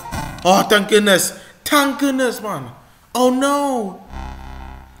gosh. Oh, thank goodness. Thank goodness, man. Oh no.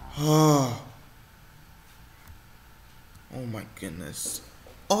 Oh my goodness.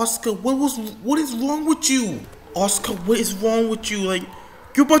 Oscar, what is wrong with you? Oscar, what is wrong with you? Like,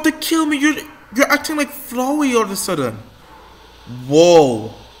 you're about to kill me. You're acting like Flowey all of a sudden.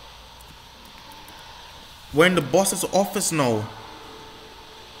 Whoa. We're in the boss's office now.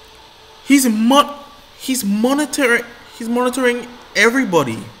 He's monitoring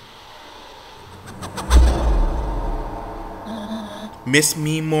everybody. Miss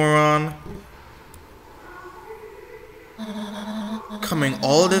me, moron. Coming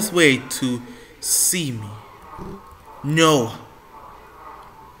all this way to see me. No.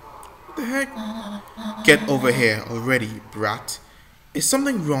 What the heck? Get over here already, brat. Is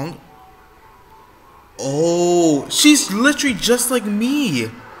something wrong? Oh, she's literally just like me.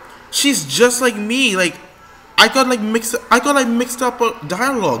 She's just like me. Like, I got mixed up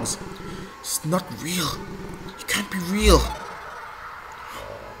dialogues. It's not real. You can't be real.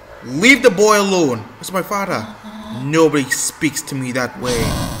 Leave the boy alone. It's my father. Nobody speaks to me that way.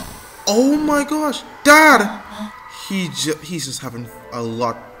 Oh my gosh, Dad. He's just having a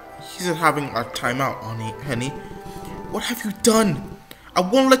lot. He's just having a timeout, honey. What have you done? I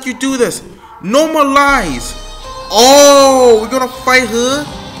won't let you do this. No more lies. Oh, we're gonna fight her.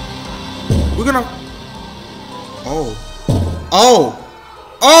 We're gonna.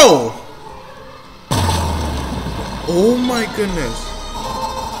 Oh my goodness.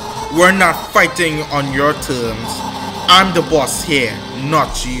 We're not fighting on your terms. I'm the boss here,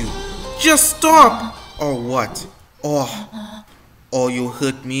 not you. Just stop. Or what? Or you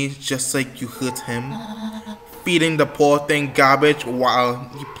hurt me just like you hurt him. Feeding the poor thing garbage while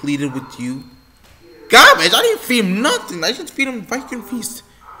he pleaded with you. Garbage? I didn't feed him nothing. I just feed him Viking feast.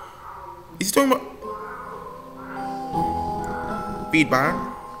 Is he talking about feed bar?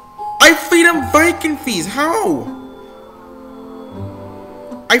 I feed him Viking feast. How?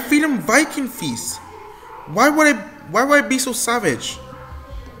 I feed him Viking feast. Why would I be so savage?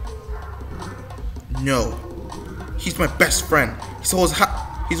 No. He's my best friend. He's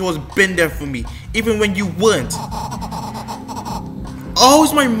always been there for me, even when you weren't. Oh,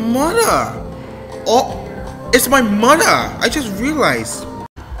 it's my mother. Oh, it's my mother. I just realized.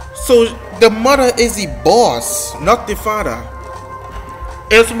 So the mother is the boss, not the father.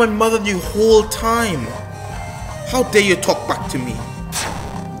 It was my mother the whole time. How dare you talk back to me?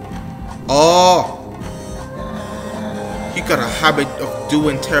 Oh, you got a habit of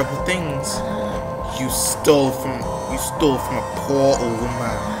doing terrible things. You stole from a poor old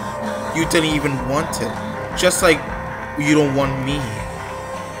woman. You didn't even want it, just like you don't want me.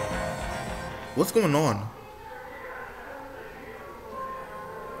 What's going on?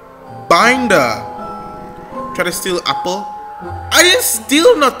 Binder. Try to steal apple? I didn't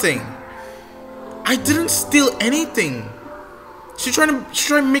steal nothing. I didn't steal anything. She's trying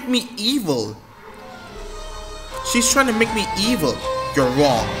to make me evil. She's trying to make me evil. You're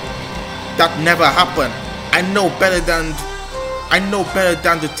wrong. That never happened. I know better than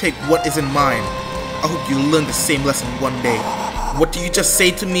to take what isn't mine. I hope you learn the same lesson one day. What did you just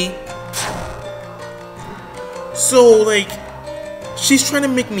say to me? So, like, she's trying to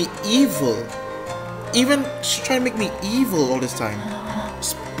make me evil. She's trying to make me evil all this time.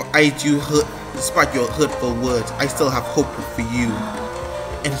 Despite your hurtful words, I still have hope for you.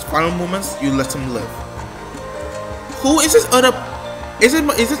 In his final moments, you let him live. Who is this other? Is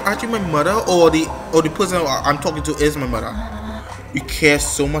this actually my mother, or the person I'm talking to is my mother? You care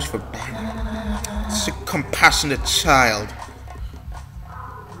so much for Ben. Such a compassionate child.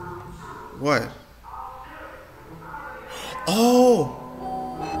 What? Oh.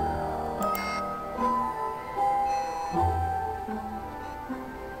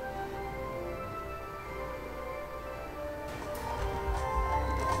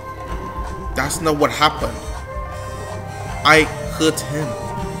 That's not what happened. I hurt him.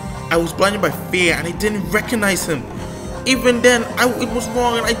 I was blinded by fear and I didn't recognize him. Even then, it was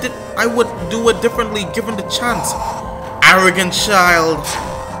wrong and I would do it differently given the chance. Arrogant child.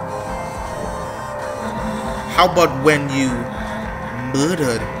 How about when you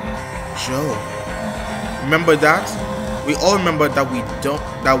murdered Joe? Remember that? We all remember that don't.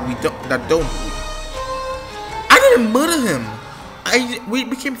 I didn't murder him. We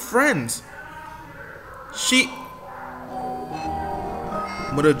became friends. She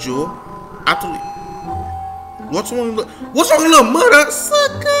murdered Joe. Absolutely. What's wrong with little murder?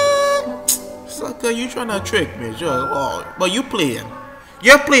 Sucker. sucker, you trying to trick me, just, oh, but you playing.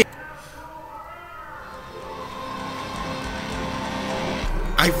 You're playing.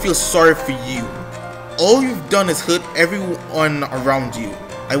 I feel sorry for you. All you've done is hurt everyone around you.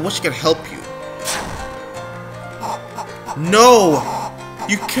 I wish I could help you. No,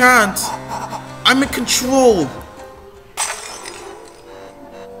 you can't. I'm in control.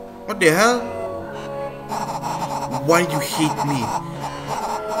 What the hell? Why do you hate me?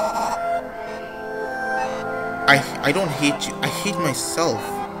 I don't hate you. I hate myself.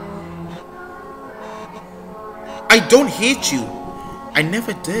 I don't hate you. I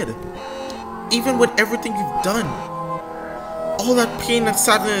never did. Even with everything you've done. All that pain and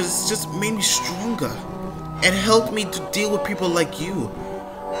sadness just made me stronger. And helped me to deal with people like you.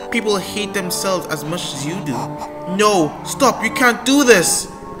 People hate themselves as much as you do. No, stop, you can't do this.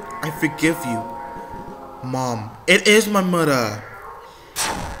 I forgive you. Mom, it is my mother.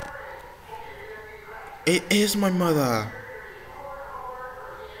 It is my mother.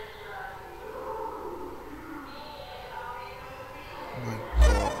 Oh my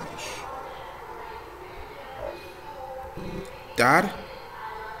gosh. Dad?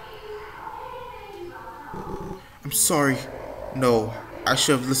 I'm sorry. No, I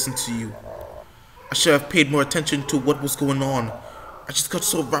should have listened to you. I should have paid more attention to what was going on. I just got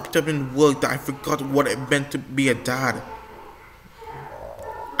so wrapped up in work that I forgot what it meant to be a dad.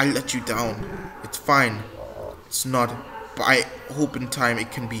 I let you down. It's fine. It's not, but I hope in time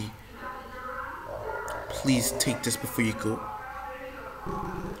it can be. Please take this before you go.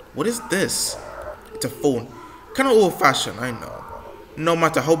 What is this? It's a phone. Kind of old-fashioned, I know. No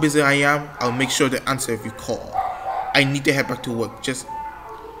matter how busy I am, I'll make sure to answer if you call. I need to head back to work. Just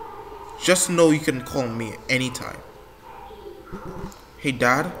know you can call me anytime. Hey,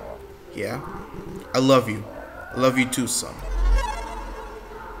 Dad? Yeah? I love you. I love you too, son.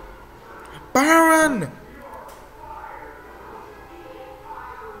 Baron!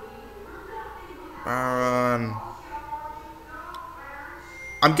 Baron.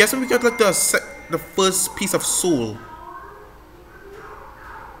 I'm guessing we got like the first piece of soul.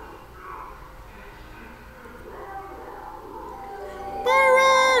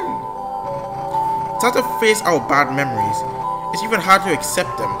 Baron! It's hard to face our bad memories. It's even hard to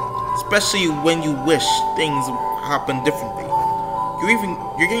accept them, especially when you wish things happen differently.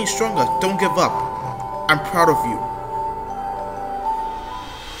 You're getting stronger. Don't give up. I'm proud of you.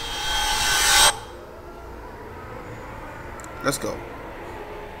 Let's go.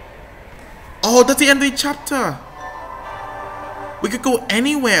 Oh, that's the end of the chapter. We could go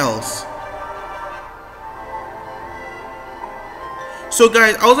anywhere else. So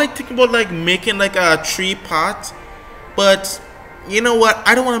guys, I was like thinking about like making like a 3-part, but you know what?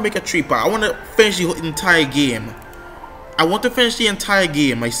 I don't want to make a 3-part. I want to finish the entire game. I want to finish the entire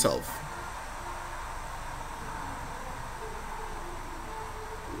game myself.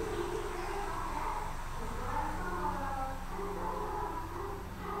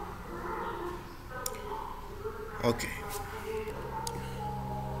 Okay.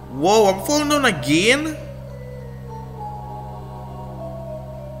 Whoa, I'm falling down again?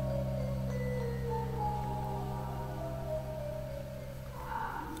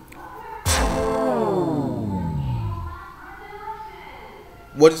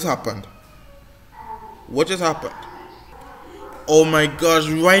 What just happened? What just happened? Oh my gosh,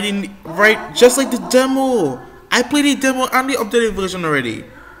 right, just like the demo. I played the demo and the updated version already.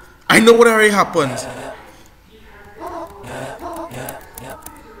 I know what already happened.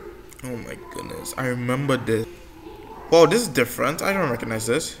 Oh my goodness, I remember this. Wow, this is different. I don't recognize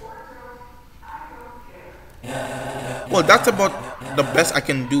this. Well, that's about the best I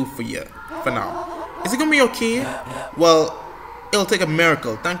can do for you, for now. Is it gonna be okay? Well, it'll take a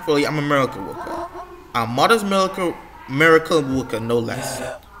miracle. Thankfully, I'm a miracle worker. A mother's miracle worker, no less.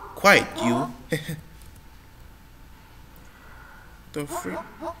 Quiet, you. The freak?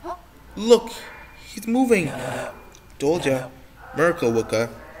 Look, he's moving. Told ya, miracle worker.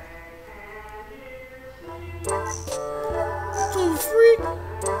 The freak?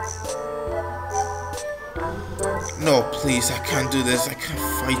 No, please, I can't do this. I can't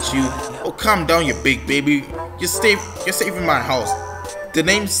fight you. Oh, calm down, you big baby. You're safe in my house. The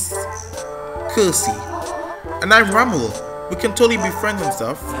name's Kersey. And I'm Ramel. We can totally be friends and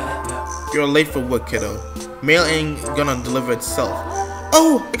stuff. You're late for work, kiddo. Mail ain't gonna deliver itself.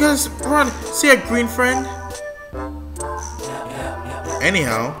 Oh, I gotta run. See a green friend?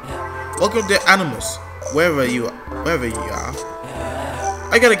 Anyhow, welcome to Animus. Wherever you are.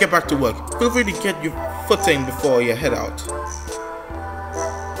 I gotta get back to work. Feel free to get your footing before you head out.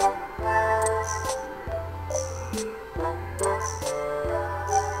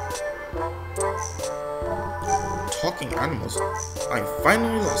 animals. I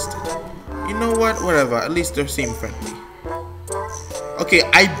finally lost it. You know what? Whatever. At least they seem friendly. Okay,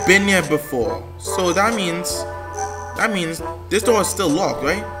 I've been here before. So that means this door is still locked,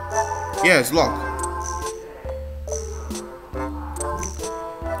 right? Yeah, it's locked.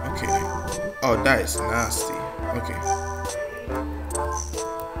 Okay. Oh, that is nasty. Okay.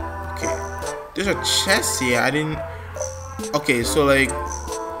 Okay. There's a chest here. I didn't. Okay, so like.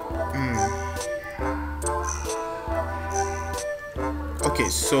 Okay,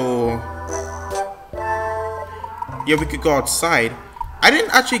 so. Yeah, we could go outside. I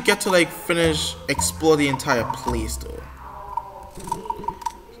didn't actually get to like finish explore the entire place though.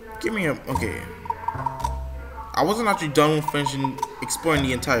 Give me a. Okay. I wasn't actually done with finishing exploring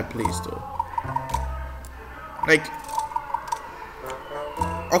the entire place though. Like.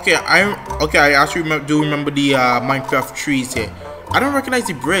 Okay, I actually do remember the Minecraft trees here. I don't recognize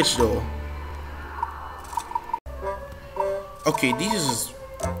the bridge though. Okay, these is just.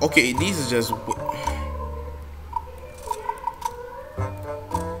 Okay, these is just.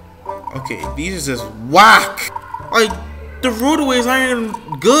 Okay, these is just whack. Like the roadways aren't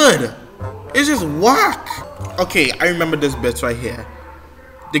even good. It's just whack. Okay, I remember this bit right here.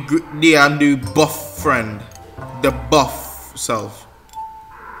 The buff friend, the buff self.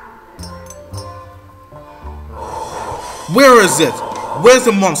 Where is it? Where's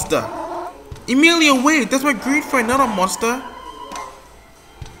the monster? Emilia, wait, that's my great friend, not a monster.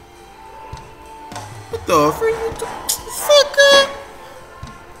 What the freak you do? Sucker!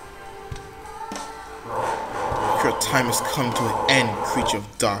 Your time has come to an end, creature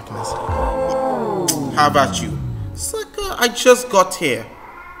of darkness. How about you? Sucker, I just got here.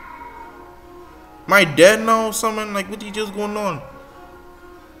 Am I dead now or something? Like, what is just going on?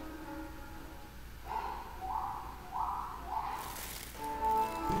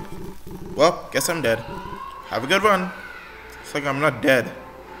 Well, guess I'm dead. Have a good one. It's like I'm not dead.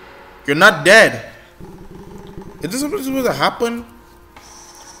 You're not dead. Is this something supposed to happen?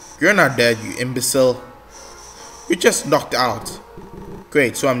 You're not dead, you imbecile. You just knocked out.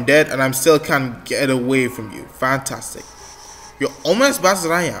 Great, so I'm dead and I still can't get away from you. Fantastic. You're almost as bad as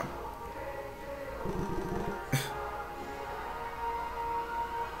I am.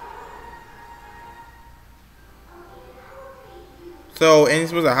 So, anything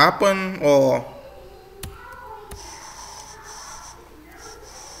supposed to happen or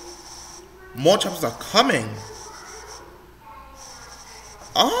more chapters are coming?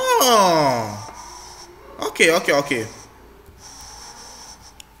 Oh, okay.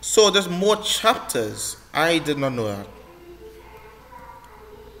 So there's more chapters. I did not know that.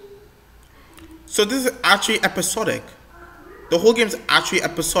 So this is actually episodic. The whole game's actually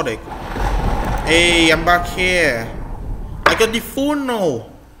episodic. Hey, I'm back here. I got the phone now.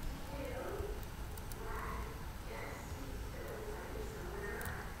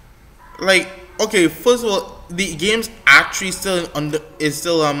 Like, okay, first of all, the game's actually still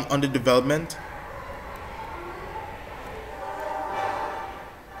under development.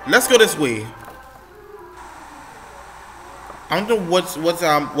 Let's go this way. I don't know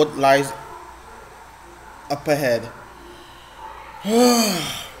what lies up ahead.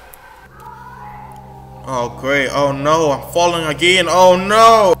 Oh great! Oh no! I'm falling again! Oh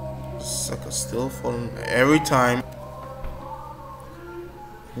no! Sucker, still falling every time.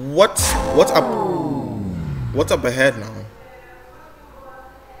 What's up? What's up ahead now?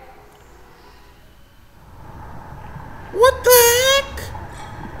 What the heck?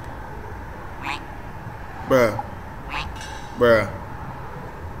 Bruh.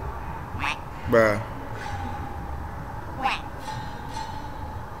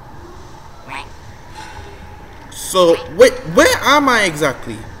 So wait, where am I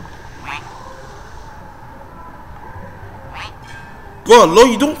exactly? Bro, Lo,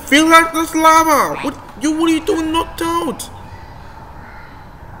 you don't feel like there's lava? What are you doing knocked out?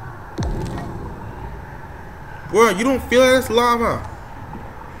 Bro, you don't feel like there's lava?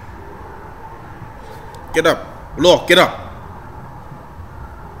 Get up, Lo, get up.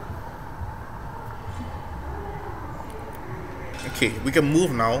 Okay, we can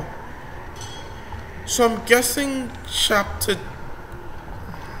move now. So I'm guessing chapter.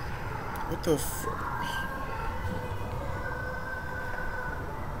 What the f.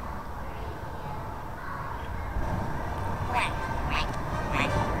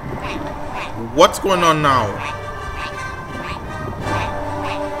 What's going on now?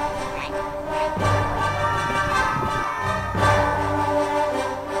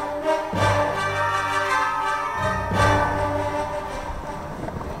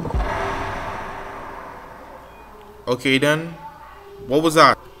 Okay then. What was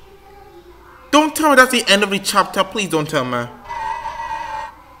that? Don't tell me that's the end of the chapter. Please don't tell me.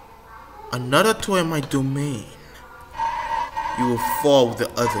 Another toy in my domain. You will fall with the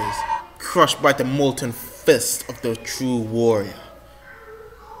others, crushed by the molten fist of the true warrior.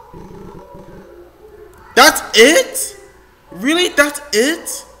 That's it? Really? That's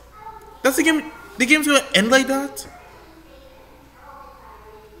it? That's the game? The game's gonna end like that?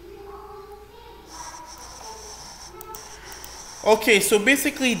 Okay, so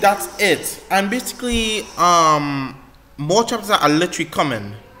basically that's it. And basically, more chapters are literally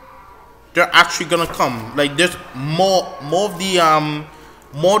coming. They're actually gonna come. Like there's more of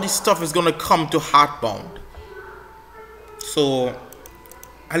the stuff is gonna come to HeartBound. So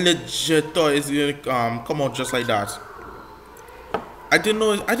I legit thought it's gonna come out just like that. I didn't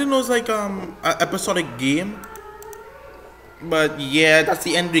know it's like an episodic game. But yeah, that's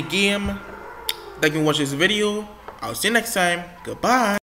the end of the game. Thank you for watching this video. I'll see you next time. Goodbye.